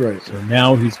voluntarily. Right. So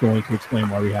now he's going to explain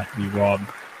why we have to be robbed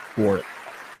for it.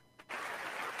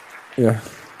 Yeah.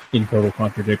 In total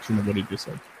contradiction of what he just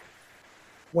said.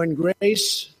 When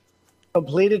Grace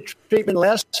completed treatment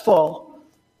last fall,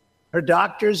 her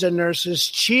doctors and nurses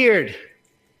cheered.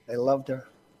 They loved her.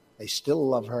 They still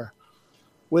love her.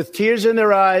 With tears in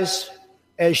their eyes,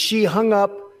 as she hung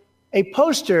up a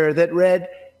poster that read,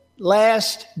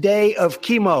 "Last day of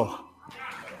chemo."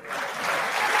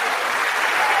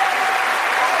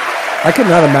 I could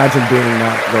not imagine being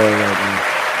that there right now.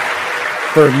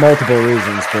 For multiple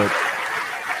reasons, but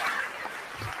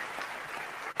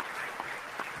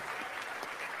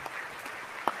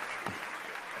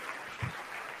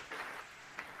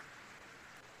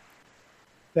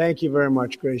Thank you very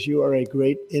much, Grace. You are a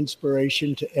great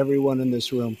inspiration to everyone in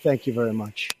this room. Thank you very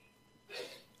much.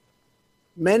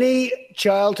 Many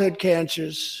childhood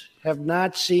cancers have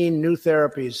not seen new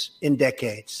therapies in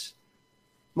decades.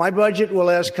 My budget will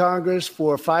ask Congress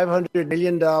for $500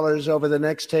 million over the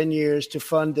next 10 years to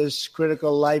fund this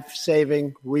critical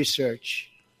life-saving research.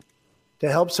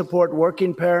 To help support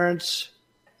working parents,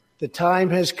 the time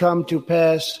has come to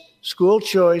pass school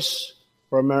choice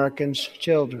for Americans'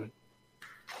 children.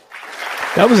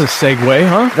 That was a segue,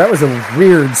 huh? That was a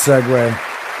weird segue.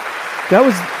 That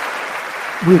was.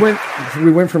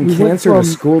 We went from cancer to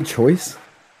school choice.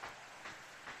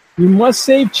 We must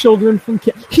save children from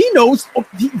cancer. He knows.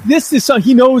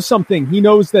 He knows something. He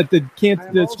knows that the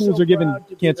schools are giving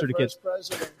cancer to kids.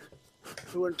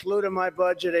 To include in my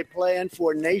budget a plan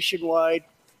for nationwide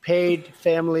paid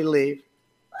family leave,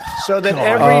 so that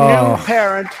every new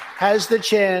parent has the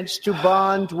chance to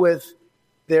bond with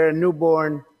their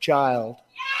newborn child.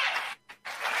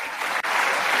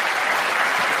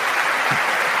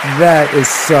 That is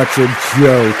such a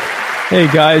joke. Hey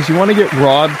guys, you want to get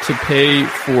Rod to pay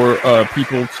for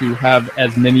people to have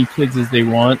as many kids as they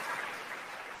want?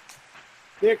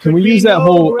 Can we use that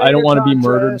whole "I don't want to be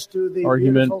murdered"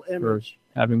 argument for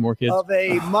having more kids? Of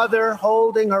a mother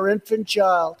holding her infant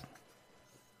child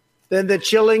than the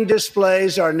chilling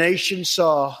displays our nation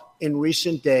saw in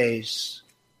recent days.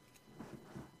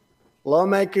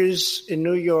 Lawmakers in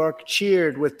New York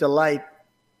cheered with delight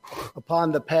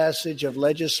upon the passage of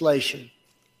legislation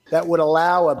that would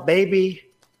allow a baby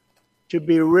to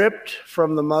be ripped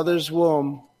from the mother's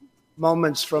womb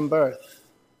moments from birth.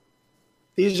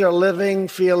 These are living,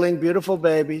 feeling, beautiful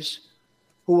babies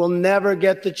who will never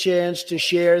get the chance to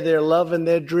share their love and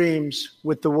their dreams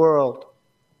with the world.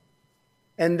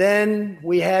 And then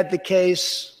we had the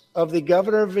case of the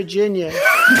governor of Virginia,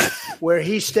 where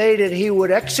he stated he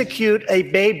would execute a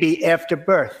baby after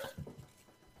birth.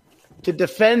 To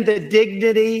defend the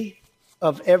dignity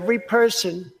of every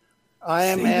person, I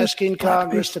am asking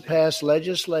Congress to pass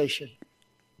legislation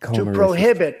to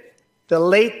prohibit the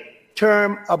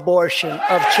late-term abortion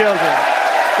of children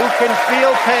who can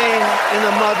feel pain in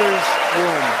the mother's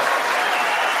womb.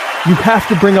 You have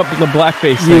to bring up the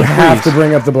blackface thing. You have to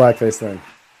bring up the blackface thing.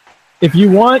 If you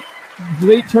want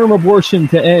late-term abortion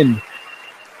to end,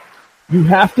 you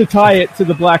have to tie it to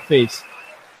the blackface.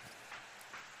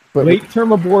 But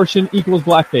late-term abortion equals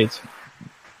blackface.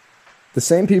 The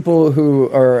same people who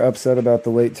are upset about the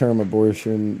late-term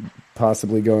abortion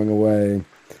possibly going away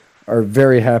are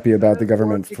very happy about the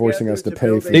government forcing us to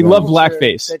pay for They love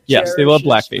blackface. Yes, they love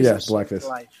blackface. Yes, blackface.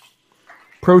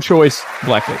 Pro-choice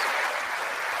blackface.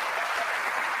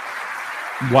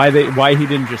 Why he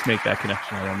didn't just make that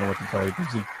connection, I don't know what to tell you. It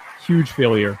was a huge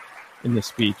failure in this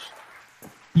speech.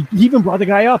 He even brought the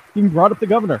guy up. He even brought up the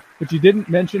governor, but you didn't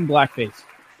mention blackface.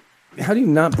 How do you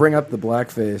not bring up the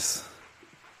blackface?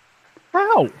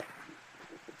 How?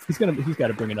 He's got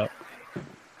to bring it up.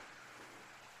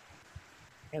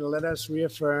 And let us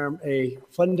reaffirm a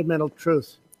fundamental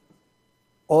truth.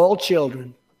 All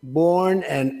children, born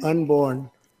and unborn,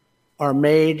 are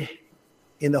made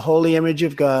in the holy image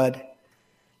of God.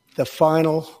 The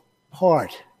final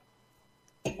part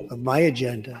of my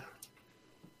agenda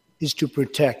is to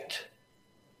protect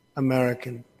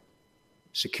American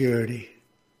security.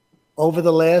 Over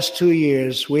the last 2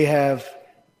 years, we have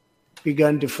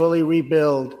begun to fully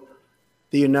rebuild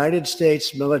the United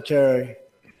States military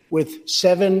with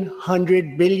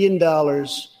 $700 billion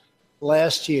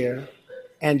last year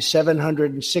and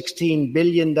 $716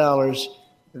 billion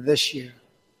this year.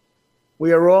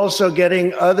 We are also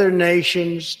getting other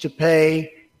nations to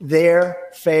pay their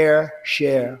fair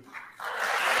share.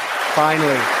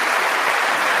 Finally.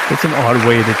 It's an odd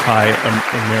way to tie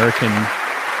American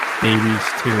babies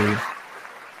to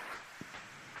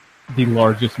the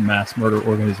largest mass murder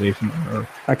organization on earth.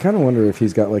 I kind of wonder if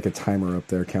he's got like a timer up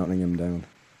there counting him down.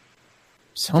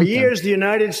 For years, the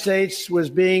United States was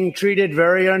being treated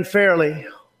very unfairly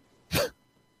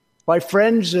by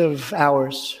friends of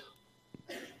ours,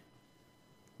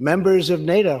 members of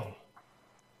NATO.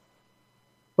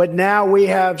 But now we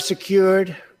have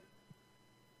secured,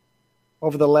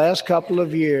 over the last couple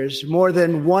of years, more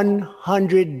than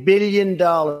 $100 billion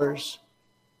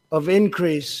of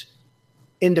increase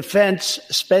in defense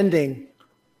spending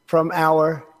from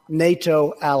our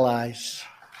NATO allies.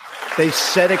 They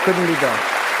said it couldn't be done.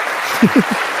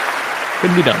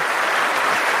 Couldn't be done.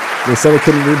 They said it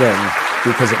couldn't be done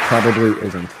because it probably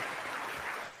isn't.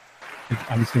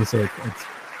 I was going to say it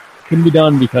couldn't be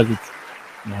done because it's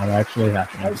not actually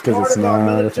happening. As part of our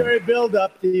military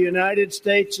buildup, the United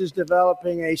States is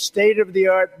developing a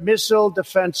state-of-the-art missile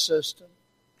defense system.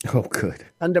 Oh, good.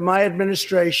 Under my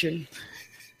administration,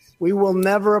 we will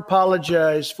never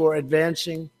apologize for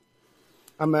advancing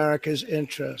America's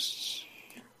interests.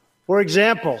 For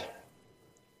example,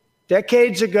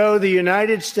 Decades ago, the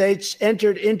United States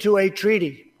entered into a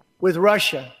treaty with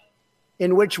Russia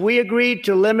in which we agreed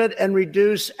to limit and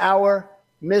reduce our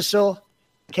missile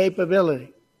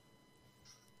capability.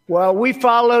 While we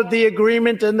followed the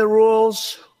agreement and the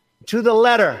rules to the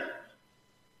letter,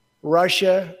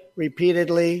 Russia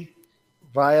repeatedly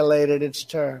violated its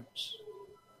terms.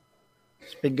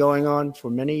 It's been going on for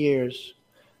many years.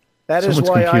 That is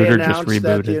why I announced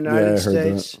that the United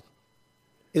States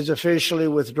is officially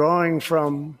withdrawing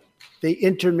from the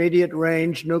Intermediate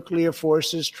Range Nuclear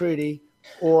Forces Treaty,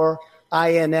 or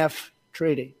INF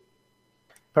Treaty.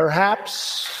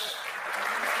 Perhaps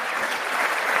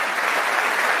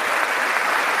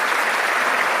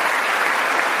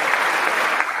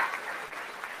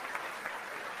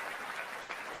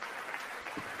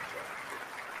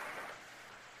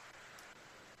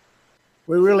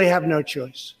we really have no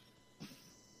choice.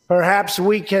 Perhaps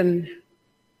we can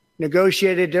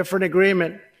negotiate a different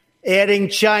agreement, adding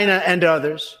China and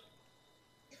others,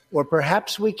 or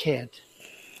perhaps we can't,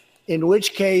 in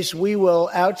which case we will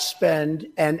outspend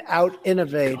and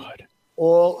out-innovate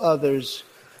all others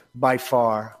by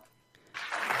far.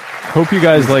 Hope you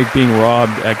guys like being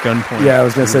robbed at gunpoint. Yeah, I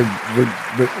was going to say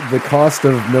the cost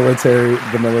of the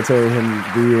military in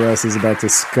the U.S. is about to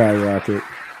skyrocket.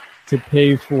 To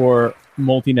pay for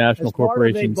multinational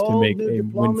corporations to make a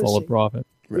windfall of profit.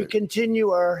 We continue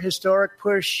our historic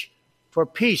push for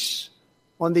peace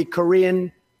on the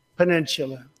Korean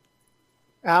Peninsula.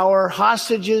 Our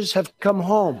hostages have come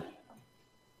home.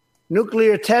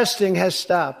 Nuclear testing has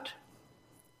stopped.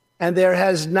 And there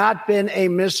has not been a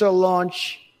missile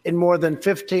launch in more than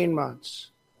 15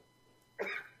 months.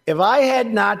 If I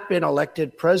had not been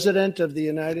elected President of the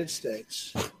United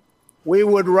States, we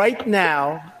would right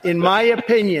now, in my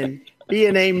opinion, be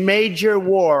in a major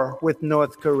war with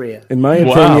North Korea. In my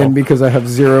opinion, because I have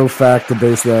zero fact to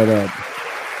base that up.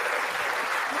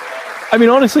 I mean,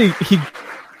 honestly,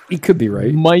 he could be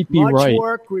right. Might be right. Much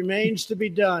work remains to be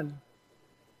done,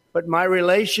 but my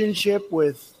relationship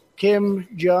with Kim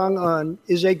Jong-un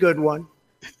is a good one.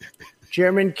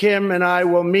 Chairman Kim and I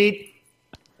will meet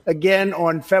again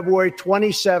on February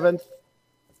 27th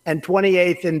and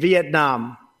 28th in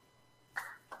Vietnam.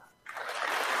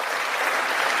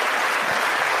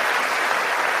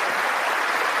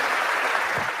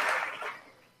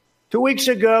 Two weeks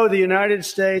ago, the United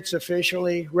States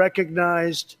officially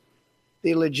recognized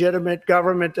the legitimate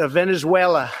government of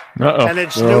Venezuela and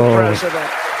its new president,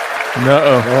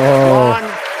 Juan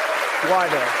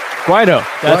Guaido. Guaido,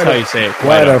 that's how you say it.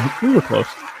 Guaido. We were close.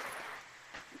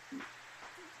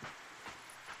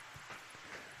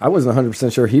 I wasn't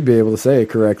 100% sure he'd be able to say it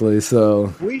correctly,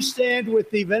 so... We stand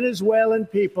with the Venezuelan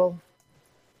people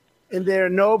in their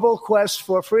noble quest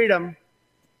for freedom,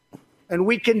 and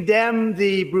we condemn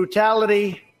the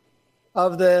brutality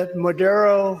of the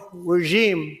Maduro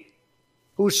regime,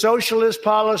 whose socialist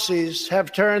policies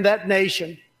have turned that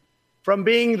nation from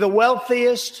being the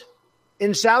wealthiest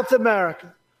in South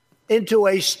America into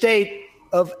a state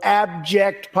of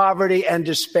abject poverty and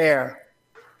despair.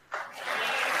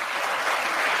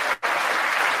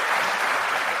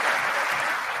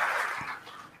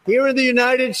 Here in the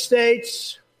United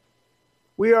States,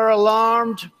 we are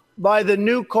alarmed by the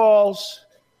new calls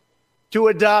to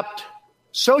adopt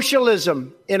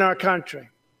socialism in our country.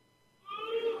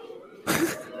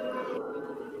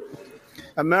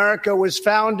 America was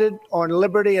founded on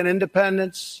liberty and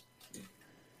independence,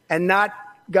 and not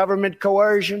government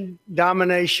coercion,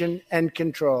 domination, and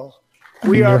control.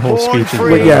 We are born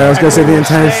free. Yeah, I was going to say the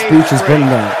entire speech is from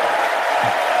that.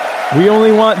 We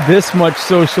only want this much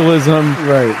socialism.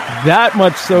 Right. That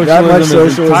much socialism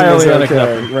is entirely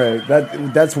unacceptable.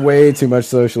 Right. That's way too much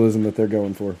socialism that they're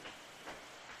going for.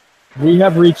 We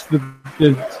have reached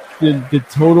the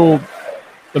total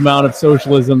amount of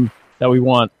socialism that we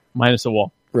want, minus a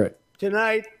wall. Right.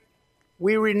 Tonight,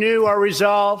 we renew our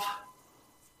resolve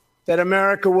that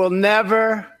America will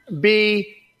never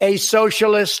be a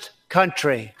socialist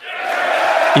country.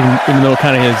 Even though it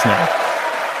kind of is now.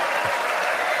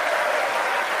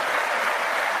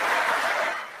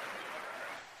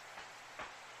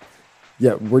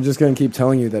 Yeah, we're just going to keep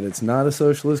telling you that it's not a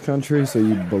socialist country, so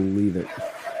you believe it.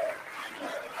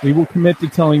 We will commit to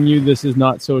telling you this is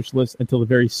not socialist until the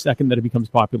very second that it becomes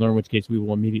popular, in which case we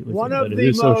will immediately One say of that the it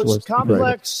is socialist. most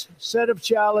complex set of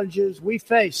challenges we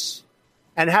face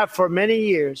and have for many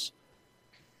years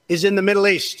is in the Middle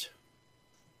East.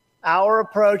 Our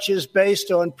approach is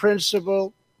based on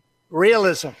principled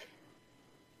realism,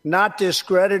 not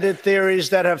discredited theories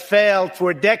that have failed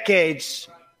for decades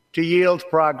to yield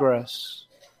progress.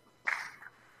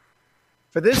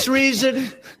 For this reason,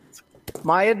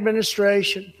 my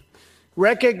administration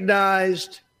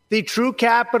recognized the true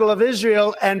capital of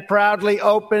Israel and proudly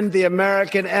opened the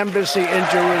American embassy in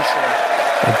Jerusalem.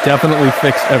 It definitely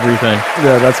fixed everything.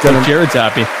 Yeah, that's gonna. Jared's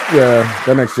happy. Yeah,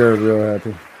 that makes Jared real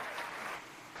happy.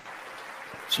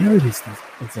 Jared is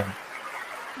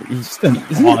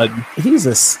He's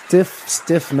a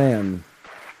stiff man.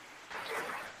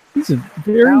 He's a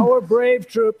very Our brave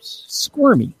troops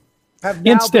squirmy. have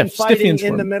now been stiff fighting and in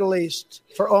squirmy. the Middle East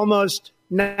for almost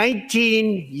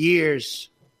 19 years.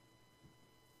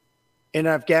 In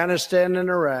Afghanistan and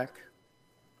Iraq,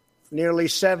 nearly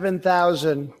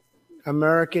 7,000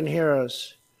 American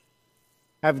heroes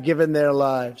have given their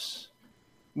lives.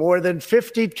 More than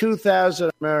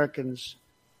 52,000 Americans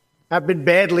have been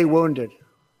badly wounded.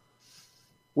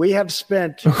 We have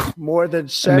spent more than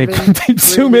 $7 And they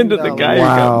zoom into the guy.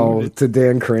 Wow, to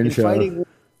Dan in Crenshaw. fighting war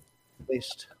in the Middle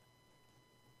East.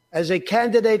 As a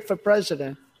candidate for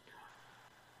president,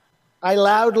 I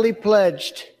loudly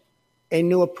pledged a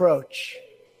new approach.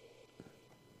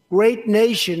 Great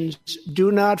nations do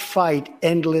not fight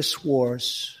endless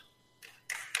wars.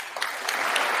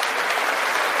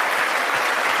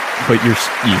 But you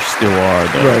still are,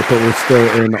 though. Right, but we're still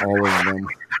in all of them.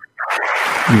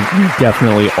 You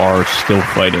definitely are still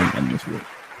fighting in this war.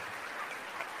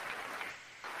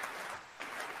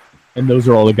 And those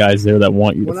are all the guys there that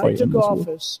want you to When I fight in took this war.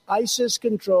 office, ISIS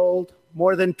controlled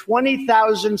more than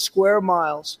 20,000 square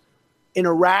miles in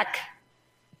Iraq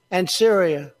and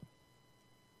Syria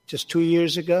just 2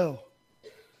 years ago.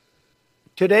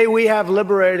 Today, we have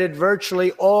liberated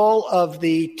virtually all of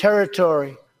the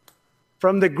territory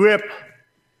from the grip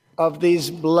of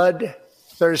these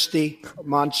bloodthirsty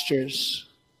monsters.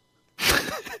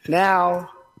 Now,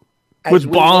 as With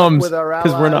we work bombs, with our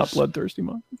because we're not allies bloodthirsty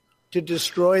monsters. to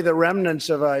destroy the remnants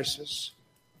of ISIS,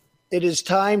 it is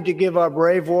time to give our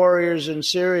brave warriors in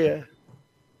Syria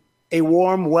a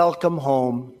warm welcome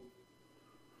home.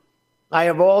 I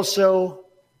have also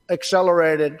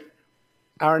accelerated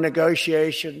our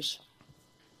negotiations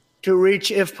to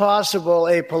reach, if possible,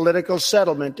 a political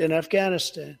settlement in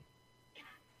Afghanistan.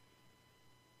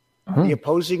 The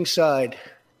opposing side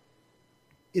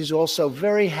is also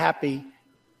very happy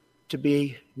to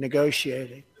be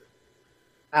negotiating.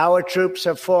 Our troops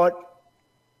have fought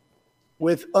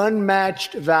with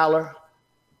unmatched valor,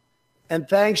 and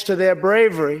thanks to their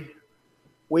bravery,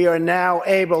 we are now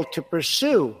able to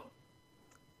pursue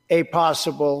a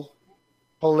possible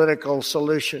political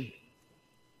solution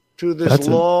to this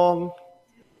long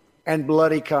and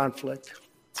bloody conflict.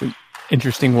 It's an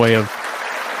interesting way of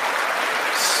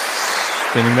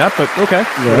spinning that, but okay.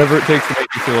 Whatever it takes to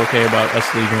make you feel okay about us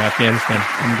leaving Afghanistan,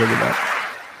 I'm good with that.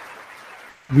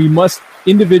 We must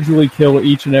individually kill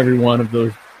each and every one of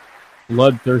those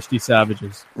bloodthirsty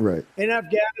savages. Right. In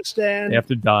Afghanistan, They have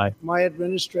to die my because they're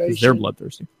administration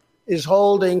bloodthirsty. is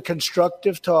holding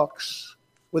constructive talks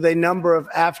with a number of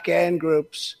Afghan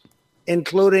groups,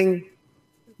 including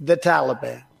the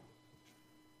Taliban.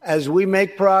 As we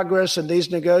make progress in these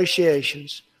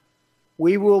negotiations,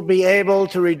 we will be able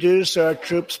to reduce our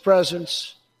troops'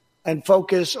 presence and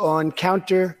focus on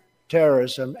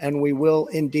counterterrorism, and we will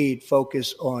indeed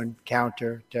focus on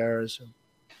counterterrorism.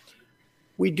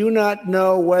 We do not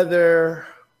know whether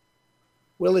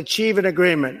we'll achieve an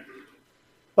agreement,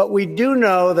 but we do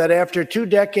know that after 2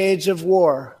 decades of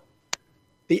war,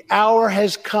 the hour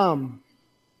has come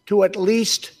to at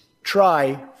least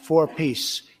try for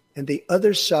peace, and the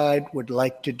other side would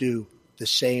like to do the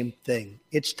same thing.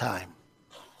 It's time.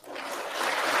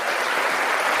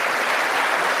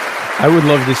 I would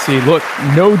love to see. Look,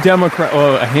 no Democrat.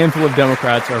 Well, a handful of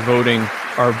Democrats are voting.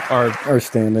 Are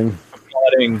standing.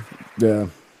 applauding. Yeah.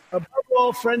 Above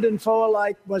all, friend and foe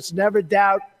alike must never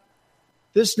doubt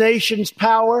this nation's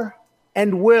power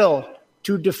and will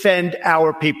to defend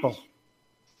our people.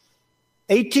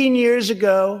 18 years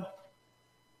ago,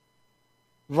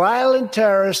 violent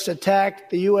terrorists attacked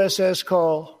the USS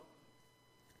Cole,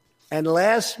 and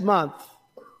last month,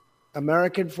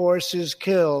 American forces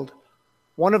killed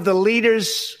one of the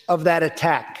leaders of that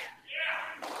attack.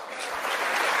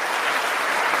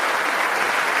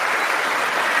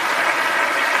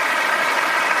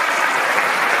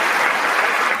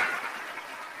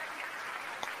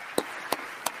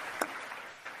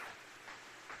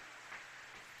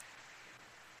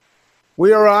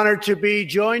 We are honored to be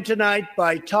joined tonight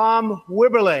by Tom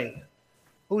Wibberley,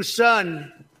 whose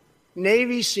son,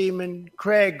 Navy seaman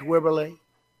Craig Wibberley,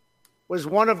 was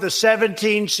one of the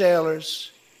 17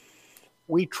 sailors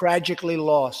we tragically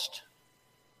lost.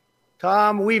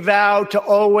 Tom, we vow to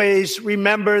always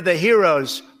remember the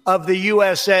heroes of the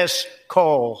USS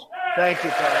Cole. Thank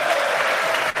you, Tom.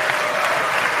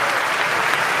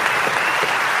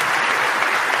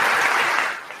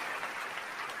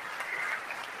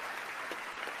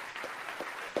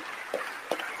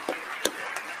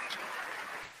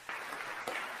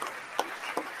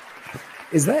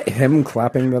 Is that him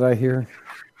clapping that I hear?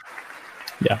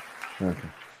 Yeah. Okay.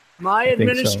 My think so. I think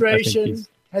administration he's-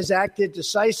 has acted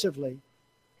decisively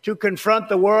to confront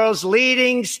the world's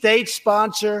leading state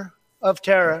sponsor of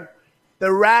terror,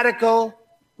 the radical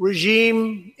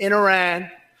regime in Iran.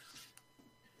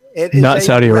 It is Not a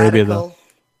Saudi Arabia, radical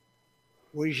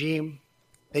regime.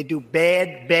 They do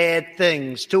bad, bad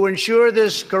things. To ensure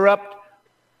this corrupt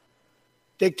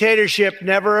dictatorship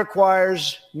never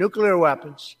acquires nuclear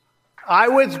weapons, I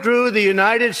withdrew the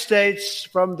United States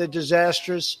from the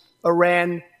disastrous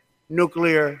Iran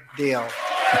nuclear deal.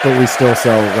 But we still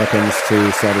sell weapons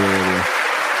to Saudi Arabia.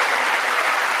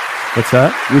 What's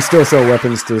that? We still sell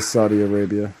weapons to Saudi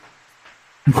Arabia.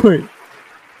 Wait.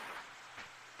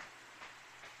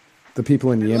 The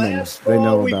people in Yemen, Last they fall,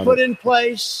 know we about put it. in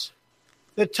place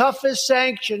the toughest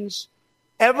sanctions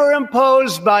ever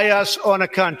imposed by us on a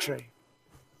country.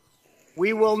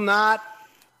 We will not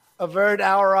avert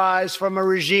our eyes from a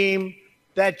regime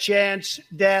that chants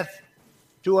death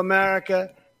to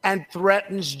America and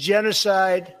threatens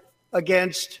genocide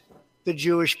against the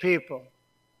Jewish people.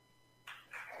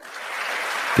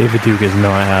 David Duke is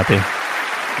not happy.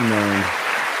 No.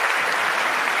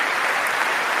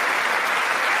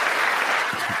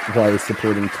 Why he's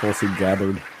supporting Tulsi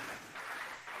Gabbard.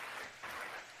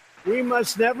 We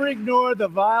must never ignore the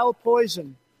vile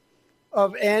poison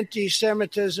of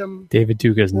anti-Semitism David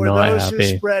Duke is or not those who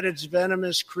happy. spread its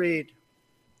venomous creed.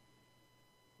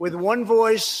 With one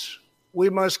voice, we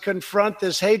must confront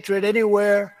this hatred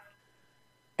anywhere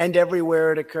and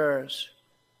everywhere it occurs.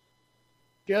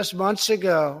 Just months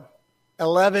ago,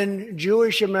 11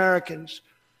 Jewish Americans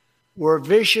were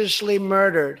viciously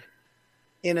murdered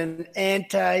in an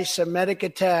anti-Semitic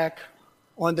attack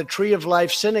on the Tree of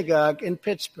Life Synagogue in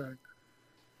Pittsburgh.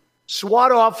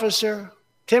 SWAT officer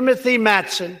Timothy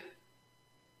Matson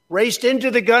raced into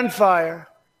the gunfire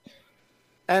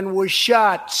and was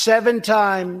shot 7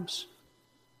 times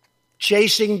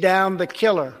chasing down the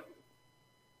killer.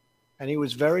 And he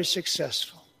was very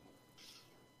successful.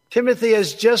 Timothy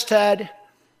has just had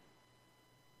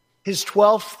his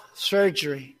 12th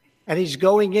surgery, and he's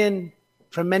going in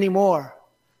for many more.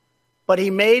 But he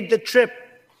made the trip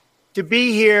to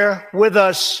be here with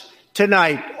us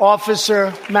tonight.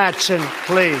 Officer Matson,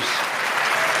 please.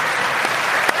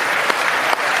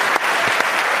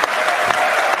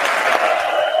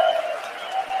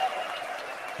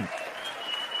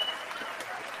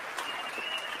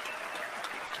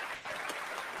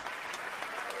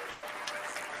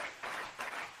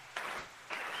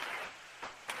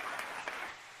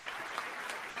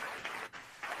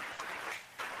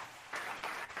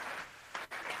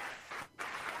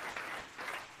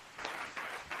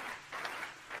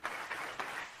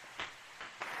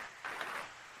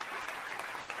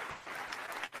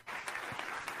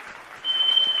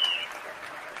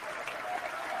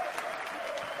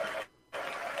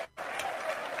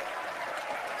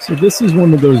 So this is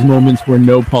one of those moments where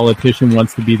no politician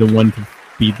wants to be the one to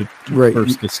be the Right.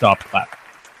 first to stop clapping.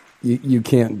 You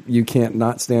can't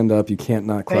not stand up. You can't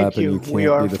not clap. Thank you. And you can't We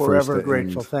are be the forever first to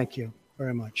grateful. end. Thank you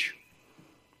very much.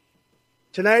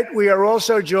 Tonight, we are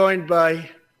also joined by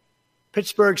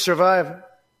Pittsburgh survivor,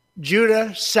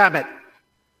 Judah Samet.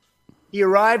 He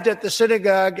arrived at the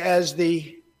synagogue as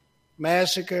the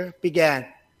massacre began.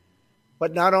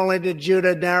 But not only did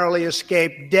Judah narrowly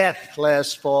escape death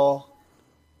last fall,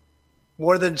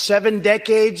 more than 7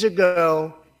 decades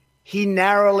ago, he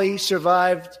narrowly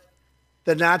survived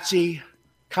the Nazi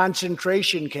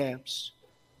concentration camps.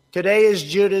 Today is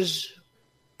Judah's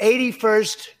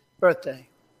 81st birthday.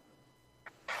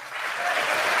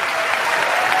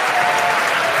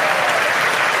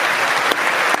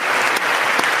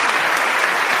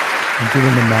 I'm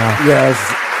doing the math.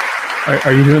 Yes,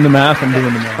 Are you doing the math? I'm doing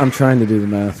the math. I'm trying to do the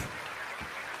math.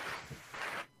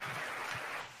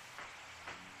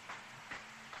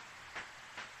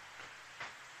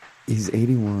 He's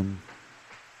 81.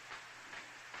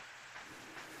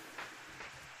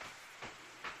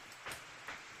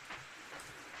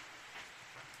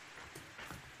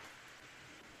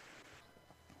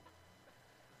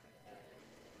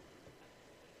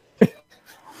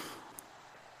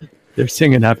 They're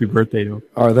singing happy birthday to him.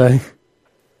 Are they?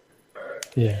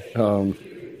 Yeah.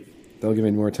 They'll give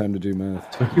me more time to do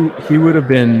math. So he would have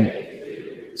been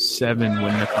 7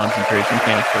 when the concentration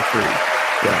camps were free.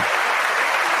 Yeah.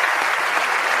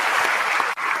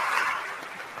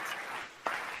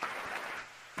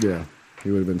 Yeah,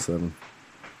 he would have been 7.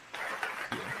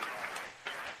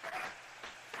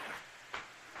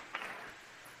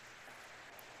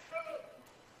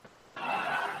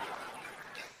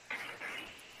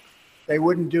 They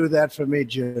wouldn't do that for me,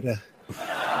 Judah.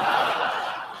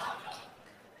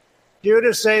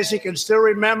 Judah says he can still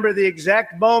remember the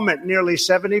exact moment nearly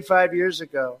 75 years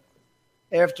ago,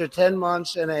 after 10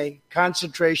 months in a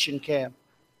concentration camp,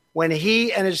 when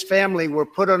he and his family were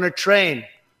put on a train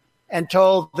and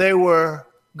told they were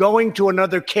going to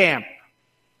another camp.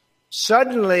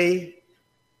 Suddenly,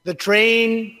 the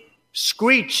train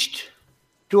screeched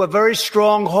to a very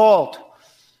strong halt.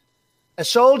 A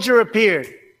soldier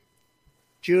appeared.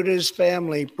 Judah's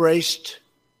family braced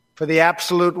for the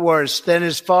absolute worst. Then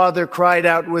his father cried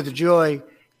out with joy,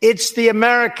 "It's the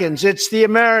Americans! It's the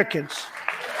Americans!"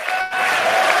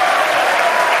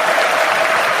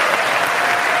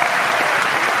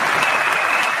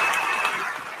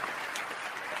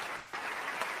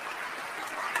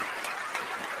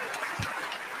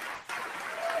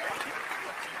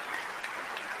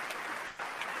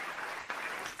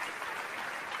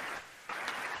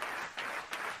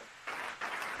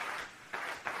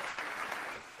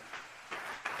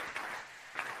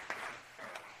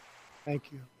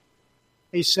 Thank you.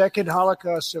 A second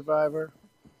Holocaust survivor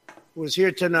who was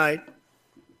here tonight,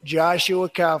 Joshua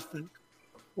Kaufman,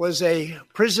 was a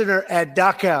prisoner at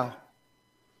Dachau.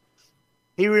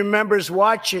 He remembers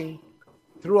watching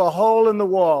through a hole in the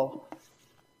wall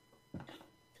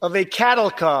of a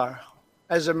cattle car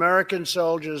as American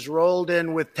soldiers rolled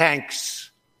in with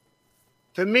tanks.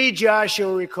 To me,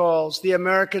 Joshua recalls, the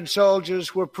American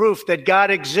soldiers were proof that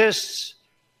God exists.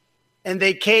 And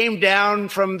they came down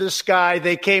from the sky.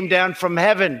 They came down from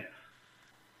heaven.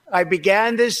 I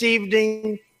began this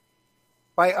evening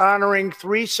by honoring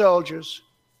 3 soldiers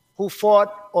who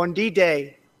fought on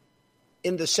D-Day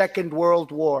in the Second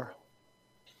World War.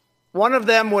 One of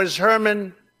them was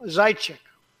Herman Zaitchik.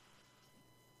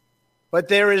 But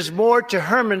there is more to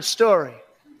Herman's story.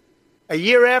 A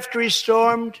year after he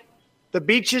stormed the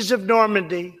beaches of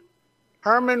Normandy,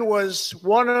 Herman was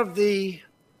one of the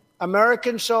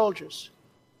American soldiers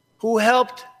who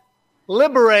helped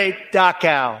liberate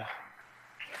Dachau.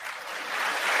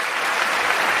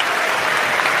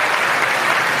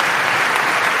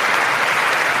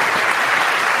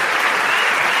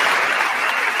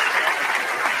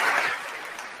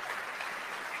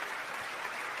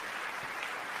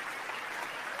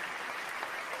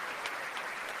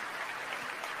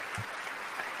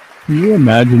 Can you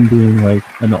imagine being like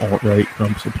an alt-right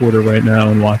Trump supporter right now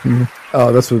and watching this?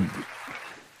 Oh, that's what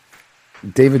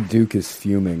David Duke is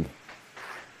fuming.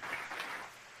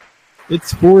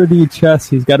 It's 4D chess.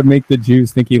 He's got to make the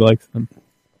Jews think he likes them.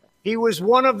 He was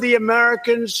one of the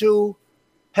Americans who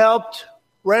helped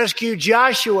rescue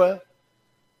Joshua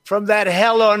from that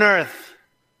hell on earth.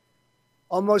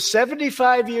 Almost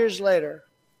 75 years later,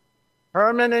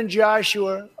 Herman and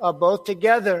Joshua are both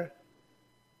together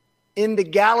in the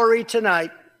gallery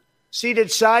tonight,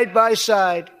 seated side by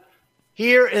side,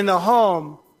 here in the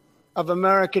home of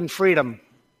American freedom.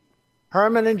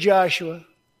 Herman and Joshua,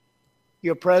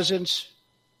 your presence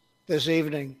this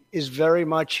evening is very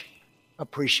much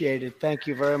appreciated. Thank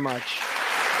you very much.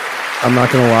 I'm not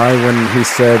going to lie, when he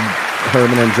said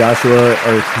Herman and Joshua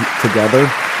are together,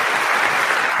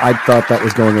 I thought that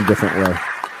was going a different way.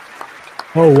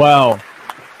 Oh, wow.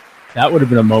 That would have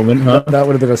been a moment, huh? That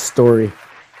would have been a story.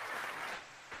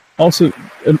 Also,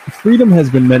 freedom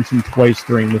has been mentioned twice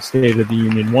during the State of the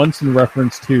Union. Once in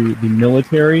reference to the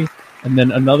military, and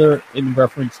then another in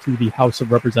reference to the House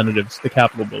of Representatives, the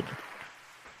Capitol building.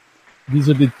 These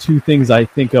are the 2 things I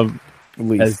think of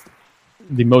as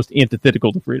the most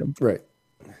antithetical to freedom. Right.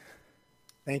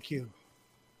 Thank you.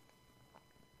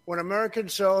 When American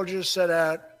soldiers set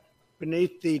out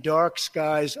beneath the dark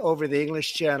skies over the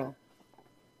English Channel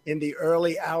in the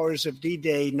early hours of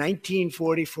D-Day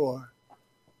 1944,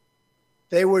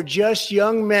 they were just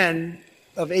young men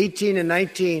of 18 and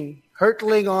 19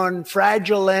 hurtling on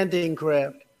fragile landing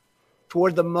craft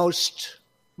toward the most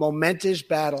momentous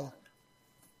battle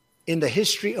in the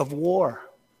history of war.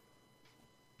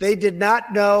 They did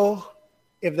not know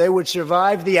if they would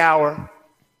survive the hour.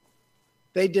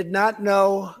 They did not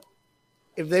know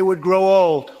if they would grow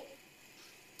old.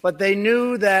 But they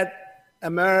knew that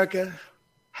America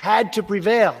had to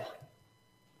prevail.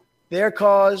 Their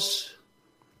cause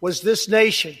was this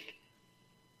nation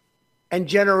and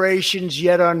generations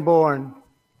yet unborn.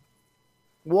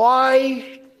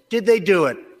 Why did they do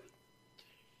it?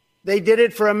 They did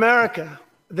it for America.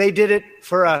 They did it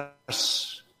for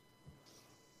us.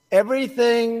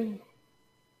 Everything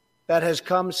that has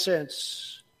come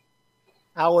since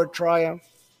our triumph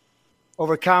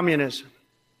over communism,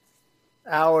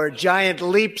 our giant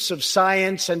leaps of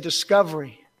science and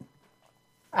discovery,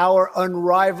 our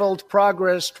unrivaled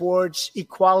progress towards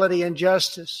equality and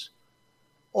justice.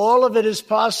 All of it is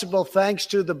possible thanks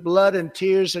to the blood and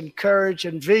tears and courage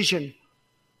and vision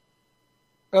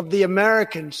of the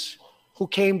Americans who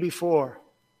came before.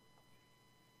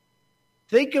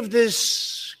 Think of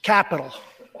this Capitol.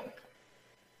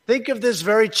 Think of this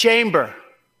very chamber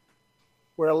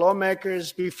where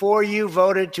lawmakers before you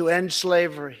voted to end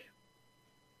slavery,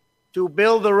 to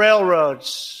build the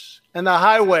railroads and the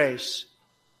highways,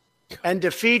 and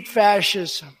defeat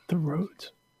fascism, The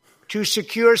roads. to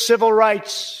secure civil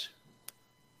rights,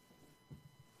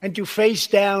 and to face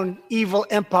down evil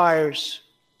empires.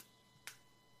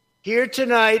 Here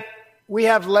tonight, we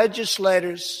have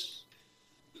legislators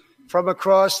from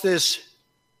across this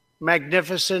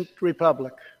magnificent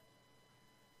republic.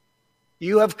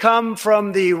 You have come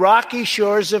from the rocky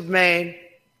shores of Maine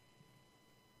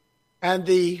and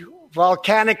the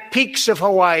volcanic peaks of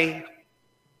Hawaii,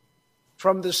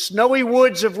 from the snowy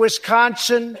woods of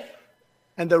Wisconsin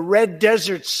and the red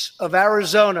deserts of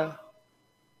Arizona,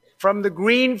 from the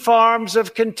green farms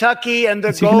of Kentucky and the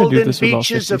Is he gonna do golden this with all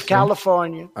beaches 50 of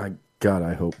California. God,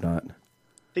 I hope not.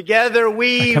 Together,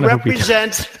 we kinda hope he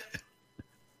represent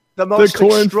the most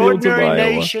cornfields of extraordinary Iowa.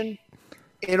 nation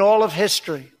in all of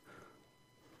history.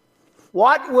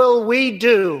 What will we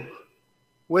do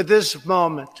with this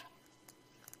moment?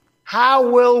 How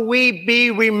will we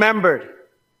be remembered?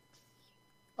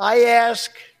 I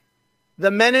ask the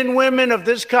men and women of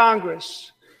this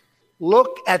Congress,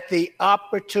 look at the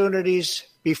opportunities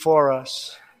before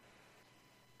us.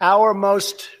 Our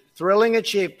most thrilling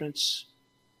achievements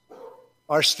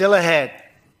are still ahead.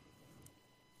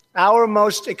 Our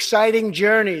most exciting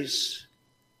journeys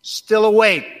still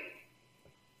await.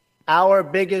 Our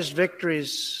biggest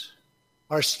victories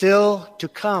are still to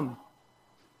come.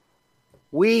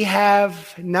 We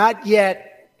have not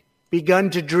yet begun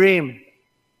to dream.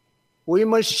 We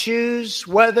must choose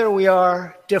whether we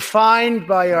are defined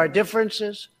by our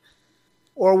differences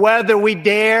or whether we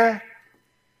dare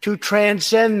to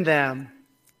transcend them.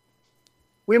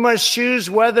 We must choose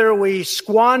whether we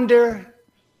squander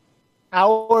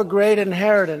our great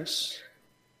inheritance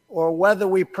or whether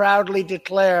we proudly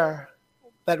declare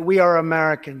that we are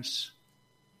Americans.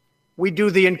 We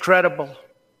do the incredible.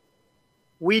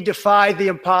 We defy the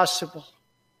impossible.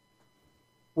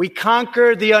 We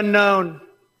conquer the unknown.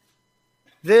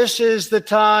 This is the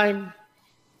time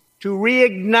to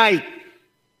reignite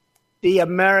the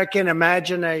American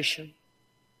imagination.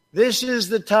 This is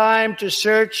the time to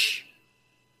search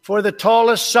for the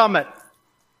tallest summit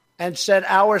and set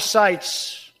our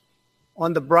sights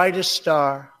on the brightest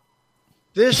star.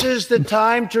 This is the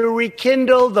time to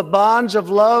rekindle the bonds of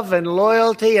love and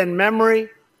loyalty and memory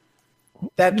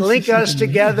that link us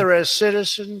together as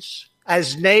citizens,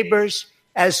 as neighbors,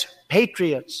 as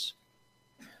patriots.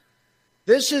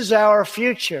 This is our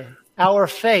future, our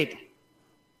fate,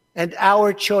 and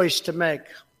our choice to make.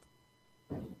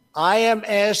 I am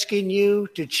asking you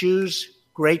to choose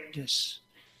greatness.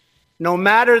 No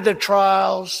matter the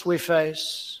trials we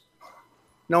face,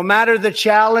 no matter the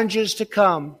challenges to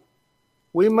come,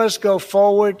 we must go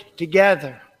forward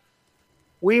together.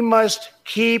 We must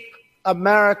keep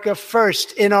America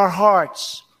first in our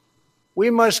hearts. We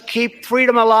must keep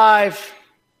freedom alive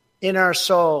in our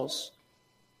souls.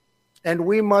 And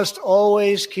we must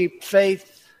always keep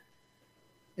faith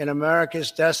in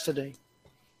America's destiny.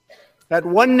 That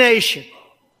one nation,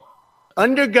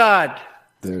 under God,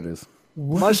 There it is.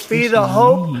 must be the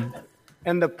hope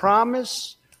and the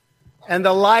promise and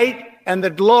the light and the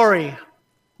glory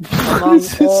among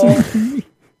all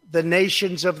the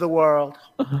nations of the world.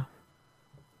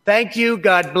 Thank you.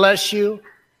 God bless you.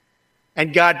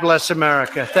 And God bless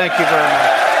America. Thank you very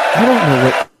much. I don't know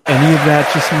what any of that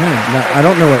just meant. No, I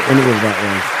don't know what any of that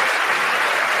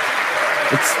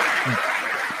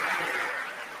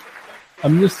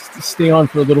I'm just stay on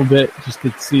for a little bit just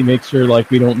to see, make sure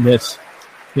like we don't miss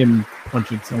him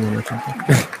punching someone or something.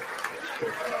 was.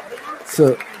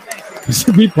 So,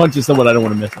 If he punches someone, I don't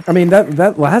want to miss him. I mean,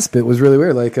 that last bit was really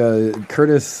weird. Like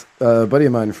Curtis, a buddy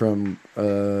of mine from,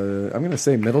 I'm going to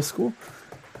say middle school,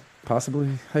 possibly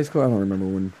high school. I don't remember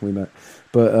when we met.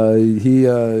 But he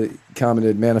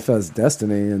commented Manifest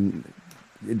Destiny, and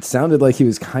it sounded like he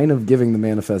was kind of giving the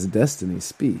Manifest Destiny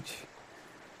speech.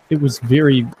 It was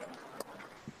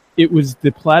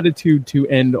the platitude to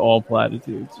end all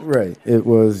platitudes. Right. It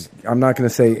was, I'm not going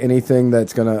to say anything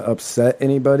that's going to upset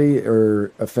anybody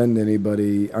or offend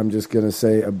anybody. I'm just going to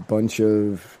say a bunch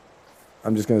of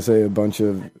non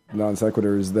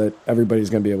sequiturs that everybody's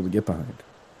going to be able to get behind.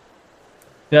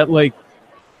 That like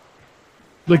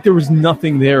there was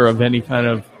nothing there of any kind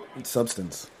of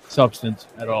Substance.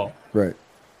 at all. Right.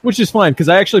 Which is fine, because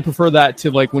I actually prefer that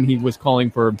to like when he was calling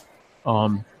for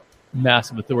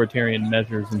massive authoritarian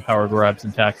measures and power grabs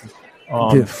and taxes.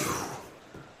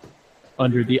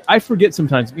 under the, I forget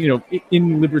sometimes,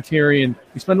 in libertarian,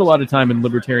 we spend a lot of time in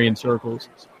libertarian circles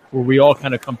where we all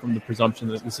kind of come from the presumption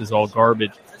that this is all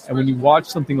garbage. And when you watch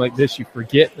something like this, you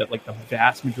forget that like the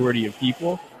vast majority of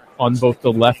people on both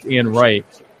the left and right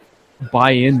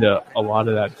buy into a lot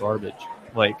of that garbage.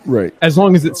 Like, right. As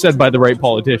long as it's said by the right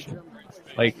politician.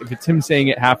 Like, if it's him saying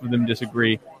it, half of them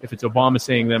disagree. If it's Obama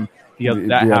saying them,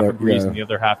 that half agrees and the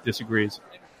other half disagrees.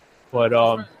 But,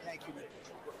 all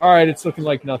right, it's looking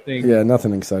like nothing. Yeah,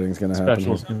 nothing exciting is going to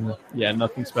happen.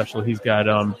 Nothing special. He's got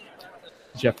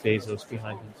Jeff Bezos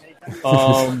behind him.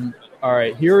 All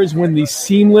right, here is when the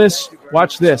seamless.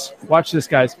 Watch this,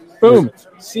 guys. Boom,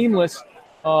 seamless.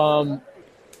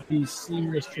 The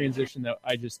seamless transition that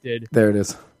I just did. There it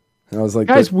is. I was like,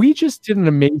 guys, we just did an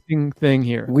amazing thing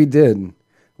here. We did.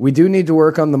 We do need to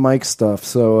work on the mic stuff,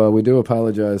 so we do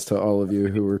apologize to all of you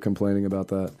who were complaining about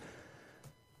that.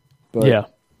 But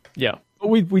yeah. But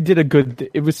we did a good.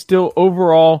 It was still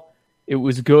overall, it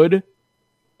was good.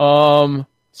 So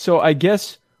I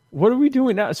guess what are we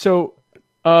doing now? So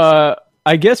I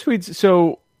guess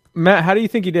so Matt, how do you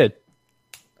think he did?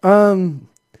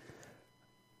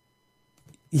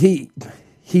 He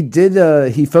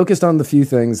did. He focused on the few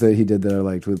things that he did that I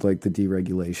liked, with like the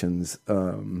deregulations,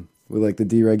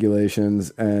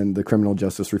 and the criminal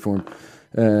justice reform,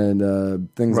 and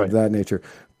things of that nature.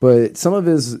 But some of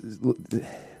his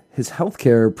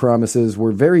healthcare promises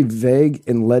were very vague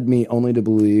and led me only to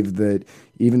believe that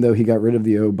even though he got rid of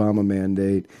the Obama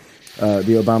mandate,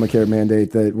 the Obamacare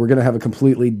mandate, that we're going to have a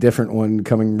completely different one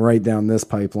coming right down this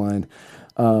pipeline,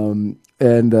 the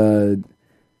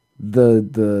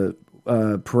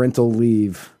parental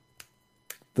leave,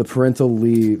 the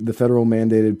federal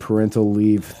mandated parental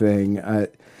leave thing.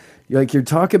 You're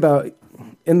talking about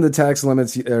in the tax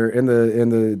limits, or in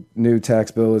the new tax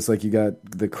bill, it's like you got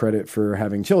the credit for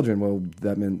having children. Well,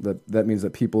 that means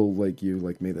that people like you,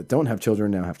 like me, that don't have children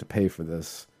now have to pay for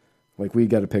this. Like we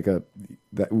got to pay that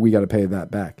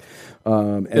back.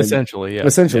 Essentially.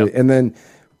 And then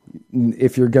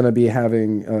if you're going to be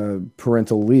having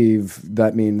parental leave,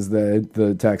 that means that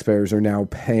the taxpayers are now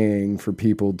paying for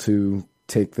people to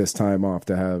take this time off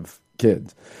to have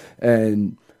kids.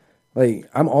 And like,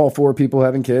 I'm all for people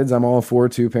having kids. I'm all for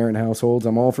 2-parent households.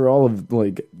 I'm all for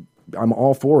I'm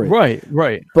all for it. Right.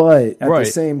 But at the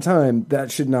same time,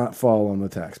 that should not fall on the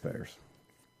taxpayers.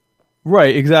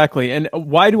 Right, exactly. And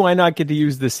why do I not get to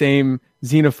use the same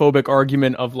xenophobic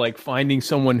argument of like finding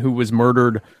someone who was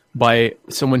murdered by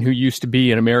someone who used to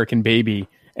be an American baby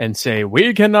and say,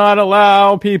 we cannot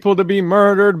allow people to be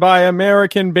murdered by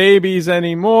American babies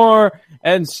anymore.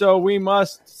 And so we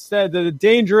must say that the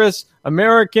dangerous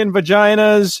American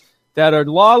vaginas that are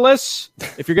lawless,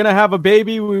 if you're going to have a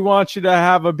baby, we want you to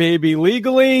have a baby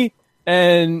legally.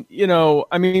 And,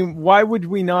 why would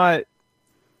we not?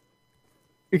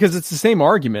 Because it's the same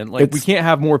argument. Like, we can't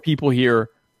have more people here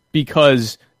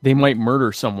because they might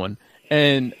murder someone.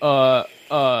 And,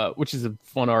 which is a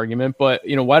fun argument, but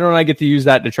why don't I get to use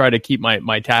that to try to keep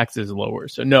my taxes lower?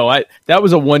 So no, that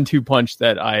was a 1-2 punch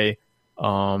that I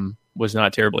was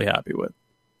not terribly happy with,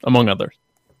 among others.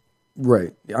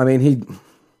 Right. I mean,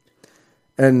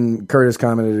 and Curtis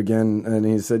commented again, and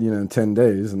he said, 10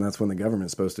 days, and that's when the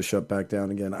government's supposed to shut back down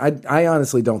again. I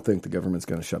honestly don't think the government's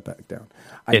going to shut back down.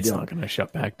 It's not going to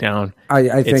shut back down.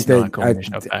 I think it's not going to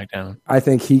shut back down. I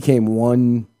think he came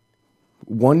one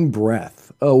breath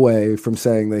away from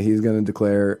saying that he's going to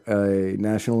declare a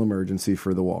national emergency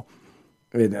for the wall.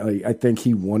 I think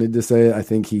he wanted to say it. I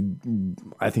think he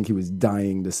was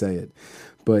dying to say it,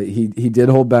 but he did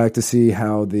hold back to see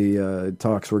how the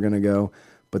talks were going to go.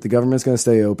 But the government's going to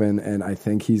stay open, and I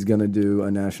think he's going to do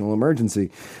a national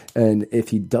emergency. And if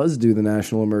he does do the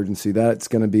national emergency, that's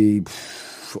going to be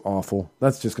awful.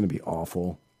 That's just going to be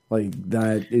awful. Like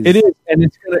that is. It is, and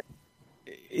it's going to.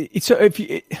 So if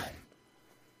you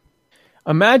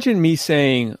imagine me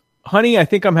saying, "Honey, I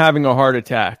think I'm having a heart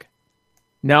attack.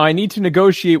 Now I need to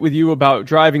negotiate with you about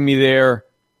driving me there,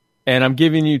 and I'm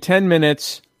giving you 10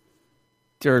 minutes,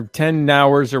 or 10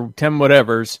 hours, or 10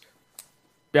 whatevers."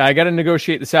 I got to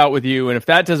negotiate this out with you. And if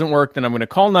that doesn't work, then I'm going to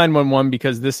call 911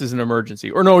 because this is an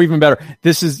emergency. Or no, even better.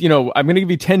 This is, I'm going to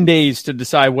give you 10 days to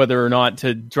decide whether or not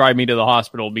to drive me to the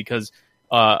hospital because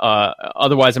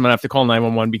otherwise I'm going to have to call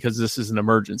 911 because this is an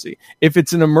emergency. If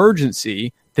it's an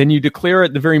emergency, then you declare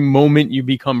it the very moment you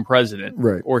become president,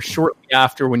 right? Or shortly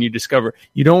after when you discover.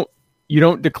 You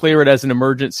don't declare it as an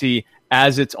emergency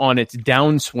as it's on its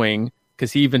downswing,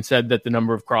 because he even said that the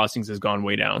number of crossings has gone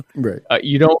way down. Right.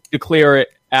 You don't declare it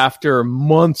after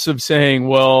months of saying,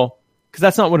 well, because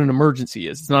that's not what an emergency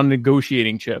is. It's not a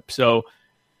negotiating chip. So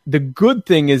the good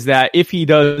thing is that if he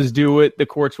does do it, the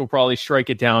courts will probably strike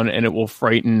it down, and it will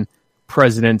frighten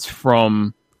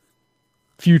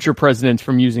future presidents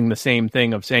from using the same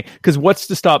thing of saying, because what's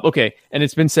to stop? Okay, and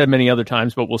it's been said many other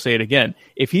times, but we'll say it again.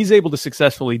 If he's able to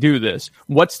successfully do this,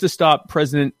 what's to stop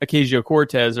President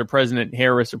Ocasio-Cortez or President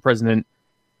Harris or President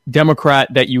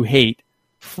Democrat that you hate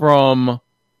from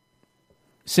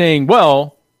saying,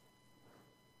 well,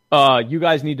 you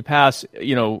guys need to pass,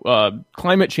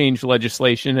 climate change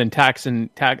legislation and cap and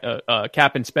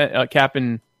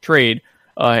trade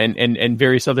and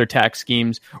various other tax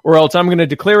schemes, or else I'm going to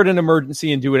declare it an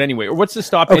emergency and do it anyway. Or what's to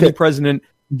stop any president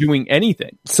doing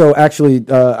anything? So actually,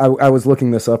 I was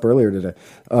looking this up earlier today.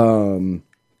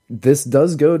 This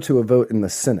does go to a vote in the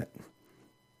Senate.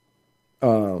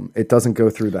 It doesn't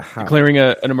go through the House. Declaring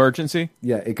an emergency?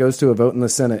 Yeah, it goes to a vote in the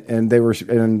Senate,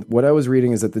 and what I was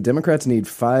reading is that the Democrats need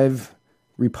 5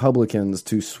 Republicans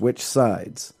to switch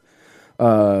sides,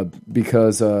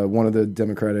 because one of the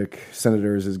Democratic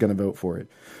senators is going to vote for it.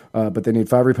 But they need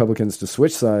 5 Republicans to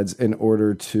switch sides in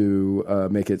order to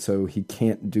make it so he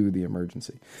can't do the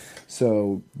emergency.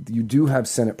 So you do have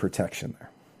Senate protection there.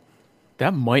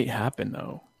 That might happen,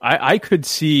 though. I could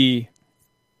see.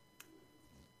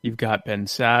 You've got Ben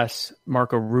Sass.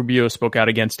 Marco Rubio spoke out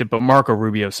against it, but Marco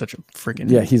Rubio is such a freaking...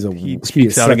 Yeah, he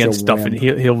speaks out against stuff, and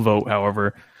he'll vote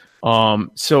however.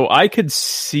 So I could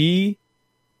see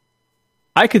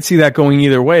that going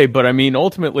either way, but I mean,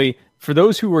 ultimately, for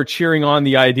those who are cheering on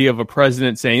the idea of a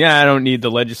president saying, I don't need the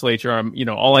legislature,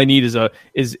 all I need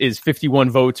is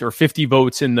 51 votes or 50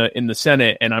 votes in the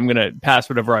Senate, and I'm going to pass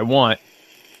whatever I want.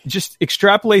 Just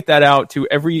extrapolate that out to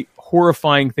every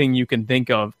horrifying thing you can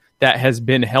think of that has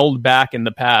been held back in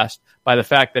the past by the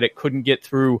fact that it couldn't get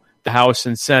through the House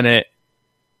and Senate,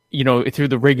 through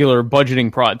the regular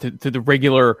budgeting through the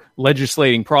regular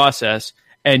legislating process,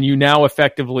 and you now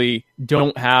effectively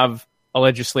don't have a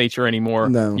legislature anymore.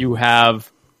 No. You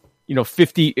have,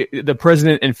 50, the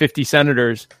president and 50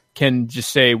 senators can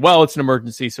just say, well, it's an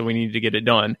emergency, so we need to get it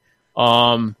done.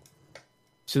 So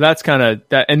that's kind of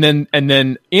that. And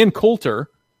then Ann Coulter,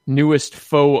 newest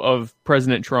foe of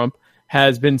President Trump,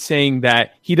 has been saying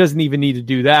that he doesn't even need to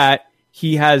do that.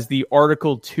 He has the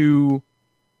Article 2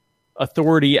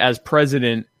 authority as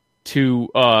president to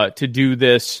do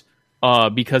this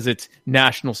because it's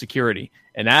national security.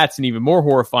 And that's an even more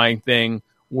horrifying thing,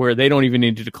 where they don't even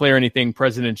need to declare anything.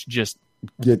 Presidents just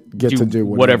get to do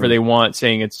whatever they want,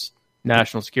 saying it's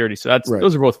national security. So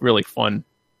those are both really fun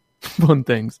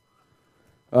things.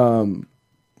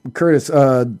 Curtis,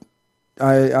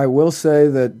 I will say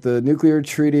that the nuclear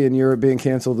treaty in Europe being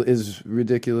canceled is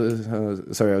ridiculous.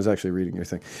 Sorry, I was actually reading your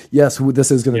thing. Yes,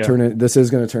 this is going to turn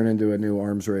into a new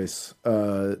arms race.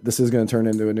 This is going to turn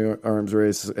into a new arms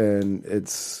race, and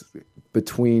it's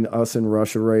between us and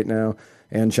Russia right now,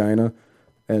 and China.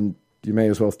 And you may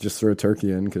as well just throw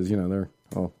Turkey in, because they're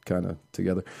all kind of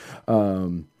together.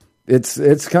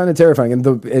 It's kind of terrifying, and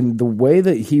the way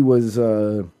that he was.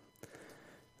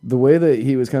 The way that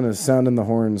he was kind of sounding the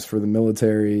horns for the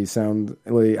military and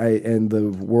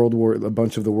a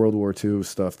bunch of the World War II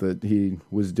stuff that he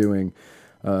was doing.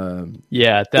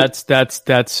 That's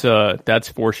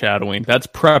foreshadowing. That's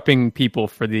prepping people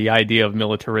for the idea of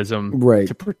militarism, right?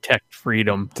 To protect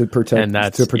freedom, to protect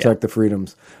the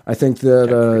freedoms. I think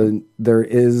that there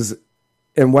is.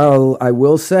 And while I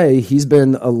will say he's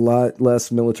been a lot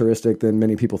less militaristic than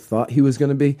many people thought he was going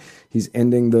to be, he's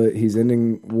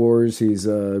ending wars. He's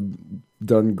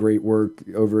done great work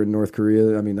over in North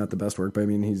Korea. I mean, not the best work, but I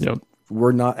mean,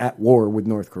 we're not at war with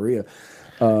North Korea.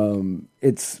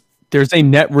 There's a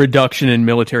net reduction in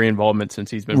military involvement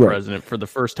since he's been president, for the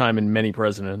first time in many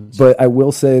presidents. But I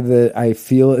will say that I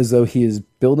feel as though he's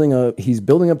building up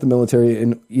the military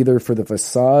in either for the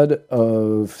facade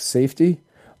of safety,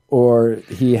 or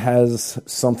he has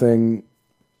something.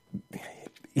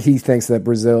 He thinks that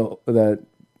Venezuela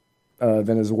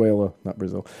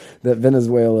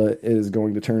is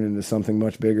going to turn into something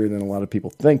much bigger than a lot of people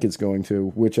think it's going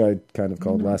to, which I kind of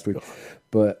called last week.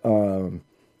 But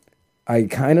I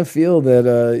kind of feel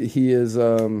that he is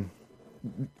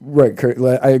right.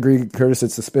 I agree, Curtis.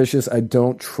 It's suspicious. I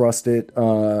don't trust it.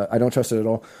 I don't trust it at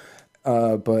all.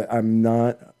 But I'm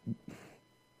not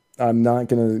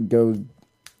going to go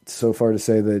so far to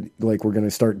say that we're going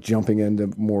to start jumping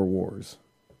into more wars.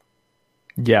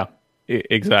 Yeah,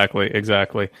 exactly.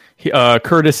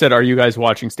 Curtis said, "Are you guys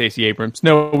watching Stacey Abrams?"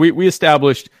 No, we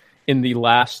established in the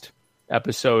last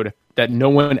episode that no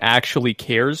one actually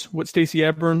cares what Stacey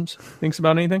Abrams thinks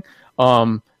about anything.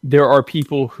 There are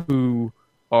people who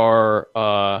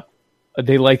are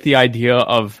they like the idea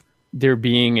of there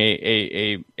being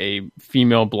a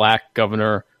female black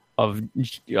governor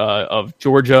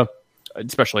Georgia,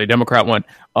 especially a Democrat one,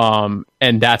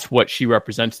 and that's what she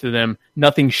represents to them.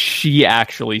 Nothing she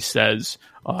actually says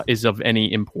is of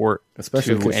any import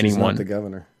especially to anyone. She's not the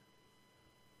governor.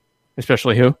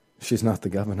 Especially who? She's not the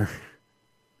governor.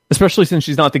 Especially since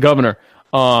she's not the governor.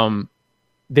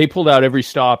 They pulled out every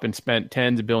stop and spent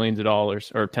tens of billions of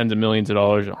dollars, or tens of millions of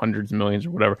dollars, or hundreds of millions, or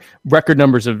whatever, record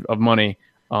numbers of money.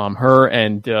 Her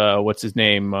and what's his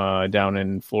name down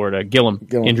in Florida,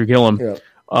 Andrew Gillum.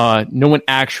 Yeah. No one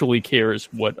actually cares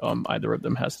what either of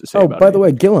them has to say. Oh, about by it. the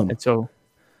way, Gillum. And so,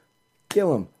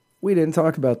 Gillum. We didn't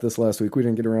talk about this last week. We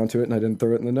didn't get around to it, and I didn't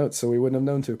throw it in the notes, so we wouldn't have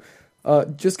known to.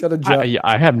 Just got a job.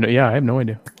 I have no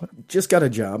idea. Just got a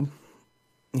job.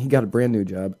 He got a brand new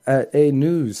job at a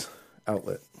news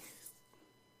outlet.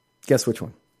 Guess which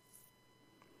one?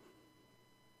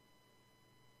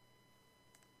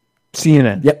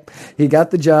 CNN. Yep. He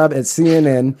got the job at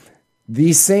CNN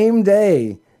the same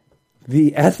day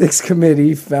the ethics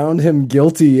committee found him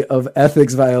guilty of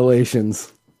ethics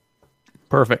violations.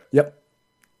 Perfect. Yep.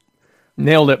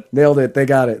 Nailed it. Nailed it. They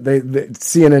got it. They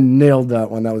CNN nailed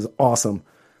that one. That was awesome.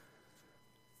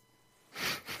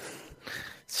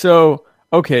 So,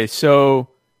 okay. So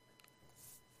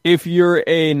if you're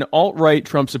an alt-right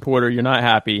Trump supporter, you're not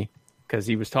happy because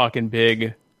he was talking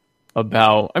big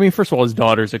about, I mean, first of all, his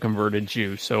daughter's a converted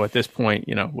Jew. So at this point,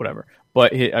 whatever.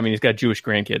 But he's got Jewish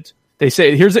grandkids. They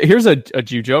say, here's a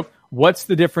Jew joke. What's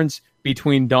the difference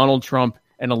between Donald Trump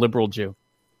and a liberal Jew?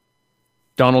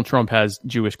 Donald Trump has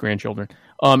Jewish grandchildren.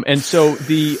 And so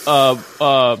it's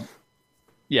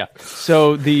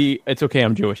okay.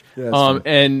 I'm Jewish. Yeah,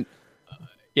 and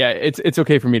yeah, it's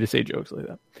okay for me to say jokes like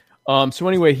that. So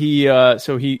anyway,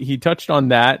 he touched on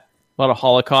that. A lot of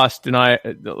Holocaust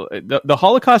the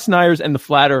Holocaust deniers and the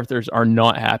flat earthers are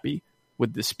not happy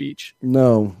with this speech.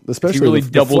 No, especially he really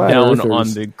doubled down earthers.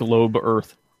 on the globe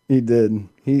Earth. He did.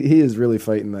 He is really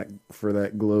fighting for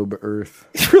that globe Earth.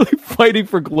 He's really fighting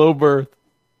for globe Earth.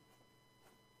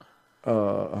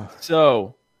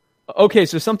 So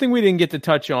something we didn't get to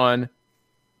touch on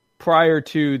prior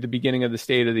to the beginning of the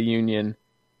State of the Union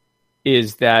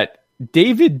is that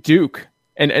David Duke,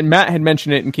 and Matt had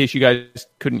mentioned it in case you guys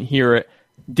couldn't hear it,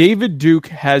 David Duke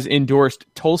has endorsed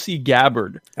Tulsi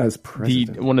Gabbard as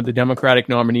president, one of the Democratic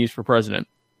nominees for president.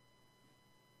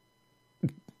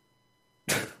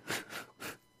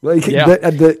 Like, yeah,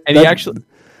 he actually.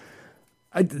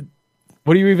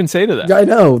 What do you even say to that? I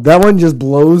know that one just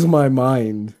blows my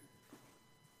mind.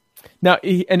 Now,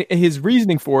 his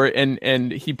reasoning for it,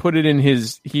 and he put it in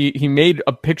he made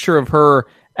a picture of her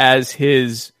as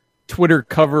his Twitter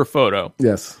cover photo.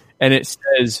 Yes, and it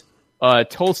says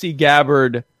Tulsi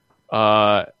Gabbard,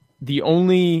 the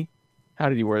only, how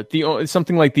did he word it?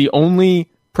 Something like the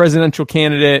only presidential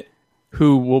candidate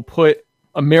who will put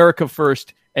America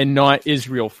first and not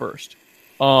Israel first.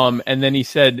 And then he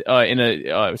said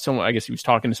someone, I guess he was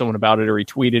talking to someone about it, or he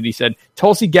tweeted. He said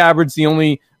Tulsi Gabbard's the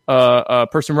only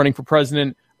person running for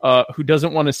president who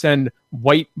doesn't want to send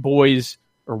white boys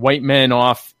or white men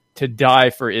off to die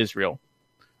for Israel.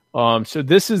 So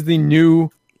this is the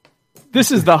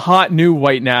hot new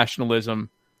white nationalism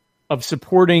of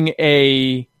supporting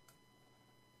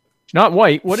not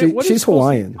white. She's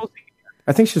Hawaiian.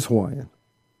 I think she's Hawaiian.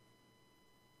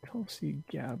 Tulsi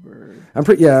Gabbard. I'm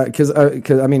pretty because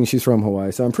I mean she's from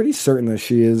Hawaii, so I'm pretty certain that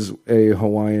she is a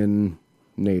Hawaiian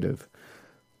native.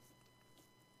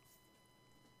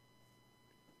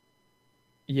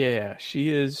 Yeah, she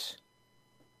is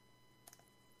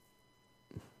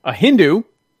a Hindu.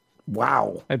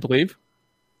 Wow, I believe.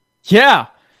 Yeah,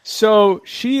 so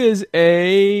she is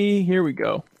here we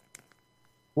go.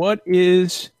 What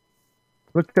is,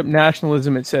 looked up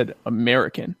nationalism, it said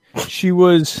American. She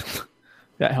was,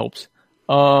 that helps.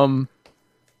 What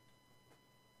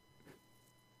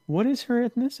is her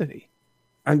ethnicity?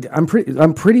 I'm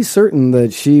pretty certain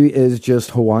that she is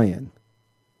just Hawaiian.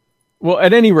 Well,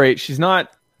 at any rate, she's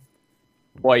not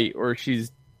white, or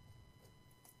she's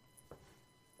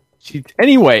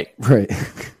anyway. Right.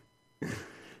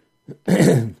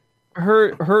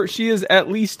 She is at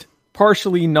least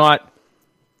partially not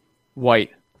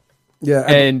white. Yeah,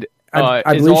 and I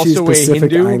is believe also she's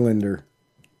Pacific a Hindu. Islander,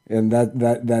 and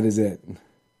that is it.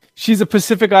 She's a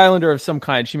Pacific Islander of some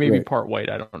kind. She may be part white.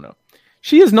 I don't know.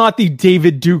 She is not the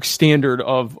David Duke standard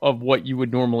of what you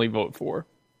would normally vote for.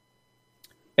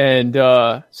 And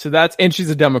and she's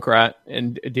a Democrat,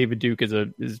 and David Duke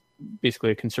is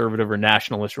basically a conservative or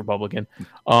nationalist Republican.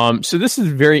 So this is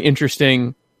very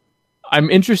interesting. I'm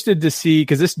interested to see,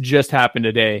 because this just happened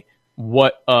today,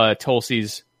 what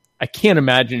Tulsi's. I can't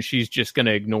imagine she's just going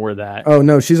to ignore that. Oh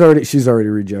no, she's already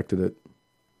rejected it.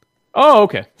 Oh,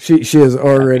 okay. She has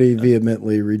already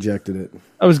vehemently rejected it.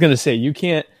 I was going to say, you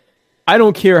can't, I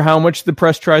don't care how much the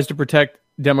press tries to protect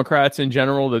Democrats in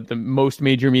general, that the most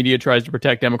major media tries to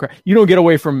protect Democrats. You don't get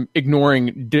away from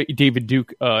ignoring David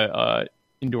Duke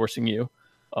endorsing you.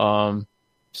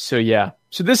 So yeah.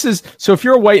 So if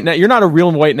you're you're not a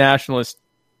real white nationalist,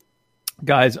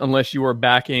 guys, unless you are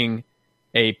backing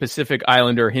a Pacific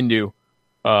Islander Hindu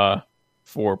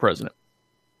for president.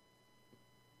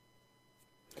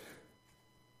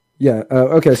 Yeah.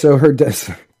 Okay. So her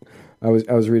death. I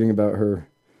was reading about her.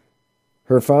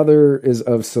 Her father is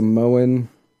of Samoan.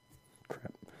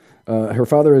 Her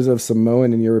father is of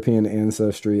Samoan and European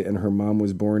ancestry, and her mom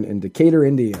was born in Decatur,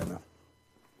 Indiana.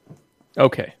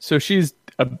 Okay, so she's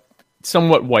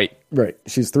somewhat white, right?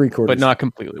 She's 3/4, but not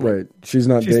completely white. Right. She's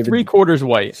 3/4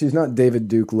 white. She's not David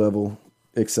Duke level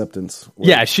acceptance. White.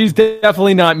 Yeah, she's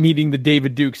definitely not meeting the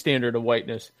David Duke standard of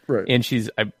whiteness. Right, and she's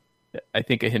I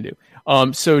think a Hindu.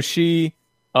 So she,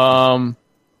 so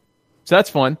that's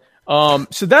fun.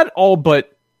 So that all but.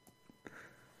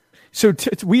 So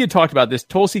we had talked about this.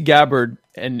 Tulsi Gabbard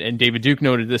and David Duke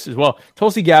noted this as well.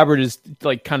 Tulsi Gabbard is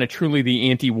like kind of truly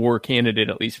the anti-war candidate,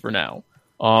 at least for now,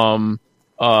 on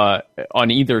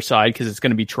either side, because it's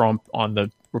going to be Trump on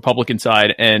the Republican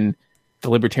side and the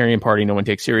Libertarian Party no one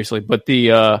takes seriously. But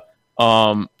the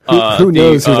who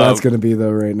knows who that's going to be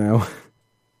though right now?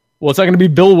 Well, it's not going to be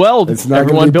Bill Weld. It's not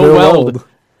Everyone, Bill Weld.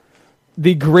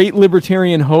 The great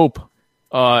Libertarian hope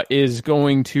is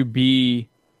going to be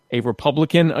a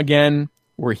Republican again,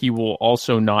 where he will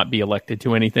also not be elected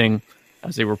to anything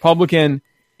as a Republican.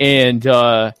 And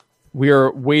we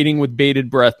are waiting with bated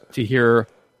breath to hear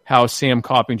how Sam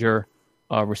Coppinger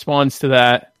responds to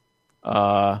that.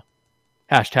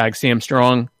 Hashtag Sam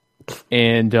Strong.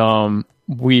 And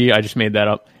I just made that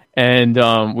up. And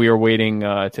we are waiting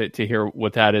to hear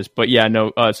what that is. But yeah,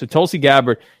 no. So Tulsi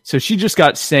Gabbard, so she just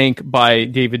got sank by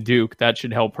David Duke. That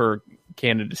should help her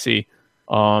candidacy.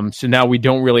 So now we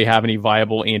don't really have any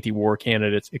viable anti-war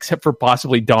candidates except for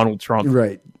possibly Donald Trump.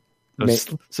 Right.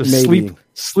 So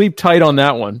sleep tight on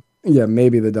that one. Yeah,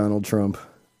 maybe the Donald Trump.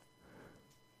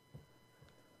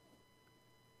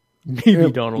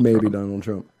 Maybe Donald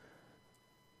Trump.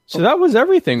 So that was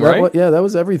everything, right? That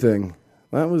was everything.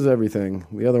 That was everything.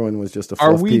 The other one was just a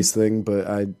fluff piece thing, but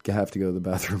I have to go to the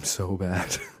bathroom so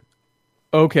bad.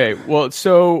 Okay. Well,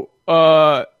 so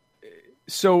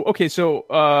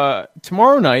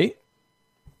tomorrow night,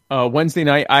 Wednesday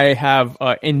night, I have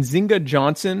Nzinga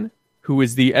Johnson, who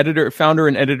is the founder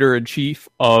and editor-in-chief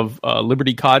of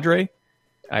Liberty Cadre.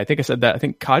 I think I said that. I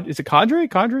think is it Cadre?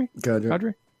 Cadre?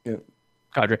 Yeah.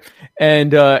 Cadre.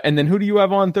 And then who do you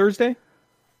have on Thursday?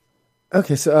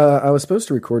 Okay, so I was supposed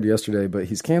to record yesterday, but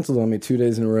he's canceled on me 2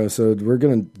 days in a row. So we're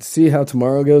going to see how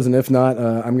tomorrow goes, and if not,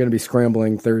 I'm going to be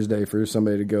scrambling Thursday for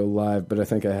somebody to go live. But I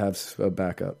think I have a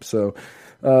backup. So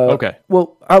okay,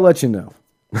 well, I'll let you know.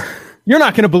 You're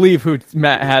not going to believe who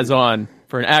Matt has on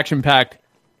for an action-packed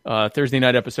Thursday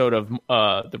night episode of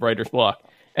the Writer's Block,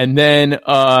 and then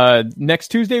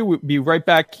next Tuesday we'll be right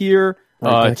back here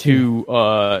for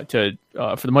the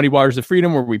Muddy Waters of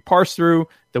Freedom, where we parse through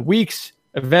the week's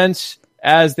events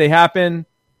as they happen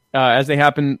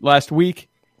last week,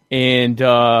 and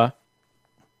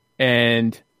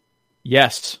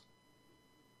yes,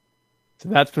 so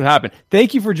that's what happened.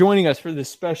 Thank you for joining us for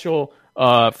this special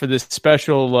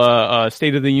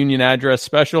State of the Union address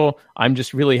special. I'm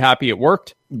just really happy it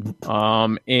worked. We'll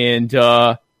have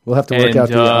to work out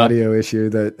the audio issue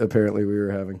that apparently we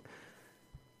were having.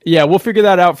 Yeah, we'll figure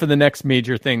that out for the next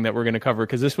major thing that we're going to cover,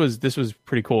 because this was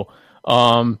pretty cool.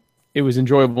 It was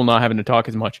enjoyable not having to talk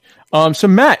as much. So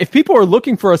Matt, if people are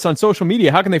looking for us on social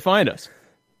media, how can they find us?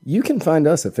 You can find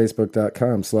us at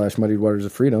facebook.com/Muddied Waters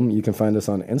of Freedom. You can find us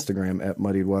on Instagram at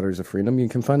Muddied Waters of Freedom. You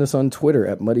can find us on Twitter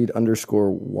at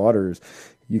Muddied_Waters.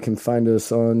 You can find us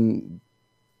on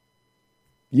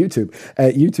YouTube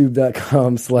at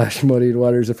youtube.com/Muddied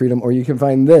Waters of Freedom, or you can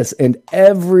find this and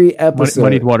every episode.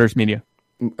 Muddied Waters Media.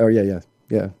 Oh, yeah.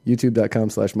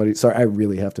 YouTube.com/Muddied. Sorry, I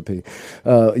really have to pee.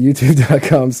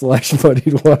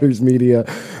 YouTube.com/Muddied Waters Media.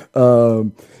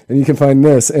 And you can find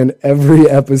this and every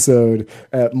episode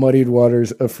at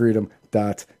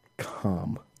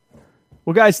muddiedwatersoffreedom.com.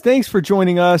 Well, guys, thanks for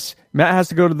joining us. Matt has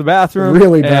to go to the bathroom.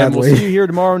 Really badly. And we'll see you here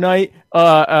tomorrow night.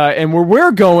 And where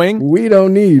we're going, we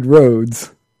don't need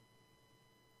roads.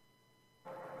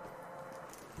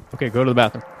 Okay, go to the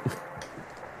bathroom.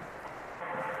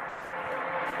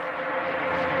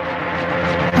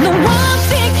 The world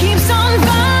keeps on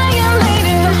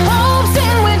violating the hopes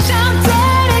in which I'm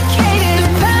dedicated. The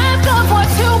path of what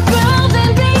to build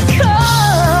and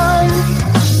become.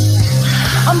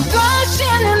 I'm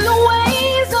brushing in the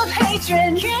ways of hate.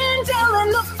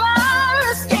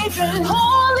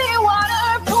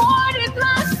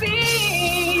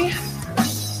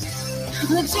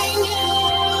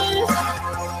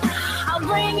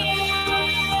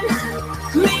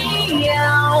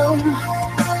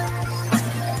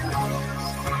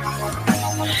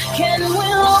 Can we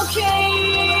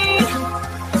locate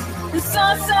the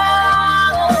source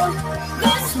of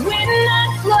this wind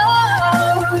that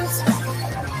blows?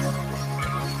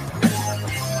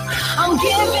 I'm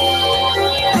giving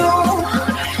you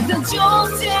the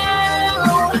jewels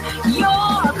to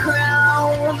your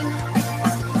crown,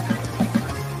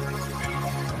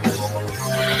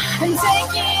 and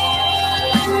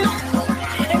taking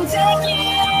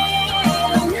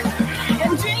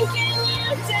and drinking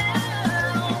you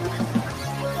down.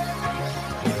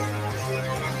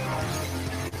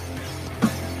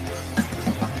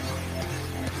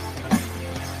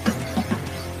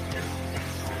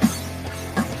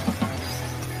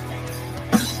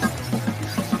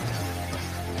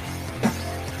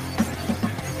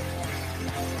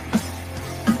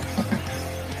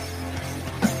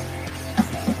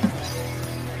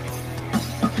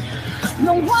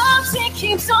 The walls it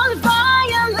keeps on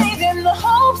violating the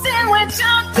hopes in which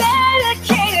I'm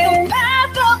dedicated. The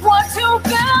path of what to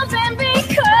build and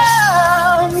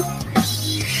become.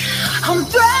 I'm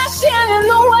thrashing in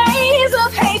the ways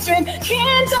of hatred,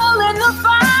 kindling the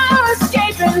fire,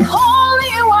 escaping.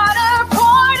 Holy water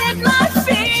poured at my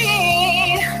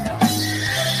feet.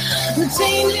 The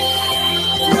changes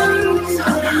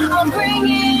are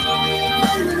bringing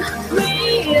me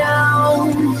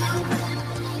down.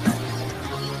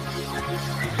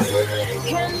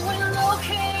 Can we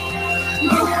locate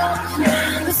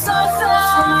the source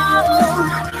of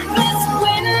this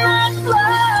wind that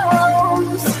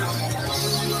blows?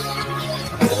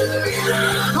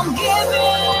 I'm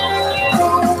giving you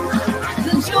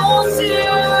the jewels to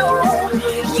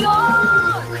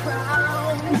your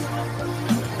crown.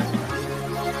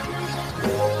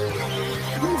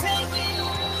 I'm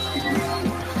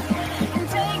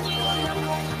taking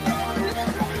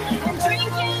and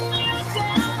drinking you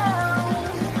down.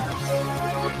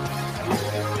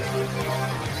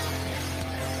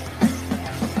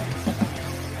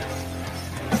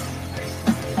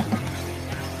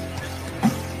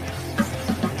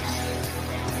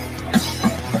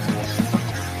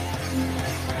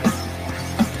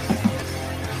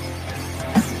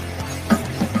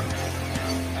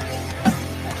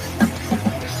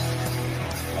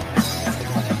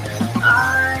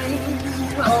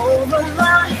 Over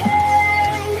my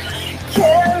head,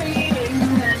 carrying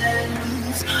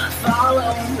hands,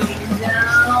 follow me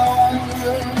down.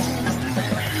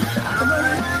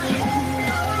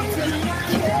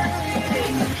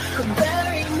 I'm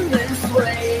bearing this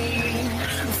weight,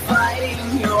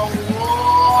 fighting your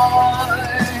war.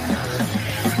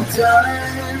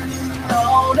 Done.